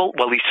the rebel?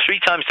 Well, he's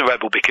 3 times the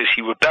rebel because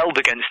he rebelled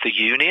against the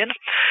Union,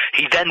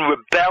 he then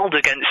rebelled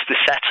against the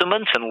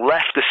settlement and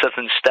left the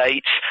southern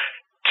states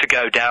to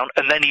go down,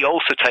 and then he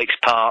also takes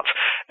part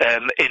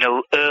in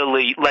an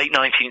late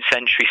 19th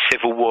century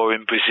civil war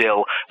in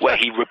Brazil, where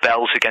he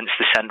rebels against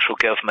the central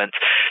government.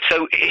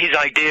 So his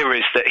idea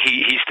is that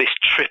he's this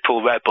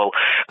triple rebel,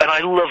 and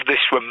I love this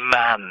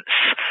romance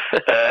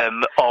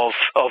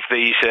of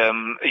these,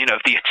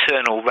 the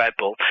eternal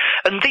rebel.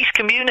 And these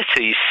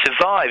communities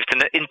survived,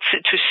 and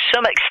to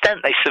some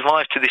extent they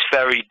survived to this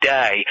very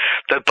day,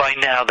 though by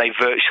now they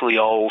virtually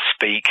all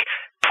speak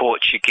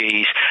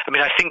Portuguese. I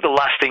mean, I think the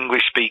last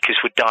English speakers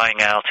were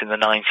dying out in the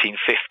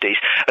 1950s.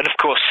 And of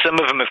course, some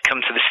of them have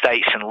come to the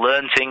States and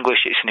learned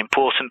English. It's an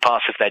important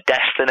part of their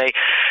destiny.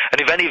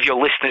 And if any of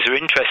your listeners are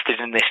interested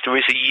in this, there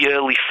is a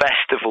yearly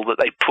festival that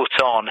they put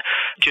on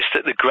just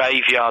at the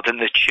graveyard and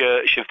the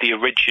church of the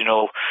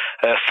original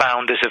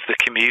founders of the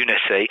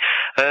community.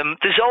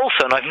 There's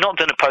also, and I've not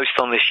done a post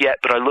on this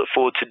yet, but I look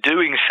forward to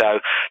doing so,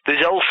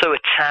 there's also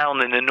a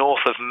town in the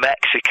north of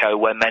Mexico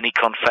where many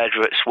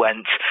Confederates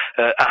went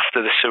after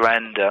the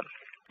surrender.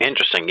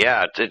 Interesting.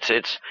 Yeah,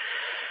 it's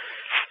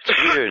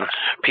weird.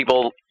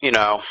 People,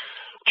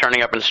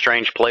 turning up in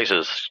strange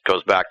places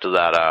goes back to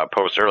that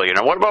post earlier.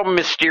 Now, what about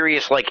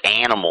mysterious,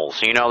 animals?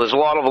 There's a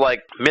lot of,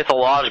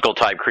 mythological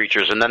type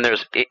creatures, and then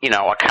there's,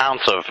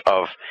 accounts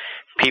of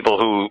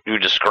people who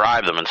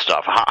describe them and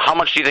stuff. How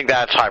much do you think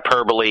that's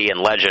hyperbole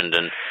and legend,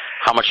 and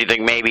how much do you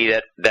think maybe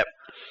that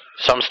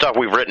some stuff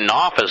we've written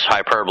off as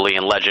hyperbole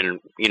and legend,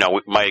 we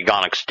might have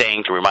gone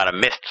extinct or we might have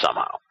missed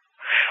somehow?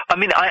 I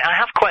mean, I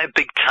have quite a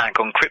big tag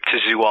on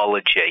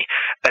cryptozoology,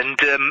 and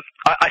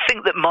I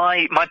think that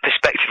my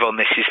perspective on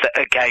this is that,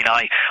 again,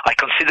 I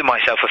consider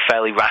myself a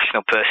fairly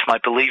rational person. I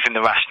believe in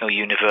the rational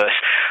universe,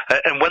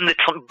 and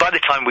by the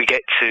time we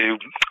get to,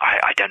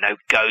 I don't know,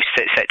 ghosts,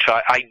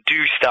 etc., I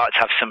do start to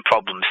have some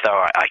problems, though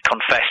I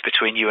confess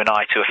between you and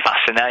I to a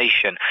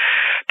fascination.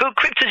 But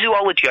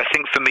cryptozoology, I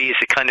think, for me, is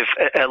a kind of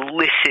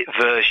illicit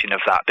version of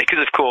that, because,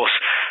 of course,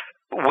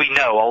 we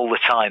know all the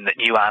time that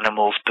new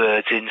animals,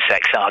 birds,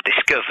 insects are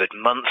discovered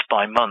month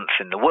by month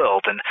in the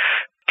world, and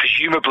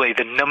presumably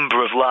the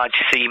number of large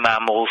sea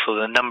mammals or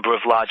the number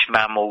of large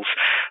mammals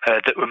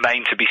that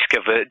remain to be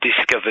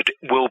discovered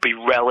will be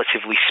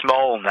relatively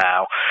small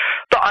now.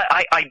 But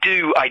I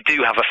do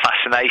have a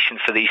fascination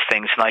for these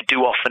things, and I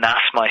do often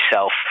ask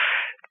myself,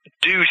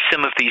 do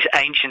some of these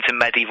ancient and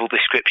medieval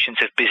descriptions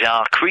of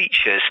bizarre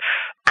creatures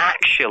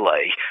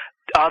actually,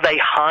 are they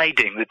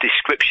hiding the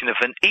description of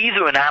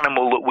either an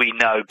animal that we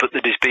know but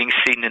that is being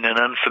seen in an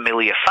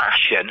unfamiliar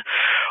fashion,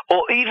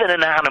 or even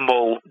an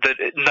animal that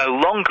no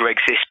longer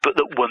exists but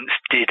that once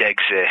did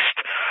exist?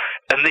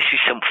 And this is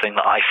something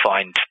that I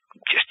find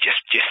just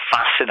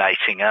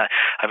fascinating.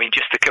 I mean,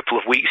 just a couple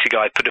of weeks ago,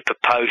 I put up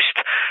a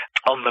post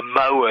on the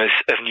moas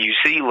of New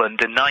Zealand,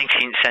 a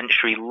 19th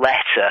century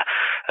letter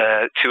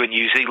to a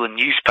New Zealand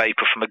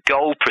newspaper from a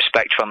gold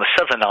prospector on the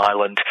southern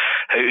island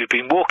who'd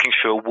been walking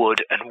through a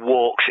wood and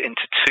walked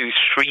into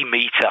 2-3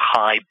 meter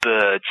high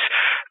birds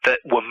that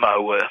were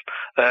moa.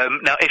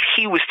 Now, if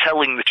he was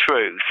telling the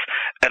truth,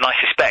 and I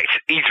suspect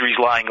either he's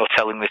lying or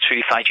telling the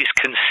truth, I just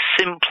can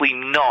simply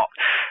not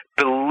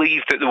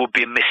believe that there would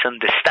be a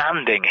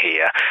misunderstanding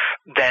here.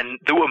 Then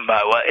there were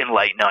moa in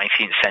late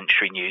 19th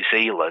century New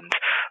Zealand,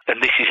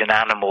 and this is an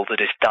animal that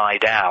has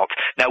died out.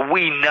 Now,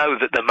 we know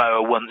that the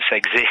moa once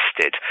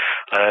existed.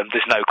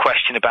 There's no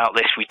question about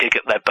this. We dig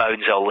up their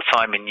bones all the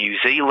time in New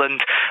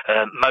Zealand.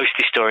 Most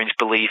historians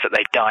believe that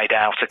they died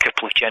out a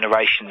couple of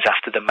generations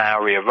after the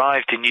Maori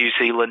arrived in New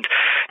Zealand.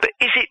 But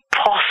is it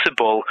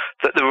possible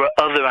that there are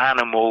other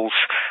animals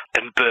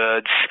and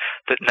birds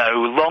that no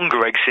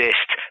longer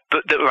exist,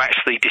 but that were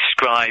actually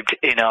described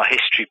in our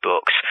history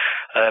books?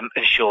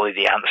 And surely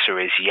the answer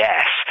is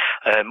yes.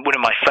 One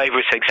of my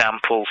favourite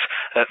examples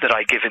that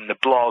I give in the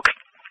blog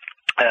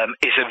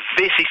is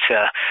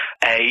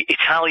a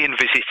Italian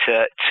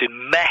visitor to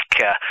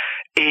Mecca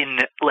in,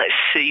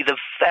 the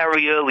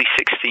very early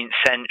 16th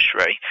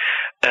century.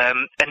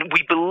 And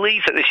we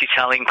believe that this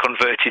Italian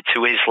converted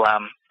to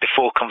Islam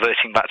before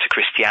converting back to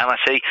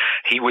Christianity.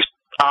 He was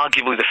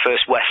arguably the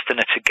first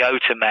Westerner to go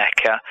to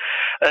Mecca.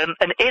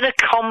 And in a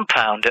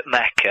compound at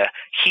Mecca,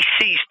 he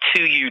sees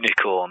 2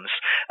 unicorns.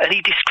 And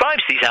he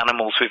describes these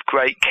animals with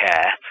great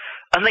care.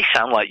 And they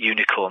sound like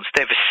unicorns.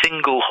 They have a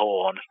single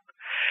horn.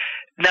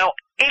 Now,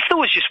 if there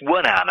was just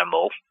one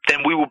animal, then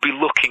we would be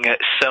looking at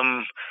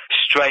some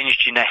strange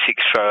genetic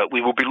throw-up.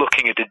 We will be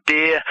looking at a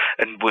deer,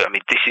 and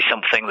this is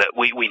something that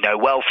we know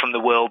well from the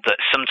world, that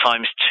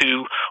sometimes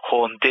 2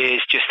 horned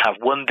deers just have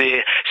one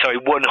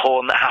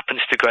horn that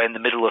happens to grow in the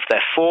middle of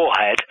their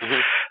forehead.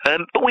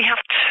 Mm-hmm. But we have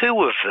 2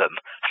 of them.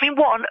 I mean,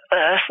 what on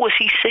earth was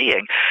he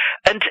seeing?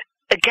 And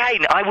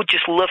again, I would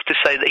just love to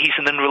say that he's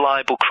an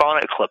unreliable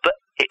chronicler, but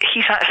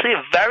he's actually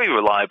a very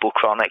reliable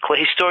chronicler.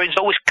 Historians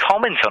always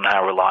comment on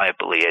how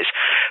reliable he is.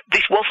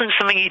 This wasn't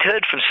something he'd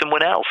heard from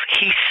someone else.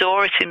 He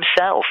saw it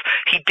himself.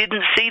 He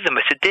didn't see them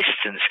at a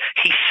distance.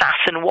 He sat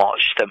and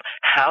watched them.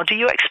 How do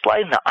you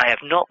explain that? I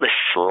have not the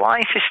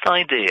slightest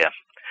idea.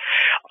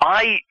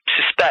 I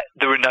suspect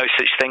there are no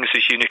such things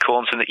as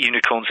unicorns and that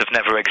unicorns have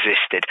never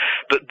existed.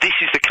 But this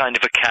is the kind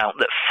of account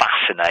that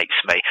fascinates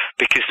me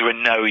because there are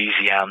no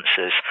easy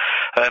answers.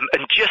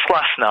 And just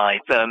last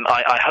night,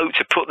 I hope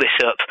to put this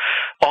up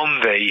on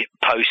the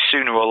post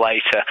sooner or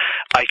later,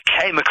 I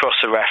came across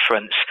a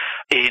reference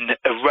in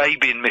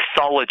Arabian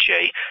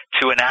mythology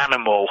to an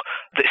animal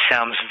that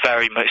sounds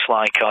very much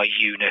like our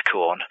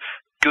unicorn.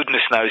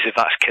 Goodness knows if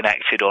that's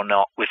connected or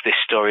not with this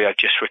story I've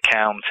just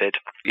recounted.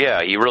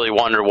 Yeah, you really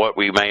wonder what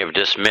we may have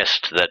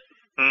dismissed that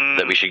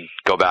we should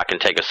go back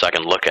and take a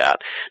second look at.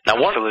 Now,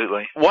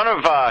 Absolutely. One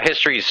of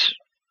history's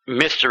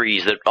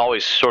mysteries that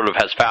always sort of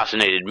has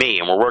fascinated me,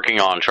 and we're working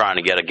on trying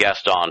to get a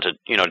guest on to,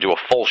 do a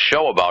full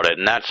show about it,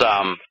 and that's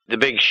the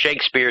big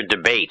Shakespeare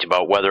debate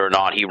about whether or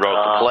not he wrote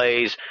the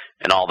plays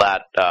and all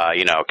that,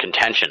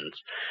 contentions.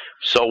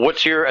 So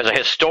what's as a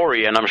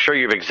historian, I'm sure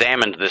you've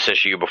examined this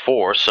issue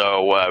before,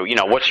 so,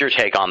 what's your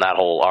take on that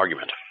whole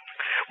argument?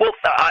 Well,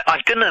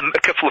 I've done a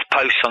couple of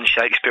posts on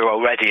Shakespeare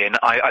already, and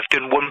I've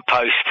done one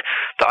post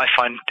that I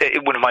find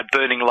one of my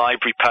burning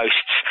library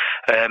posts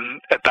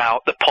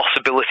about the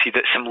possibility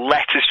that some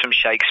letters from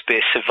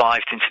Shakespeare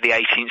survived into the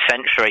 18th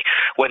century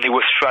when they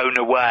were thrown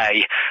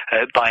away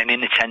by an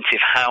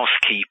inattentive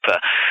housekeeper.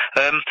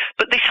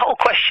 But this whole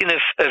question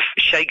of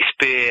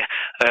Shakespeare,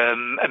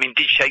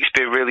 did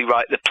Shakespeare really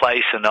write the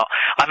plays or not?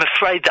 I'm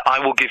afraid that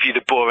I will give you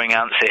the boring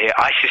answer here.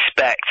 I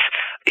suspect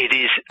it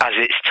is as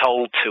it's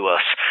told to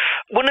us.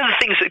 One of the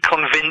things that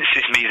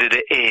convinces me that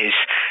it is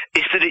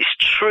that it's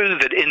true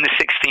that in the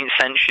 16th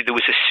century there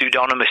was a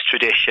pseudonymous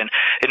tradition.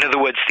 In other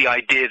words, the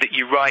idea that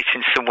you write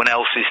in someone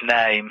else's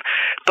name.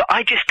 But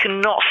I just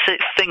cannot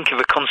think of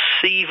a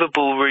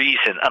conceivable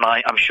reason, and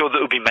I'm sure there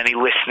will be many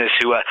listeners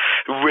who are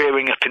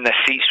rearing up in their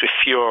seats with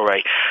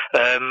fury,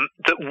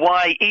 that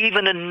why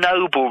even a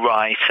noble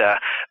writer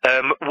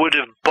would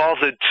have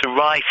bothered to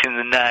write in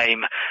the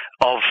name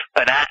of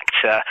an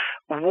actor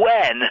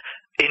when,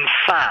 in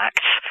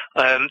fact,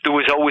 there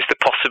was always the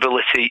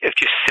possibility of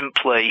just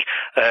simply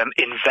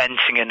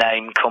inventing a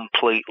name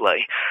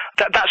completely.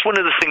 That's one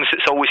of the things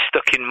that's always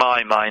stuck in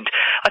my mind.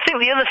 I think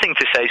the other thing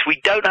to say is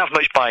we don't have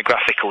much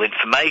biographical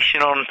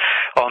information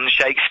on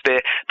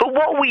Shakespeare, but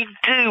what we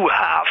do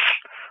have,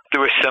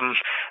 there are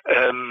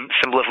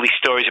some lovely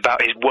stories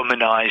about his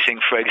womanizing,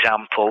 for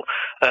example.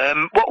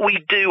 What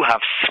we do have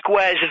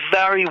squares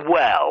very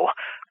well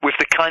with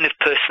the kind of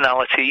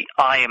personality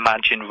I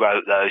imagine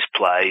wrote those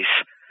plays.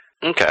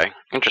 Okay,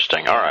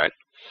 interesting. All right.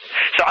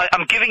 So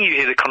I'm giving you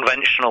here the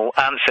conventional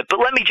answer, but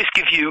let me just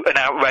give you an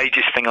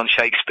outrageous thing on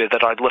Shakespeare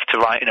that I'd love to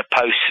write in a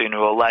post sooner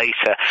or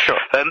later. Sure.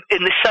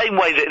 In the same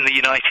way that in the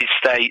United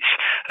States,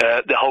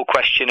 the whole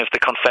question of the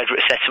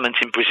Confederate settlement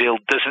in Brazil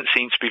doesn't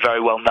seem to be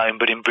very well known,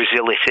 but in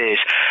Brazil it is.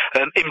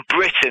 In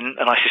Britain,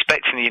 and I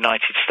suspect in the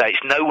United States,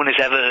 no one has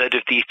ever heard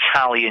of the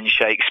Italian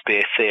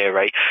Shakespeare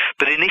theory,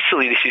 but in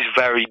Italy this is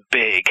very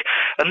big.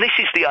 And this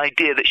is the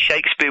idea that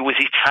Shakespeare was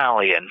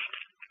Italian.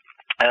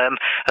 And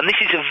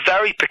this is a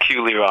very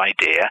peculiar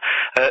idea,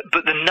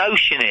 but the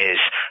notion is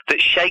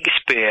that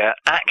Shakespeare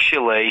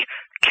actually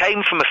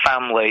came from a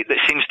family that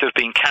seems to have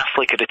been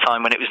Catholic at a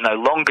time when it was no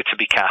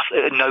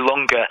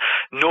longer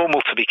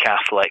normal to be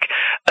Catholic,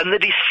 and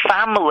that his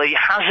family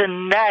has a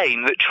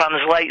name that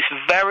translates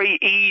very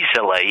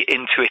easily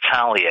into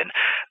Italian,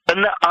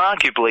 and that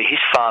arguably his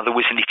father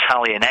was an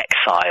Italian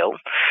exile.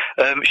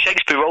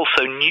 Shakespeare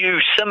also knew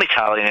some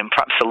Italian and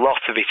perhaps a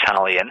lot of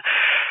Italian.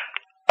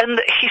 And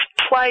his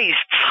plays,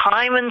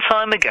 time and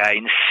time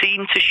again,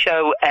 seem to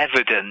show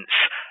evidence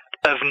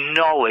of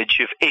knowledge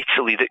of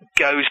Italy that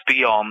goes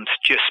beyond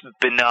just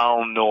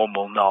banal,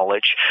 normal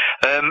knowledge.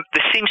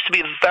 There seems to be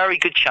a very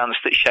good chance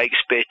that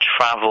Shakespeare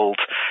travelled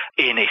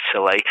in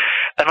Italy.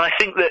 And I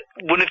think that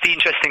one of the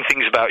interesting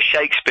things about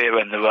Shakespeare,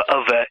 and there are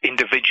other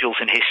individuals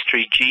in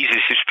history,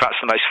 Jesus is perhaps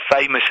the most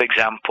famous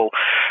example,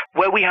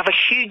 where we have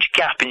a huge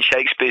gap in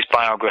Shakespeare's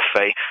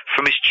biography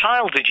from his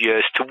childhood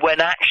years to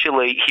when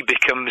actually he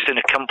becomes an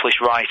accomplished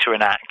writer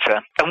and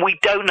actor. And we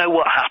don't know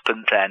what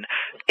happened then.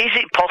 Is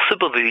it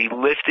possible that he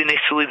lived in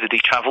Italy, that he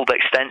travelled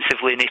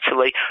extensively in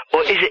Italy,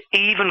 or is it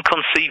even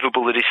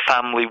conceivable that his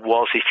family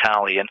was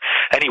Italian?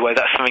 Anyway,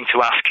 that's something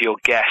to ask your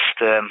guest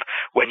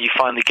when you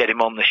finally get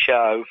him on the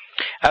show.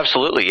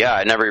 Absolutely, yeah.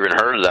 I never even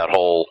heard of that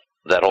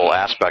whole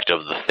aspect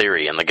of the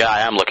theory, and the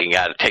guy I'm looking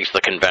at takes the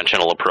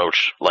conventional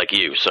approach like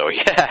you, so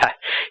yeah,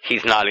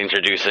 he's not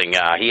introducing,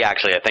 he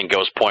actually, I think,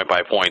 goes point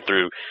by point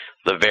through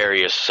the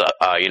various,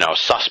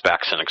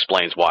 suspects and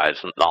explains why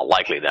it's not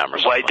likely them or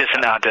something. Why it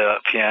doesn't add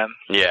up, yeah.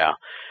 Yeah.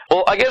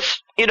 Well, I guess,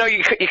 you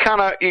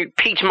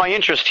piqued my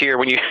interest here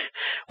when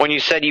you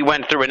said you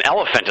went through an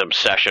elephant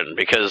obsession,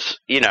 because,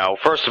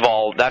 first of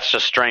all, that's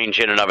just strange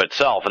in and of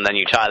itself, and then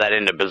you tie that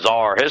into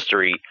bizarre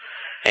history,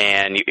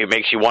 and it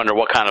makes you wonder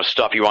what kind of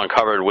stuff you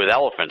uncovered with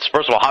elephants.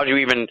 First of all, how did you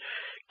even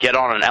get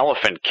on an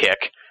elephant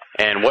kick,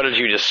 and what did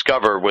you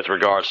discover with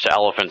regards to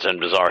elephants and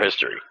bizarre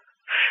history?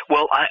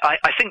 Well,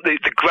 I think the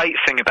great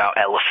thing about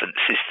elephants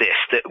is this,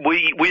 that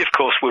we of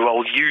course, we're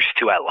all used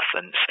to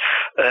elephants,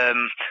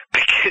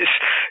 because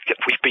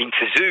we've been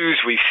to zoos,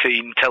 we've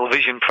seen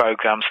television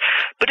programs,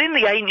 but in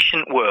the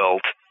ancient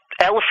world,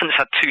 elephants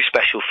had two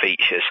special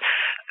features.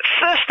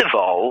 First of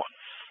all,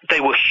 they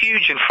were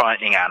huge and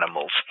frightening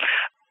animals.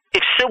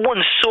 If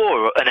someone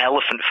saw an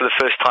elephant for the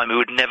first time who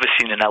had never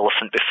seen an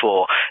elephant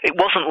before, it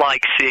wasn't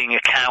like seeing a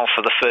cow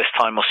for the first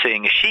time or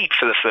seeing a sheep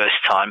for the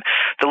first time.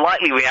 The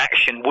likely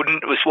reaction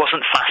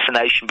wasn't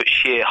fascination but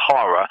sheer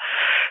horror.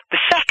 The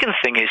second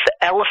thing is that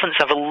elephants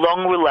have a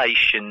long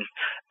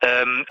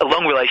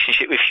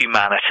relationship with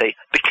humanity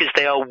because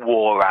they are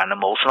war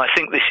animals, and I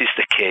think this is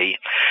the key.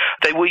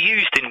 They were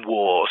used in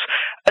wars.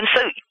 And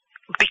so,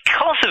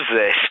 because of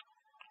this,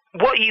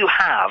 what you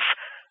have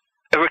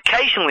are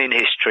occasionally in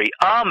history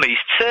armies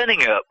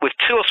turning up with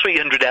 200 or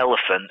 300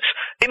 elephants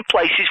in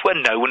places where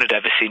no one had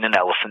ever seen an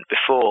elephant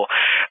before.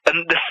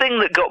 And the thing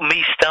that got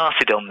me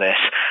started on this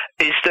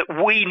is that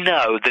we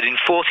know that in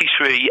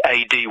 43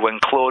 AD, when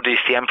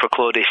the Emperor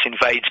Claudius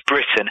invades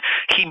Britain,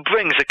 he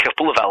brings a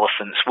couple of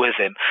elephants with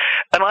him.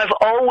 And I've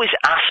always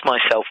asked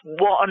myself,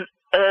 what on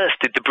earth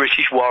did the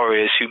British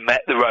warriors who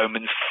met the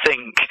Romans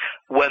think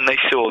when they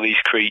saw these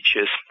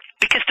creatures?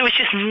 Because there is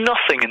just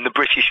nothing in the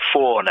British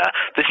fauna.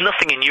 There's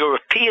nothing in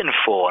European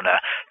fauna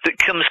that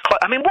comes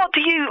quite. I mean, what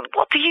do you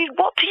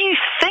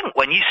think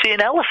when you see an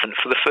elephant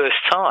for the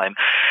first time?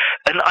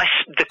 And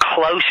the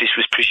closest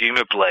was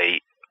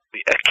presumably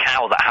a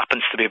cow that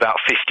happens to be about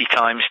 50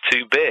 times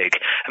too big.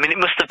 I mean, it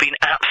must have been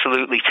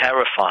absolutely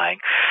terrifying.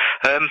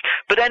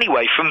 But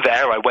anyway, from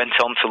there I went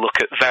on to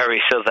look at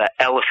various other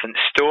elephant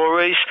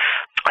stories.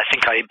 I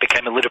think I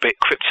became a little bit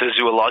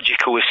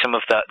cryptozoological with some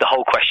of the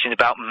whole question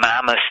about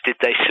mammoths. Did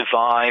they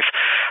survive?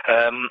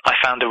 I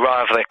found a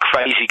rather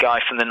crazy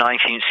guy from the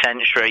 19th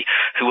century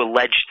who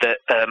alleged that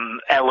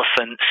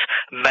elephants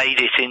made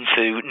it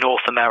into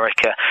North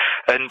America.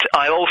 And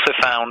I also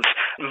found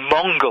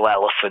Mongol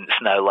elephants,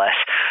 no less.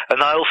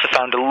 And I also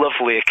found a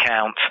lovely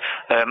account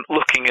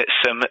looking at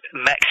some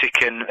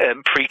Mexican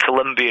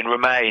pre-Columbian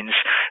remains.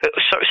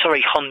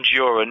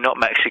 Honduran, not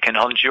Mexican,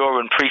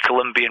 Honduran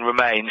pre-Columbian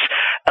remains,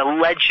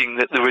 alleging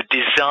that there are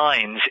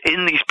designs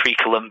in these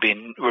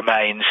pre-Columbian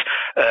remains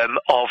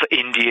of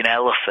Indian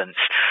elephants.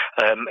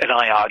 And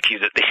I argue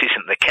that this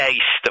isn't the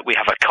case, that we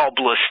have a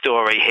cobbler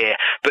story here,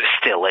 but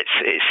still it's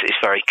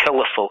very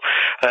colourful.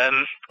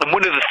 And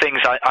one of the things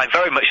I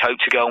very much hope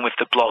to go on with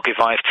the blog if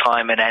I have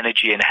time and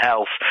energy and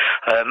health,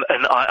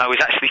 and I was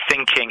actually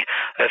thinking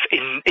of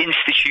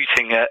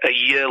instituting a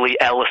yearly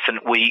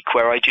elephant week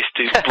where I just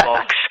do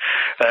blogs,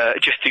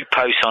 just do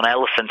posts on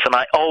elephants, and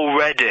I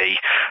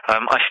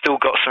still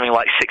got something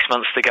like 6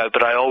 months to go,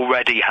 but I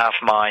already have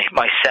my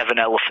 7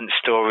 elephant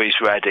stories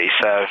ready.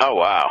 So. Oh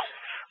wow.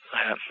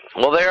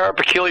 Well, they are a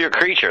peculiar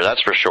creature,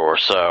 that's for sure.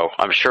 So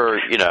I'm sure,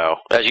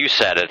 as you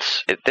said,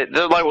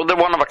 they're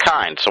one of a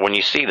kind. So when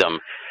you see them.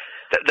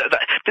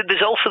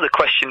 There's also the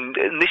question,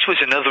 and this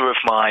was another of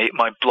my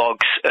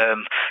blogs,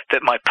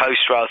 that my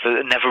post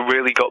rather never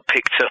really got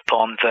picked up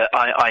on, that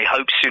I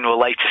hope sooner or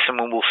later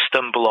someone will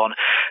stumble on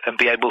and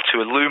be able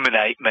to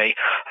illuminate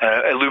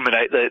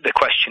the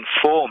question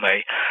for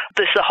me.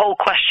 There's the whole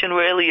question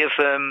really of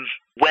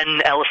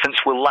when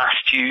elephants were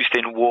last used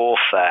in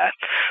warfare,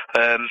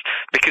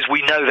 because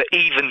we know that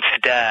even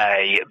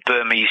today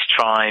Burmese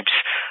tribes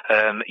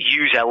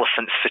use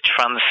elephants for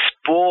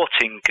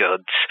transporting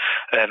goods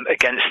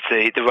against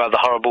the rather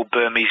horrible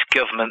Burmese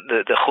government,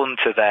 the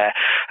junta there.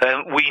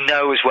 We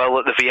know as well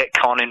that the Viet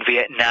Cong in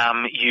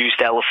Vietnam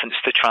used elephants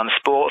to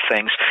transport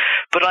things,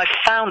 but I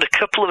found a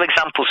couple of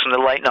examples from the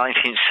late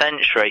 19th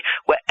century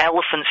where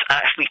elephants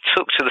actually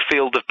took to the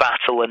field of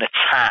battle and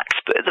attacked,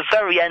 but at the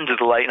very end of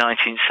the late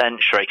 19th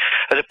century,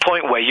 at a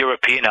point where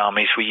European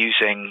armies were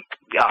using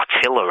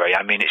artillery.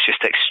 I mean, it's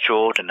just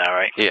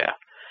extraordinary. Yeah,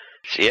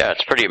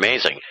 it's pretty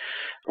amazing.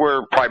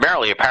 We're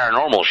primarily a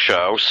paranormal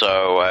show,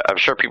 so I'm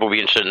sure people will be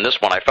interested in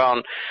this one. I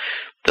found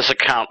this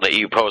account that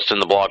you post in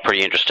the blog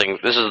pretty interesting.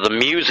 This is the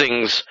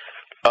musings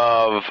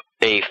of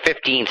a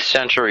 15th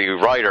century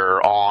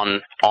writer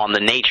on the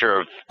nature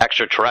of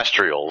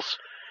extraterrestrials.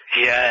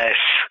 Yes.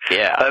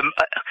 Yeah. I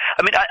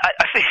mean,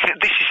 I think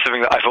this is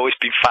something that I've always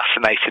been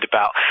fascinated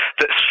about,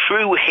 that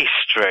through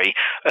history,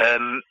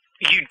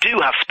 you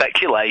do have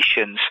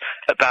speculations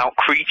about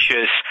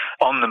creatures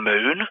on the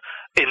moon,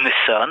 in the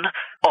sun,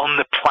 on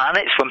the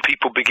planets, when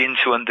people begin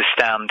to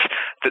understand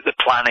that the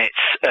planets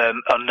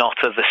are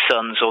not other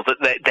suns, or that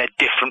they're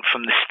different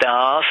from the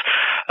stars.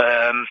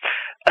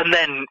 And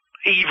then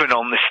even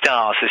on the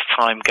stars as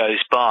time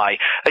goes by.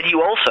 And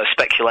you also have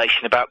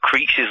speculation about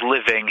creatures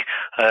living,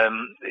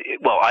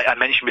 I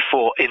mentioned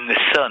before, in the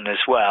sun as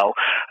well.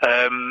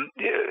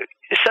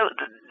 So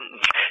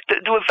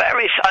there were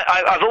various.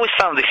 I've always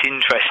found this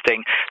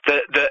interesting,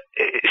 that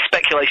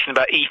speculation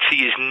about E.T.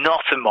 is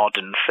not a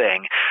modern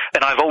thing,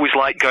 and I've always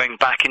liked going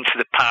back into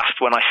the past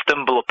when I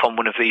stumble upon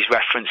one of these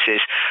references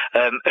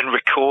and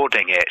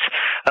recording it.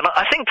 And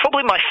I think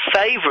probably my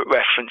favourite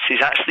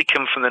references actually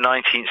come from the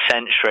 19th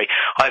century.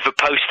 I have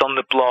a post on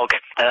the blog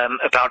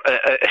about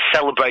a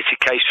celebrated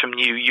case from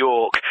New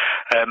York,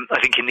 I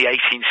think in the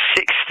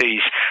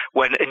 1860s,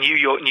 when a New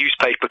York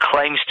newspaper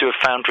claims to have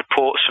found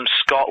reports from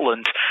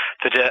Scotland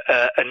that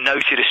a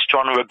noted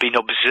astronomer had been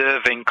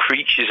observing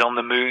creatures on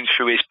the moon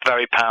through his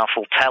very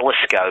powerful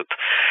telescope.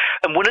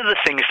 And one of the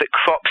things that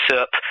crops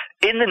up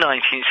in the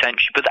 19th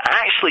century, but that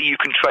actually you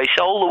can trace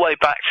all the way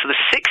back to the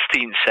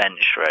 16th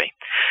century,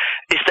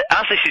 is that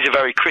as this is a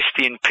very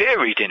Christian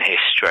period in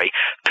history,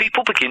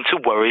 people begin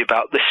to worry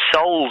about the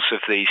souls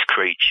of these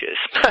creatures.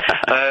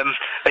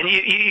 And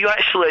you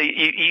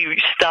actually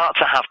start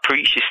to have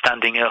preachers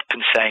standing up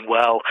and saying,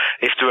 well,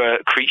 if there are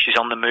creatures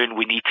on the moon,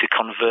 we need to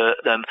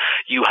convert them.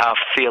 You have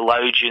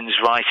theologians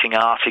writing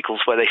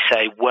articles where they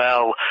say,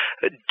 well,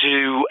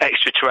 do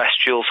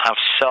extraterrestrials have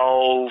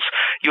souls?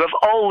 You have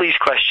all these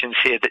questions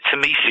here that to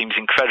me seems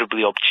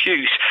incredibly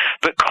obtuse,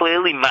 but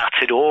clearly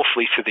mattered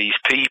awfully to these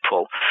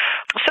people.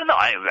 So no,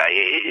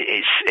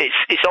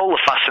 it's all a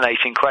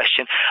fascinating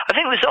question. I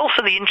think there's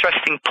also the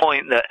interesting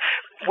point that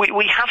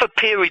we have a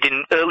period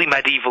in early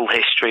medieval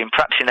history and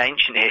perhaps in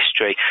ancient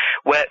history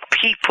where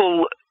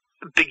people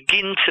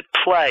begin to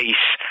place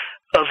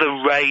other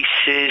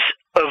races,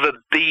 other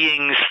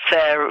beings,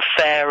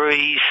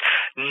 fairies,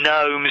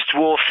 gnomes,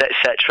 dwarfs,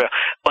 etc.,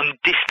 on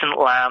distant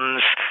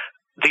lands,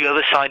 the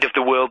other side of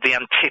the world, the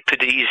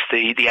Antipodes.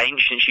 The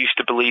ancients used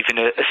to believe in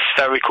a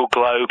spherical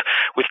globe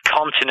with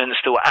continents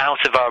that were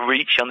out of our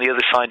reach on the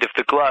other side of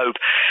the globe.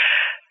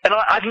 And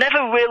I've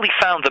never really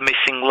found the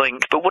missing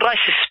link, but what I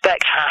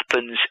suspect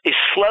happens is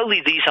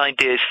slowly these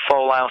ideas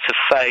fall out of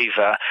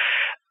favour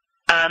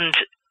and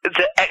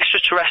the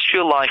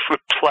extraterrestrial life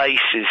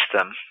replaces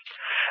them.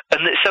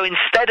 And so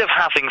instead of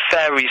having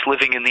fairies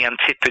living in the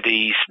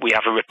Antipodes, we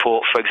have a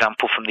report, for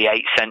example, from the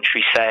 8th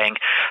century saying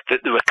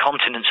that there are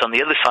continents on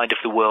the other side of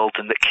the world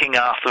and that King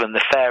Arthur and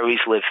the fairies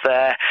live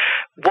there.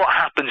 What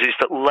happens is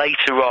that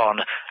later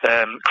on,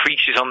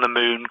 creatures on the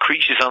moon,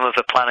 creatures on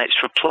other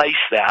planets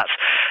replace that.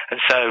 And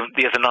so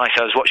the other night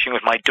I was watching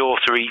with my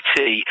daughter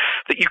E.T.,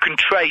 that you can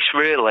trace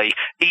really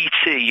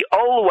E.T.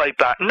 all the way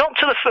back, not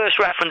to the first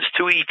reference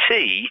to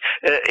E.T.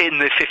 In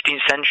the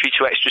 15th century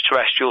to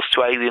extraterrestrials,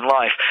 to alien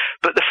life,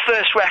 but the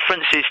first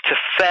references to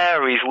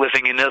fairies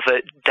living in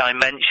other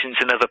dimensions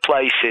and other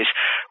places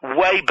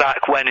way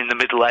back when in the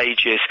Middle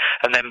Ages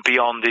and then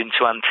beyond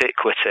into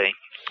antiquity.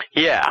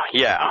 Yeah.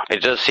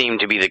 It does seem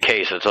to be the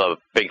case. It's a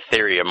big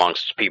theory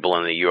amongst people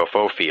in the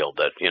UFO field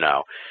that,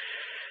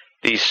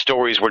 these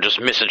stories were just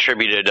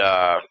misattributed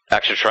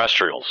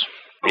extraterrestrials.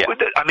 Yeah.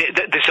 I mean,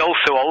 there's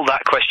also all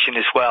that question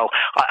as well.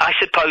 I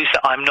suppose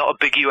that I'm not a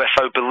big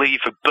UFO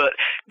believer, but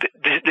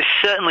there's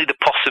certainly the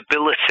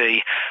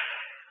possibility.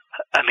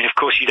 I mean, of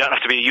course, you don't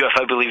have to be a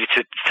UFO believer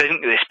to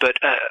think this, but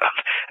I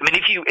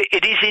mean,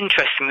 it is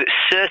interesting that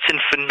certain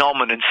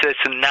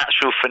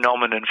natural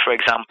phenomenon, for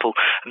example,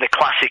 and the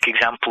classic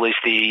example is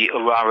the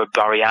Aurora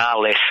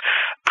Borealis,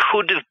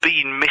 could have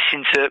been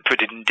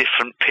misinterpreted in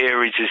different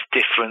periods as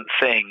different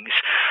things.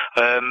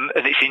 And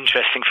it's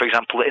interesting, for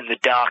example, that in the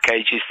Dark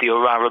Ages, the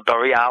Aurora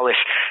Borealis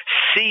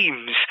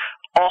seems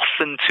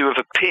often to have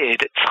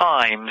appeared at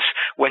times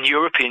when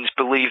Europeans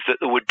believed that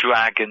there were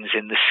dragons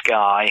in the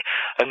sky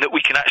and that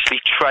we can actually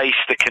trace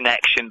the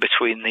connection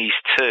between these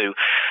two.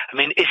 I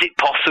mean, is it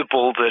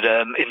possible that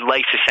in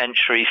later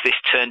centuries this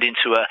turned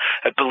into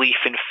a belief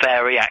in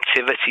fairy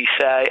activity,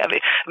 say? I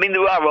mean,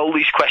 there are all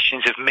these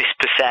questions of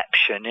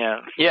misperception,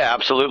 yeah. Yeah,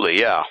 absolutely,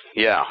 yeah.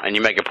 And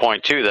you make a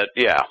point, too, that,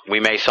 we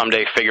may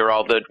someday figure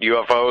out that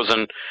UFOs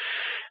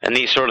and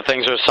these sort of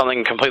things are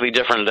something completely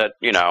different that,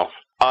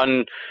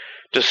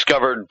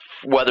 undiscovered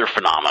weather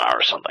phenomena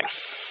or something.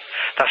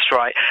 That's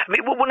right. I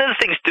mean, one of the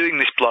things doing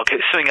this blog,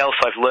 it's something else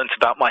I've learnt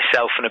about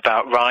myself and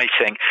about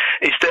writing,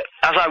 is that,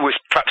 as I was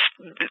perhaps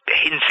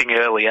hinting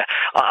earlier,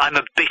 I'm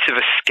a bit of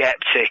a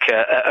skeptic,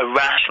 a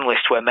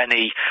rationalist where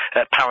many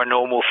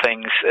paranormal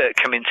things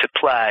come into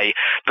play,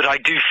 but I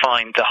do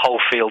find the whole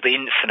field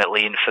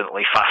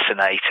infinitely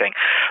fascinating.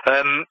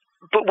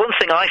 But one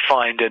thing I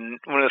find, and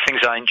one of the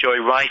things I enjoy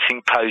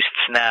writing posts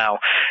now,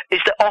 is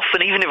that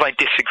often, even if I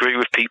disagree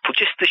with people,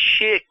 just the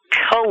sheer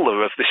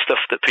colour of the stuff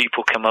that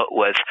people come up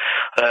with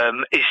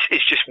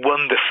is just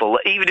wonderful.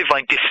 Even if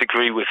I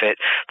disagree with it,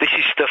 this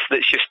is stuff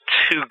that's just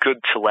too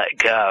good to let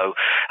go.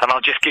 And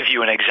I'll just give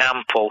you an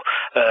example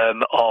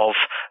of,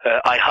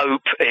 I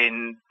hope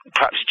in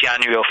perhaps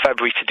January or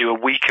February to do a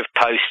week of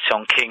posts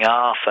on King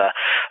Arthur.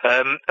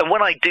 And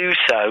when I do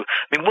so,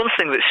 I mean, one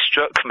thing that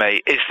struck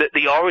me is that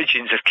the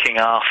origins of King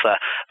Arthur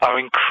are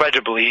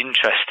incredibly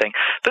interesting.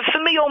 But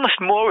for me, almost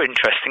more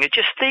interesting are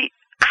just the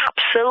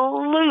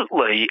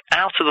absolutely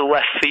out of the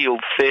left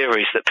field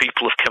theories that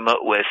people have come up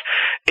with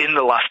in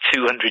the last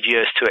 200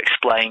 years to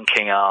explain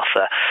King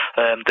Arthur.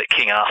 That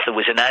King Arthur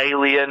was an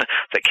alien,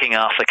 that King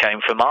Arthur came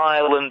from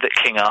Ireland, that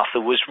King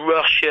Arthur was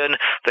Russian,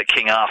 that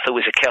King Arthur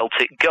was a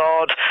Celtic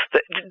god.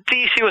 Do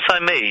you see what I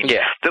mean?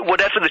 Yeah. That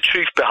whatever the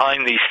truth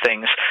behind these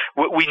things,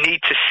 we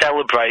need to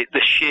celebrate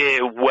the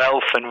sheer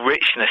wealth and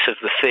richness of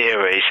the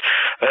theories,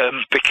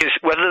 because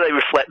whether they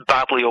reflect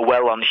badly or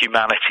well on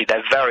humanity,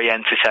 they're very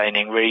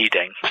entertaining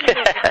reading.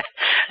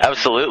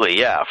 Absolutely,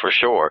 yeah, for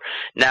sure.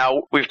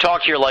 Now, we've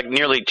talked here like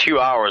nearly 2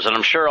 hours, and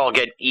I'm sure I'll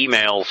get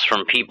emails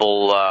from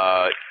people,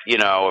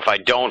 if I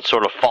don't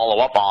sort of follow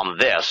up on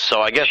this.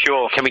 So I guess,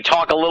 can we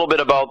talk a little bit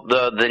about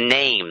the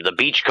name, the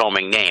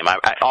Beachcombing name?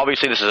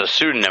 Obviously, this is a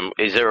pseudonym.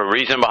 Is there a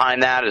reason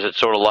behind that? Is it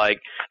sort of like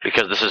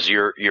because this is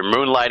your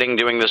moonlighting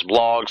doing this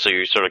blog, so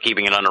you're sort of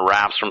keeping it under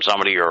wraps from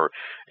somebody, or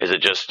is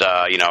it just,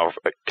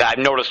 I've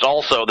noticed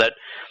also that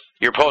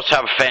your posts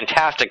have a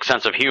fantastic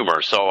sense of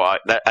humor, so I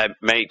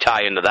may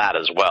tie into that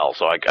as well,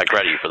 so I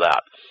credit you for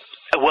that.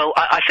 Well,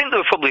 I think there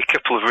were probably a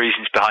couple of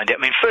reasons behind it.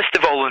 I mean, first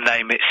of all, the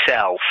name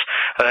itself.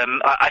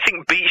 I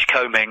think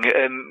beachcombing,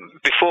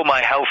 before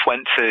my health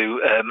went to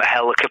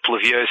hell a couple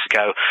of years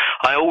ago,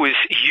 I always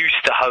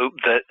used to hope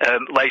that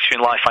later in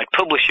life I'd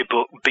publish a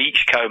book,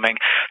 Beachcombing,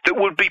 that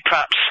would be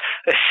perhaps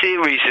a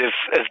series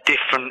of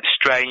different,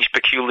 strange,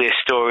 peculiar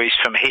stories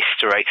from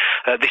history.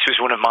 This was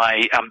one of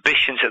my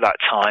ambitions at that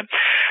time.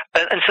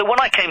 And so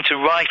when I came to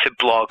write a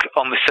blog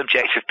on the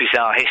subject of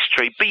bizarre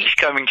history,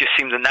 Beachcombing just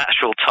seemed the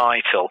natural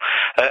title.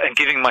 And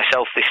giving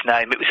myself this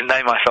name, it was a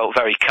name I felt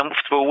very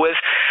comfortable with.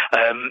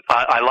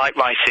 I like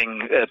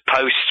writing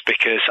posts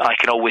because I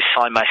can always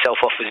sign myself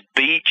off as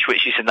Beach,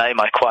 which is a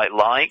name I quite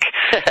like.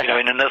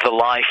 In another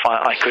life,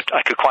 I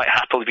could quite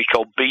happily be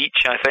called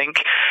Beach, I think.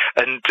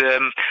 And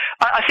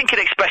I think it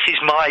expresses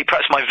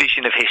perhaps my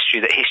vision of history,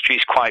 that history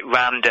is quite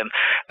random,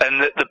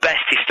 and that the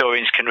best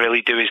historians can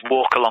really do is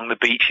walk along the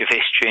beach of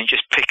history and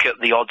just pick up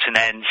the odds and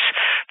ends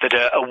that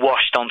are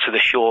washed onto the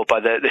shore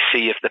by the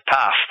sea of the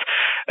past.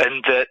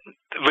 And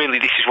really,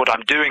 this is what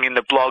I'm doing in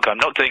the blog. I'm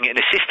not doing it in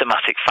a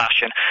systematic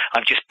fashion.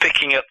 I'm just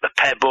picking up the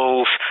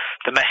pebbles,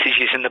 the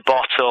messages in the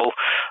bottle,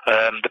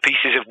 the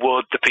pieces of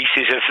wood, the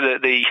pieces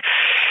of the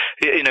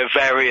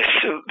various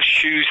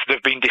shoes that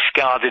have been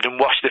discarded and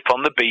washed up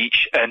on the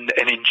beach, and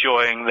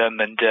enjoying them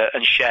and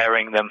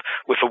sharing them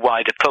with a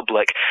wider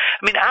public.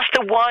 I mean, as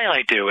to why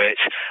I do it,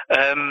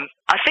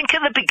 I think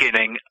at the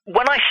beginning,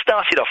 when I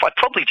started off, I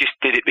probably just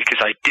did it because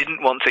I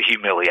didn't want to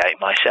humiliate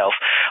myself.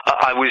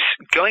 I was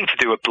going to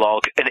do a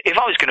blog, and if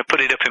I was going to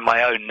put it up in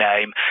my own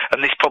name,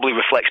 and this probably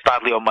reflects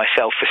badly on my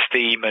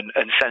self-esteem and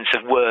sense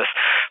of worth,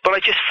 but I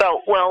just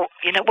felt, well,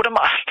 what am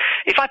I?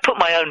 If I put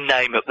my own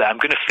name up there, I'm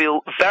going to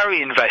feel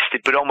very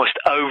invested, but almost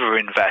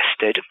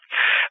over-invested.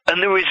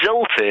 And the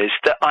result is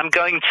that I'm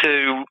going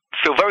to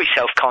feel very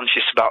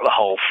self-conscious about the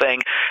whole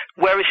thing.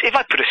 Whereas if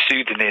I put a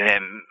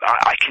pseudonym,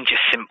 I can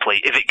just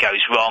simply, if it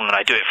goes wrong and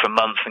I do it for a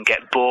month and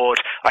get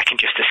bored, I can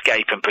just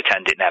escape and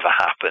pretend it never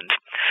happened.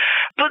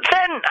 But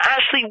then,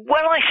 actually,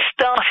 when I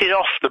started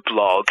off the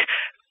blog,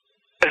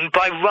 and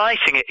by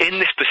writing it in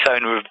this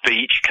persona of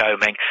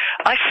beachcombing,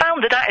 I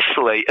found that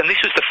actually, and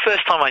this was the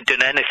first time I'd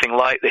done anything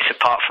like this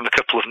apart from a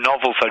couple of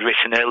novels I'd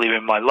written earlier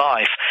in my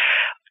life,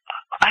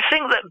 I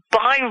think that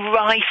by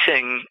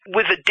writing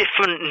with a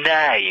different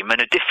name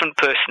and a different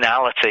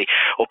personality,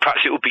 or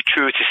perhaps it would be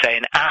truer to say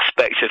an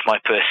aspect of my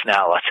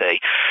personality,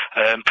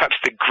 perhaps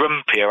the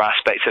grumpier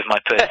aspect of my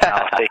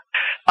personality,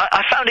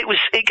 I found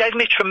it gave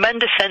me a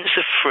tremendous sense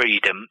of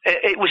freedom.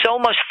 It was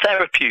almost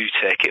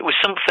therapeutic. It was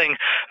something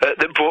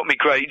that brought me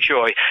great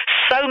joy.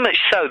 So much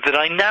so that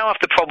I now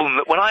have the problem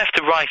that when I have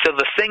to write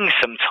other things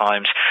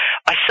sometimes,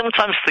 I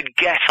sometimes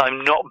forget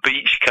I'm not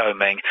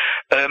beachcombing,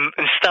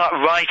 and start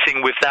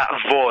writing with that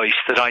voice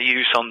that I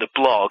use on the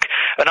blog,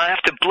 and I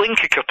have to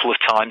blink a couple of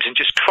times and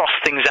just cross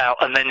things out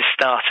and then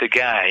start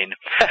again.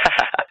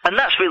 And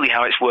that's really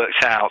how it's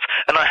worked out.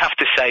 And I have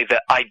to say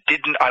that I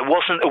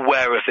wasn't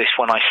aware of this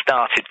when I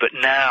started, but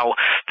now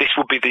this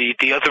would be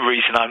the other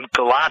reason I'm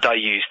glad I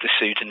used the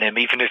pseudonym,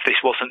 even if this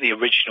wasn't the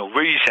original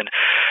reason.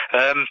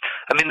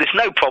 I mean, there's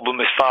no problem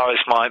as far as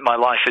my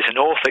life as an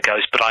author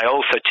goes, but I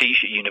also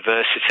teach at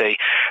university,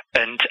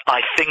 and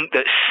I think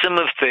that some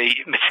of the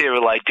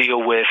material I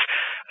deal with,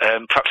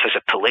 perhaps there's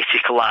a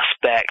political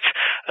aspect,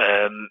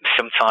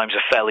 sometimes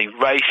a fairly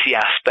racy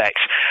aspect.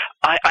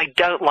 I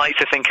don't like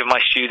to think of my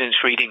students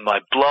reading my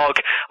blog.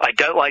 I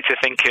don't like to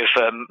think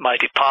of my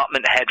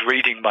department head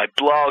reading my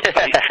blog.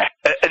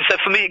 And so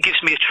for me, it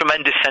gives me a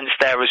tremendous sense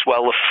there as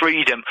well of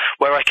freedom,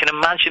 where I can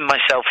imagine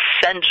myself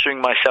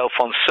censoring myself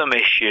on some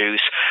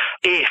issues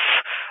if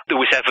there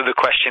was ever the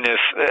question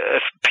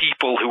of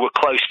people who were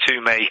close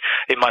to me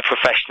in my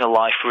professional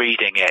life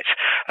reading it.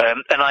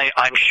 And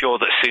I'm sure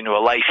that sooner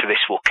or later this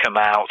will come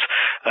out,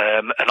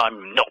 and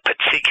I'm not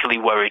particularly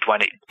worried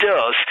when it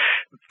does,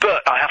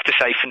 but I have to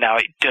say for now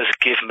it does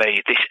give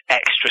me this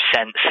extra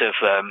sense of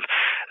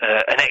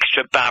an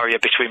extra barrier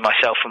between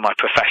myself and my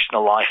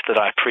professional life that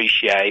I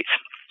appreciate.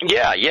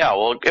 Yeah.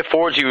 Well, it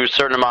affords you a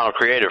certain amount of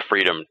creative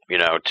freedom, to.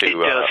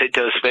 It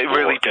does. It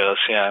really does.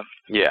 Yeah.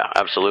 Yeah,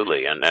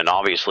 absolutely. And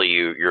obviously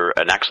you're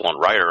an excellent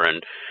writer,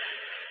 and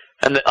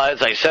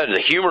as I said, the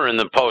humor in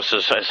the posts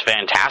is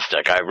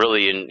fantastic. I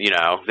really,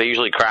 they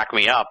usually crack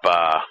me up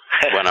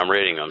when I'm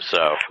reading them.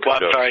 So, well,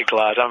 I'm very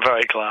glad.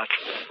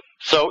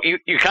 So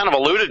you kind of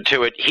alluded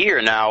to it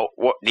here. Now,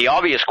 the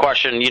obvious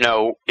question,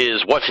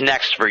 is what's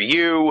next for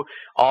you?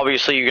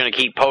 Obviously, you're going to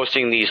keep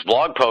posting these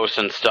blog posts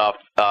and stuff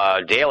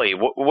daily.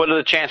 What are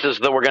the chances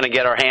that we're going to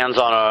get our hands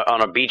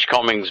on a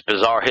Beachcombing's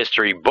Bizarre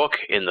History book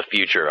in the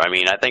future? I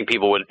mean, I think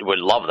people would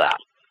love that.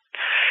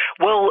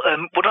 Well,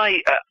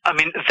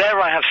 there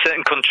I have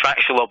certain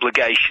contractual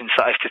obligations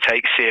that I have to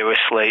take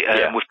seriously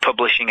with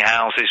publishing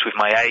houses, with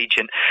my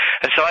agent,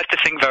 and so I have to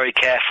think very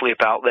carefully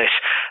about this.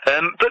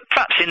 But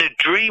perhaps in a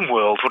dream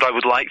world, what I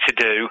would like to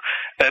do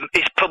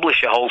is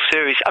publish a whole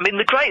series. I mean,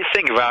 the great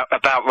thing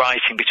about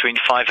writing between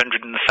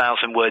 500 and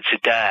 1,000 words a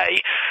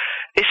day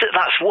is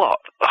that's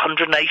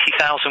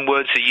 180,000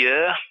 words a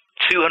year,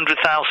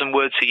 200,000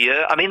 words a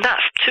year. I mean,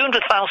 that's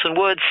 200,000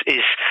 words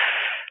is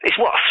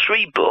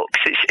 3 books.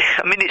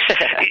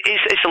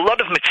 It's a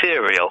lot of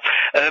material.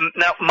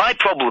 Now, my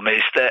problem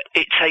is that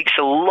it takes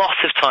a lot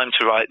of time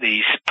to write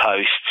these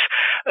posts.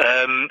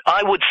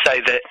 I would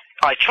say that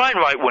I try and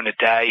write one a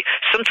day.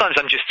 Sometimes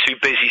I'm just too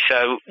busy,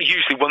 so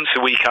usually once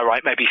a week I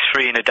write maybe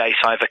 3 in a day,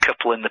 so I have a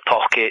couple in the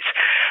pocket.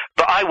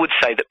 But I would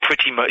say that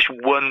pretty much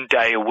 1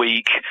 day a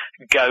week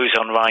goes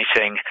on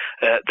writing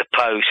the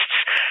posts.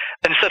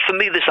 And so for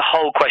me, there's a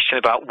whole question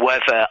about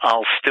whether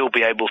I'll still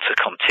be able to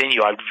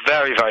continue. I'd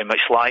very, very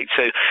much like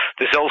to.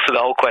 There's also the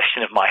whole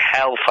question of my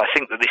health. I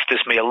think that this does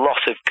me a lot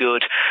of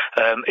good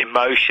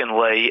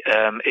emotionally.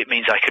 It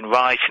means I can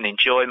write and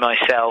enjoy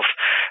myself.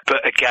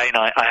 But again,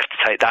 I have to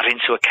take that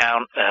into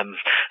account.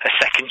 A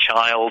second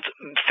child,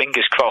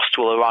 fingers crossed,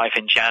 will arrive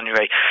in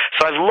January.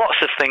 So I have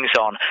lots of things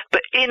on.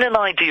 But in an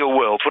ideal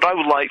world, what I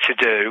would like to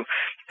do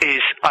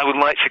is I would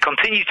like to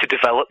continue to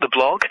develop the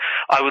blog.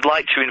 I would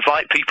like to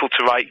invite people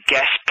to write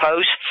guest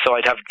posts, so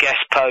I'd have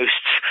guest posts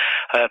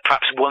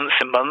perhaps once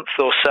a month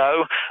or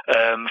so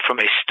from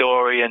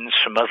historians,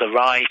 from other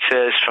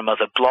writers, from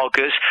other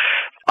bloggers.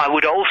 I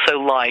would also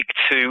like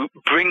to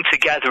bring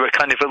together a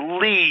kind of a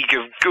league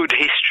of good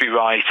history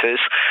writers,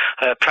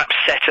 perhaps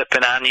set up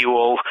an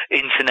annual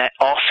internet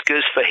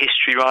Oscars for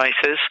history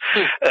writers.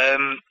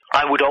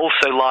 I would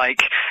also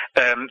like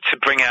to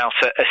bring out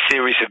a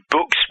series of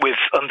books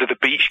under the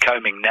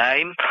Beachcombing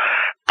name.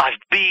 I've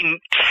been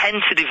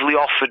tentatively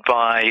offered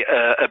by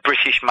a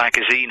British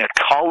magazine a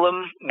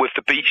column with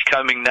the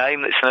Beachcombing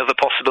name. That's another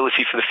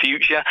possibility for the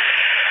future.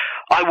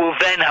 I will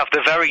then have the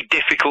very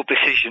difficult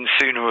decision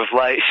sooner or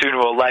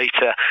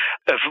later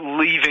of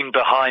leaving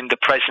behind the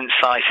present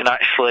site and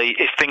actually,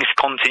 if things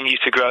continue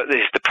to grow at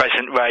the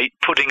present rate,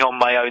 putting on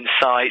my own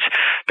site,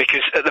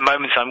 because at the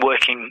moment I'm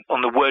working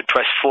on the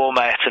WordPress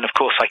format, and of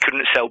course I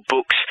couldn't sell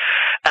books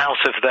out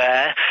of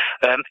there.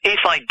 If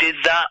I did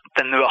that,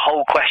 then there are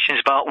whole questions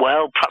about,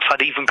 perhaps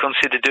I'd even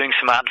consider doing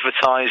some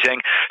advertising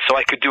so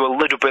I could do a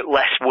little bit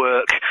less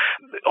work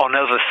on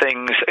other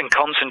things and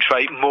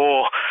concentrate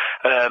more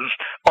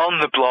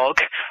on the blog.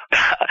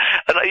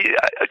 And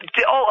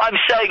I'm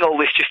saying all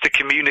this just to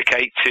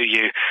communicate to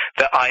you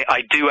that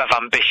I do have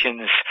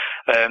ambitions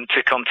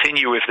to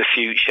continue with the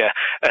future,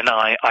 and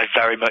I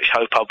very much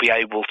hope I'll be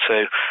able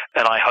to,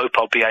 and I hope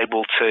I'll be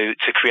able to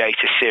create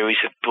a series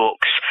of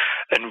books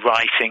and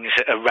writings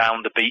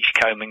around the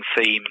Beachcombing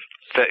theme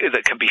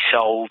that can be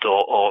sold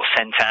or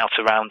sent out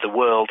around the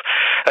world.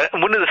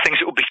 And one of the things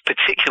that would be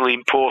particularly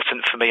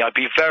important for me, I'd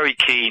be very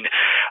keen,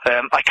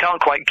 I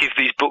can't quite give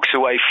these books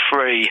away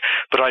free,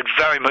 but I'd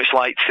very much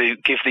like to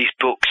give these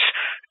books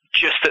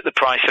just at the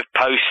price of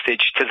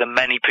postage to the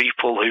many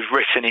people who've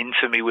written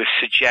into me with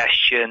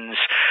suggestions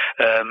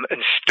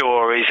and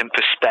stories and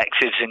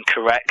perspectives and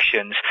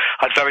corrections.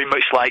 I'd very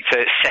much like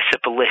to set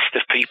up a list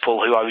of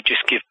people who I would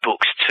just give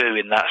books to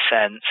in that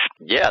sense.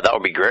 Yeah, that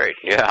would be great.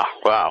 Yeah,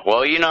 wow.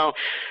 Well,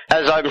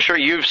 as I'm sure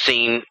you've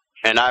seen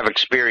and I've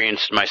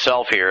experienced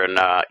myself here, and,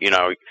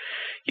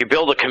 you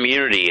build a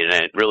community, and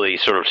it really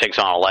sort of takes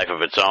on a life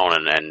of its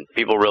own, and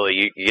people really,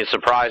 you get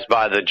surprised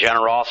by the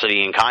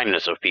generosity and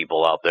kindness of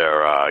people out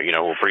there,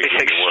 who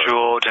appreciate It's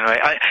your work. extraordinary.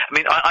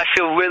 I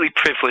feel really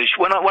privileged.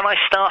 When I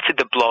started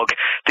the blog,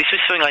 this was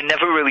something I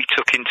never really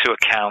took into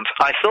account.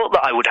 I thought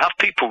that I would have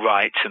people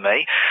write to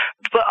me,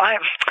 but I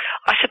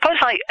suppose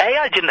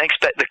I didn't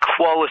expect the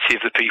quality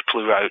of the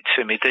people who wrote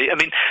to me.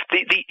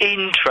 The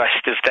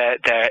interest of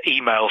their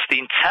emails, the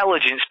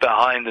intelligence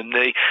behind them,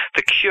 the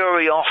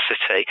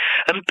curiosity.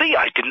 And B,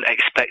 I didn't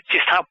expect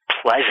just how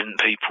pleasant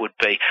people would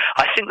be.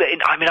 I think that,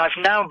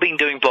 I've now been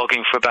doing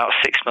blogging for about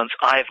 6 months.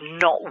 I have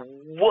not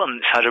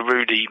once had a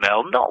rude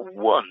email, not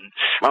once.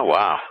 Oh,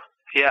 wow.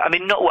 Yeah, I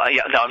mean, not well.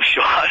 Yeah, no, I'm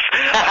sure.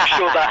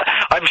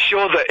 I'm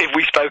sure that if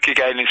we spoke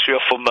again in 3 or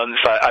 4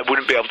 months, I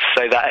wouldn't be able to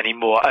say that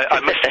anymore. I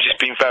must have just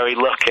been very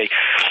lucky,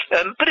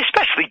 but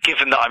especially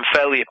given that I'm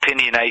fairly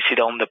opinionated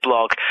on the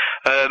blog,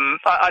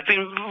 I've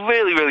been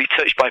really, really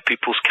touched by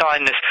people's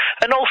kindness,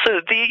 and also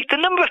the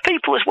number of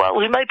people as well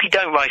who maybe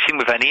don't write in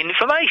with any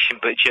information,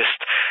 but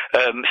just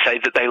say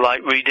that they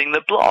like reading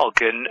the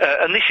blog, and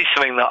this is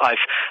something that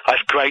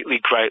I've greatly,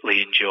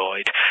 greatly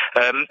enjoyed,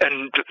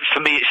 and for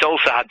me, it's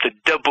also had the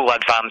double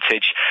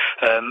advantage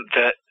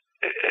that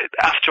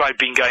after I'd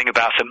been going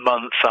about a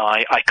month,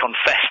 I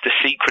confessed the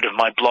secret of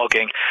my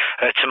blogging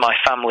to my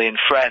family and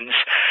friends,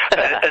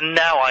 and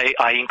now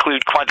I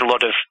include quite a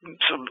lot of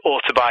sort of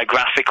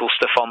autobiographical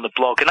stuff on the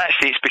blog, and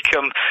actually it's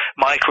become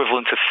my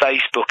equivalent of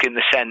Facebook in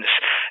the sense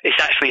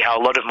it's actually how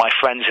a lot of my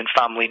friends and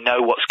family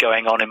know what's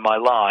going on in my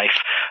life.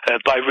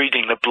 By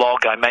reading the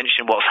blog, I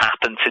mention what's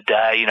happened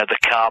today, you know, the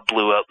car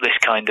blew up, this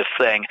kind of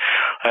thing.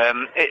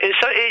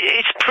 So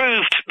it's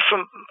proved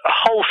from a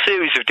whole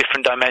series of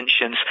different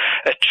dimensions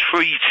a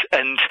treat,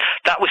 and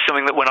that was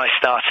something that when I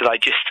started,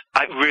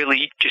 I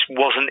really just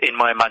wasn't in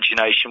my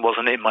imagination,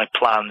 wasn't in my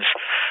plans.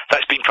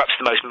 That's been perhaps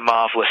the most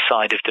marvelous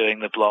side of doing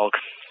the blog.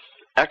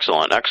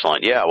 Excellent,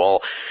 excellent. Yeah,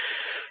 well,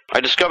 I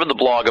discovered the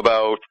blog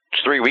about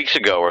 3 weeks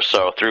ago or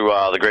so through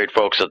the great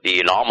folks at the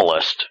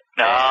Anomalist.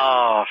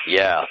 Oh.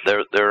 Yeah,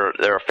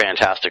 they're a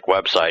fantastic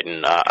website,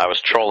 and I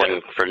was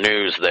trolling for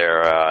news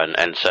there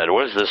and said,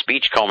 "What is this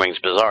Beachcombing's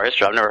Bizarre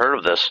History? I've never heard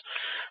of this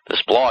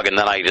blog," and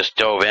then I just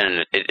dove in,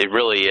 and it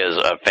really is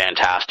a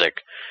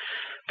fantastic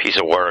piece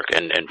of work,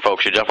 and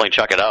folks should definitely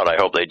check it out. I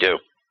hope they do.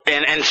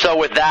 And so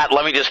with that,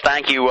 let me just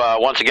thank you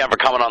once again for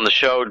coming on the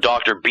show,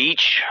 Dr.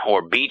 Beach,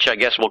 or Beach, I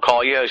guess we'll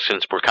call you,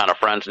 since we're kind of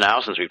friends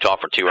now, since we've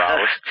talked for 2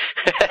 hours.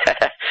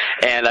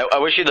 And I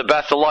wish you the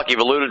best of luck. You've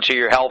alluded to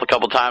your health a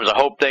couple times. I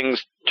hope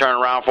things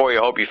turn around for you.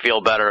 I hope you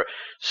feel better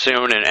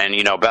soon, and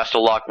you know, best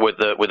of luck with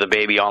the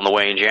baby on the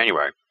way in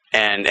January.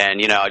 And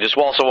you know, I just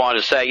also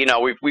wanted to say, you know,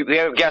 we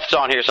have guests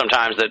on here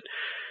sometimes that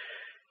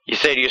you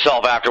say to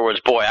yourself afterwards,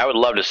 boy, I would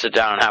love to sit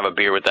down and have a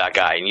beer with that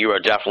guy. And you are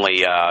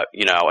definitely,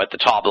 you know, at the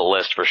top of the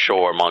list for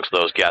sure amongst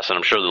those guests. And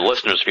I'm sure the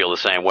listeners feel the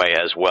same way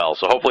as well.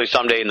 So hopefully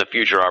someday in the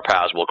future our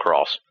paths will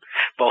cross.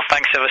 Well,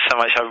 thanks ever so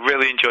much. I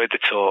really enjoyed the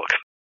talk.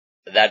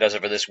 That does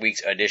it for this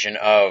week's edition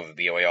of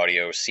BOA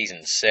Audio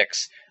Season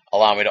 6.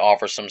 Allow me to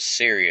offer some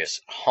serious,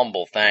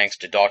 humble thanks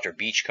to Dr.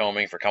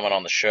 Beachcombing for coming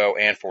on the show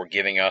and for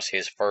giving us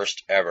his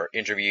first ever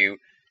interview.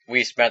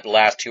 We spent the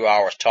last 2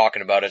 hours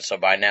talking about it, so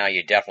by now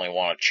you definitely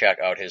want to check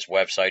out his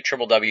website,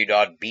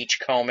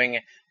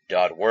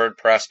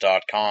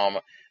 www.beachcombing.wordpress.com,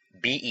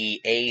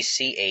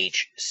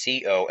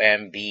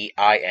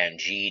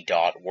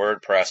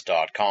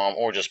 beachcombing.wordpress.com,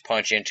 or just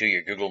punch into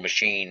your Google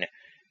machine,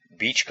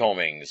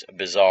 Beachcombing's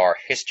Bizarre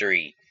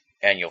History,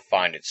 and you'll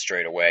find it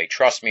straight away.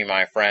 Trust me,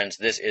 my friends,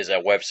 this is a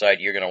website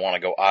you're going to want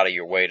to go out of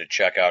your way to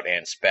check out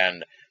and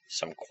spend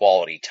some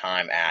quality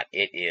time at.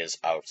 It is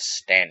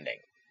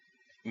outstanding.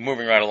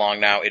 Moving right along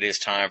now, it is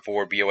time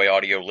for BOA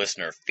Audio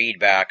listener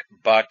feedback,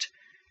 but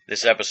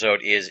this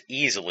episode is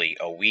easily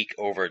a week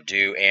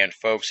overdue, and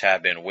folks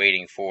have been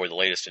waiting for the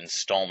latest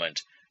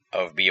installment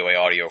of BOA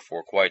Audio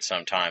for quite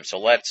some time. So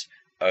let's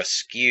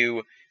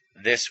eschew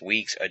this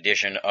week's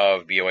edition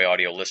of BOA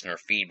Audio listener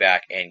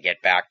feedback and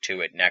get back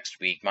to it next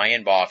week. My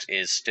inbox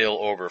is still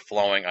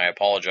overflowing. I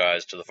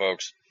apologize to the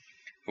folks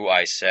who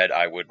I said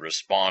I would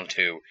respond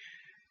to.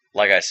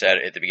 Like I said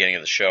at the beginning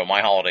of the show,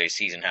 my holiday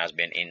season has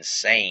been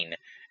insane,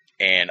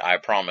 and I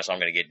promise I'm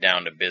going to get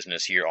down to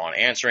business here on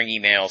answering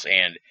emails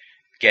and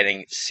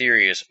getting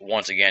serious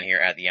once again here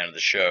at the end of the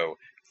show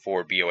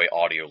for BOA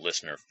Audio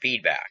listener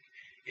feedback.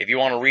 If you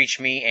want to reach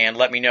me and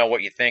let me know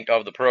what you think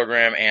of the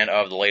program and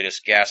of the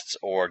latest guests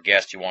or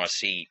guests you want to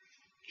see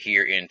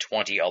here in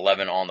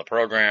 2011 on the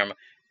program,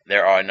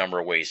 there are a number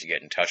of ways to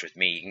get in touch with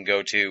me. You can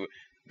go to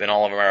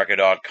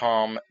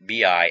BinallofAmerica.com,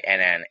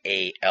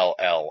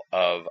 BINNALL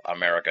of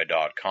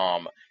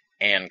America.com,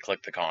 and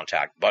click the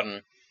contact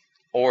button,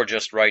 or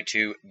just write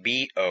to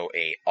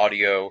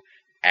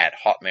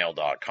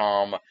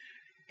boaaudio@hotmail.com.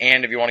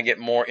 And if you want to get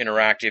more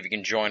interactive, you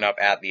can join up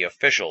at the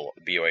official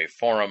BOA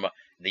forum,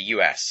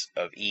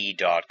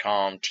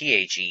 theusofe.com,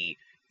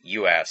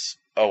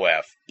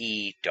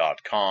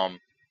 theusofe.com.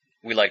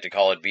 We like to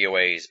call it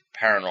BOA's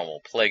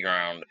Paranormal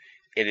Playground.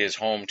 It is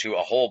home to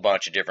a whole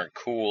bunch of different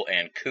cool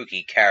and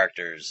kooky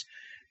characters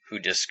who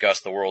discuss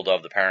the world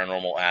of the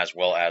paranormal as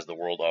well as the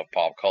world of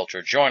pop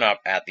culture. Join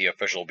up at the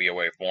official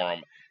BOA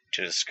forum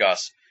to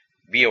discuss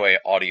BOA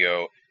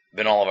Audio,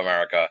 Binnall of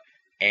America,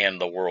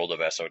 and the world of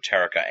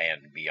esoterica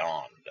and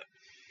beyond.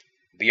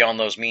 Beyond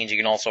those means, you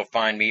can also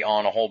find me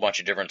on a whole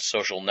bunch of different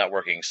social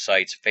networking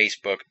sites,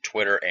 Facebook,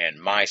 Twitter, and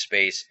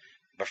MySpace.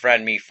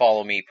 Befriend me,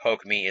 follow me,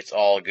 poke me, it's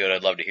all good.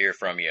 I'd love to hear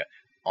from you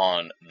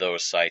on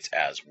those sites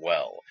as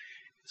well.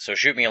 So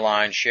shoot me a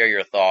line, share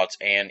your thoughts,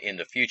 and in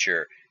the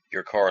future,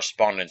 your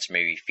correspondence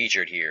may be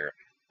featured here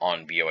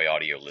on BOA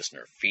Audio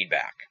Listener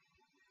Feedback.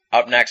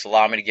 Up next,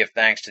 allow me to give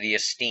thanks to the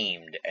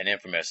esteemed and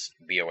infamous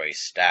BOA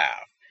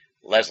staff.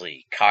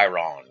 Leslie,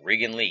 Chiron,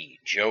 Regan Lee,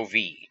 Joe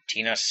V,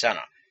 Tina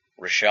Senna,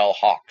 Rochelle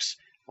Hawks,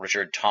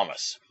 Richard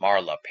Thomas,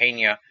 Marla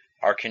Pena,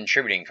 our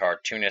contributing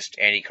cartoonist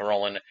Andy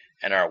Carolyn,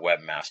 and our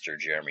webmaster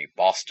Jeremy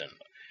Boston.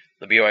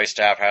 The BOA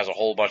staff has a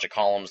whole bunch of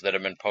columns that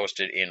have been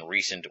posted in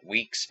recent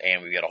weeks,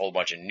 and we've got a whole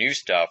bunch of new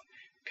stuff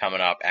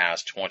coming up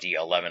as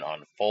 2011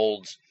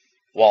 unfolds.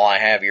 While I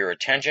have your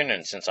attention,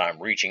 and since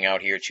I'm reaching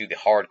out here to the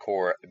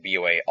hardcore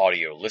BOA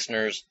audio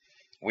listeners,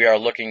 we are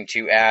looking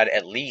to add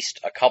at least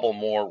a couple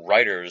more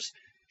writers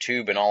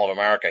to Binnall of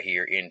America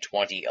here in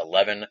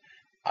 2011.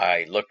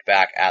 I looked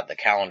back at the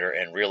calendar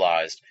and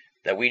realized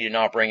that we did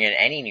not bring in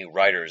any new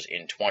writers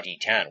in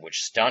 2010,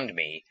 which stunned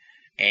me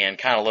and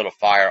kind of lit a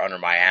fire under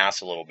my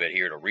ass a little bit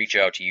here to reach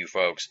out to you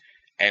folks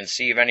and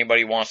see if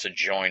anybody wants to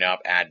join up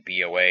at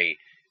BOA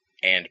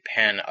and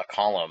pen a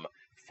column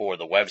for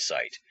the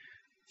website.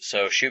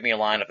 So shoot me a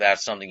line if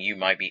that's something you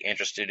might be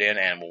interested in,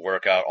 and we'll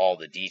work out all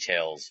the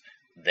details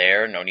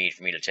there. No need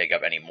for me to take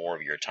up any more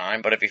of your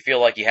time. But if you feel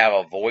like you have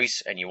a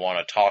voice and you want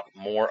to talk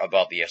more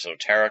about the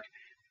esoteric,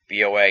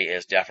 BOA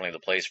is definitely the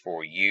place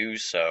for you.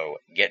 So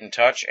get in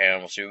touch and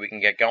we'll see what we can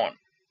get going.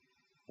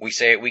 We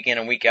say it week in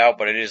and week out,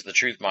 but it is the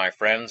truth, my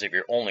friends. If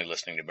you're only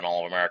listening to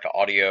Binnall of America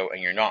audio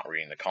and you're not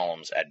reading the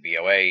columns at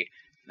BOA,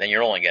 then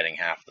you're only getting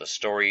half of the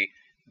story.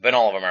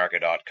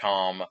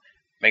 Binnallofamerica.com.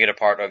 Make it a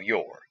part of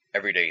your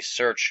everyday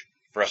search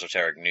for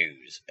esoteric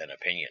news and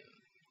opinion.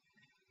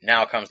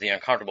 Now comes the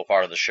uncomfortable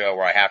part of the show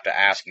where I have to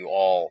ask you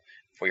all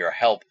for your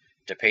help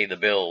to pay the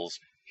bills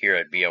here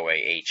at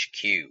BOA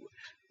HQ.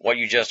 What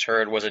you just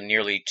heard was a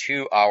nearly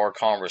 2-hour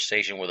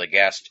conversation with a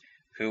guest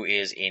who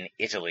is in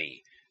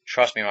Italy.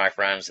 Trust me, my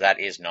friends, that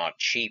is not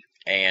cheap,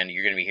 and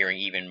you're going to be hearing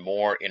even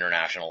more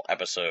international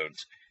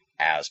episodes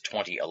as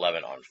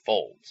 2011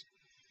 unfolds.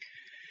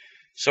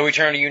 So we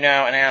turn to you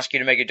now and ask you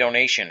to make a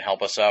donation.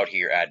 Help us out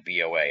here at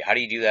BOA. How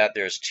do you do that?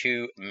 There's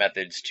 2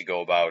 methods to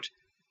go about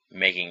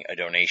making a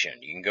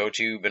donation. You can go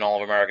to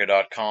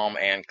binnallofamerica.com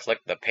and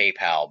click the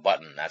PayPal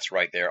button. That's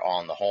right there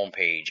on the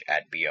homepage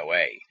at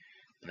BOA.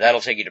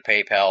 That'll take you to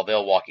PayPal.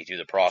 They'll walk you through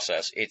the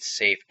process. It's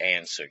safe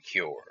and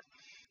secure.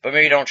 But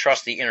maybe you don't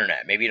trust the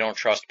internet. Maybe you don't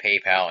trust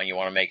PayPal and you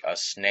want to make a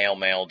snail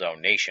mail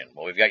donation.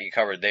 Well, we've got you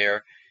covered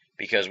there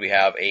because we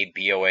have a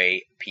BOA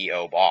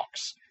P.O.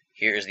 Box.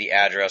 Here is the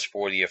address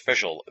for the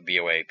official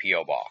BOA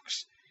P.O.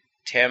 Box.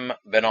 Tim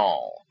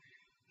Binnall,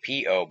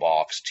 P.O.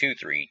 Box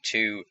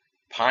 232,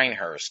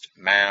 Pinehurst,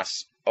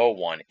 Mass.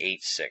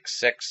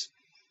 01866.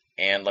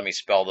 And let me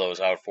spell those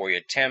out for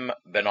you. Tim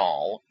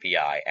Binnall,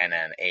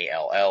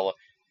 Binnall,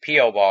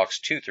 P.O. Box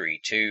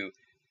 232,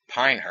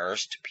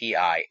 Pinehurst, Pinehurst,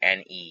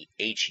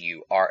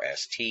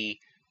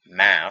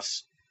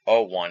 Mass.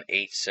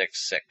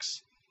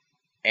 01866.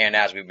 And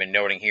as we've been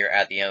noting here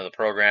at the end of the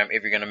program,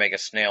 if you're going to make a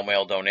snail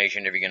mail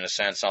donation, if you're going to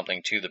send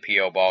something to the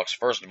P.O. Box,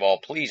 first of all,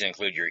 please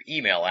include your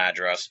email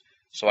address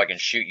so I can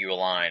shoot you a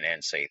line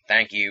and say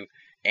thank you.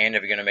 And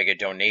if you're going to make a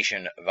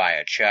donation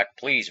via check,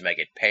 please make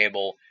it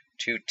payable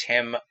to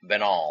Tim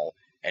Binnall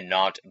and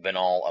not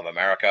Binnall of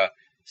America,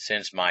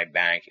 since my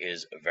bank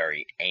is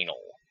very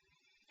anal.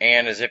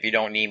 And as if you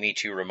don't need me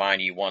to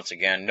remind you once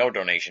again, no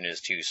donation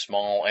is too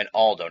small, and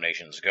all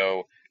donations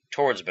go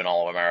towards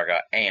Binnall of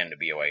America and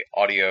BOA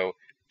Audio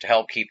to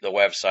help keep the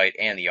website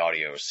and the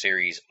audio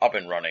series up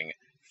and running,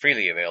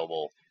 freely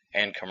available,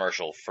 and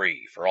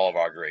commercial-free for all of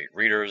our great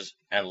readers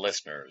and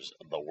listeners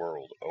the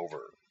world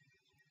over.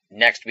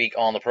 Next week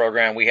on the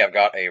program, we have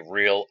got a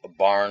real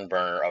barn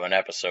burner of an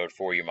episode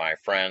for you, my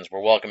friends.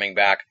 We're welcoming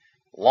back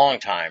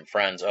longtime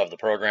friends of the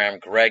program,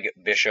 Greg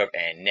Bishop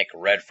and Nick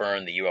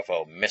Redfern, the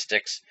UFO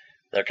Mystics.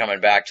 They're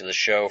coming back to the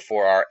show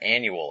for our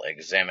annual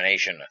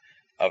examination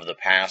of the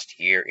past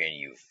year in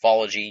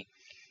ufology.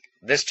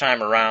 This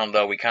time around,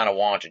 though, we kind of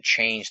want to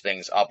change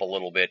things up a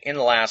little bit. In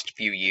the last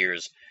few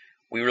years,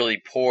 we really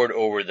poured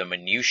over the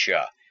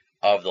minutiae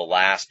of the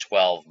last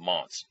 12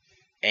 months.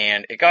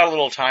 And it got a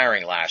little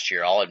tiring last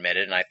year, I'll admit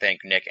it, and I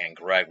think Nick and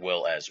Greg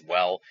will as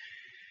well.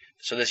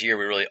 So this year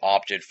we really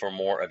opted for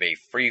more of a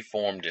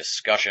free-form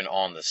discussion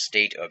on the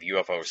state of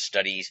UFO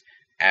studies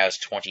as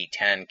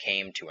 2010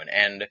 came to an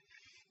end.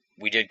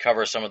 We did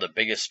cover some of the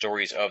biggest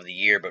stories of the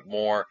year, but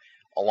more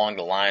along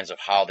the lines of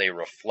how they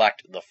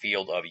reflect the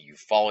field of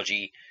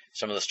ufology.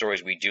 Some of the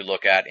stories we do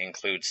look at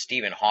include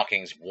Stephen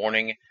Hawking's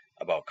warning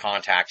about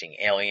contacting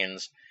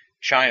aliens,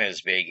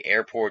 China's big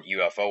airport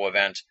UFO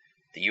event,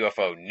 the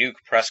UFO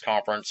nuke press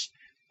conference.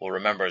 We'll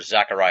remember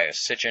Zachariah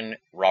Sitchin,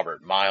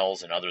 Robert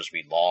Miles, and others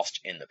we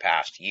lost in the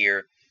past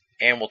year.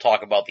 And we'll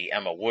talk about the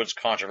Emma Woods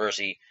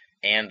controversy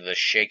and the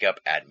shakeup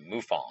at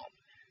MUFON.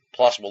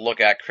 Plus, we'll look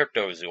at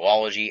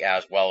cryptozoology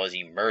as well as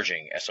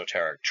emerging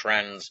esoteric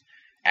trends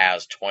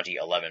as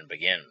 2011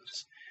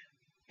 begins.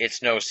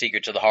 It's no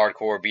secret to the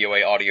hardcore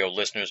BOA audio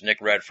listeners, Nick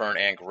Redfern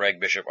and Greg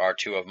Bishop are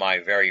 2 of my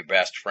very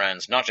best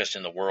friends, not just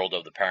in the world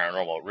of the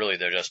paranormal. Really,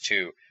 they're just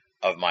 2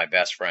 of my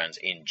best friends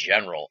in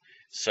general.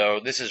 So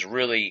this is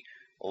really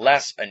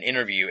less an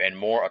interview and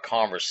more a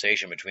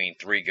conversation between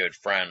 3 good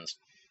friends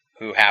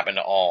who happen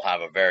to all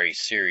have a very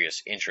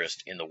serious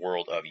interest in the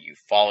world of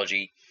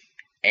ufology.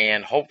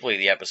 and hopefully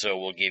the episode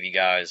will give you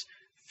guys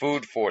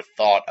food for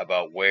thought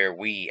about where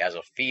we as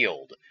a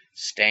field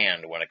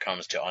stand when it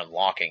comes to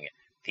unlocking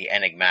the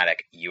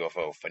enigmatic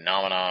UFO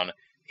phenomenon.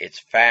 It's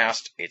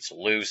fast, it's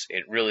loose,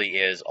 it really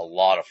is a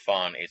lot of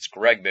fun. It's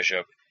Greg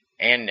Bishop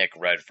and Nick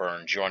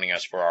Redfern joining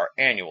us for our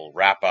annual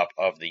wrap-up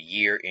of the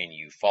year in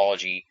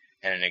ufology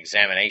and an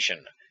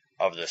examination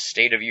of the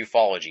state of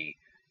ufology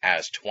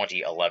as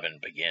 2011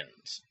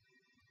 begins.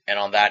 And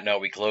on that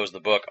note, we close the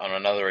book on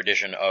another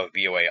edition of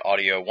BOA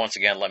Audio. Once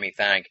again, let me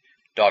thank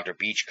Dr.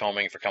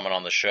 Beachcombing for coming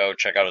on the show.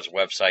 Check out his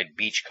website,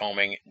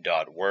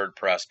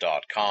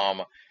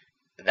 beachcombing.wordpress.com.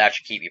 That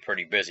should keep you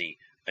pretty busy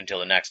until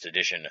the next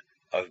edition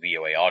of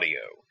BOA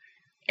Audio.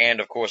 And,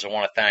 of course, I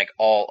want to thank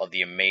all of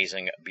the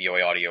amazing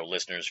BOA Audio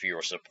listeners for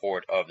your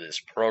support of this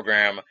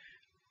program.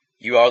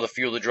 You are the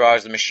fuel that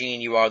drives the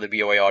machine. You are the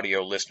BOA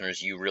Audio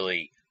listeners. You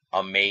really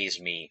amaze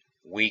me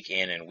week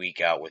in and week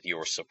out with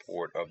your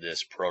support of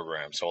this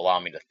program. So allow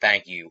me to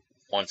thank you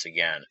once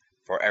again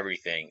for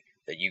everything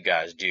that you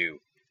guys do.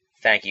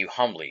 Thank you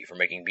humbly for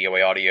making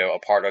BOA Audio a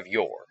part of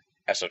your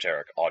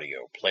esoteric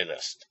audio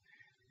playlist.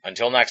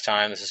 Until next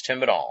time, this is Tim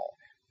Binnall,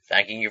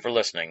 thanking you for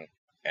listening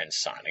and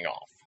signing off.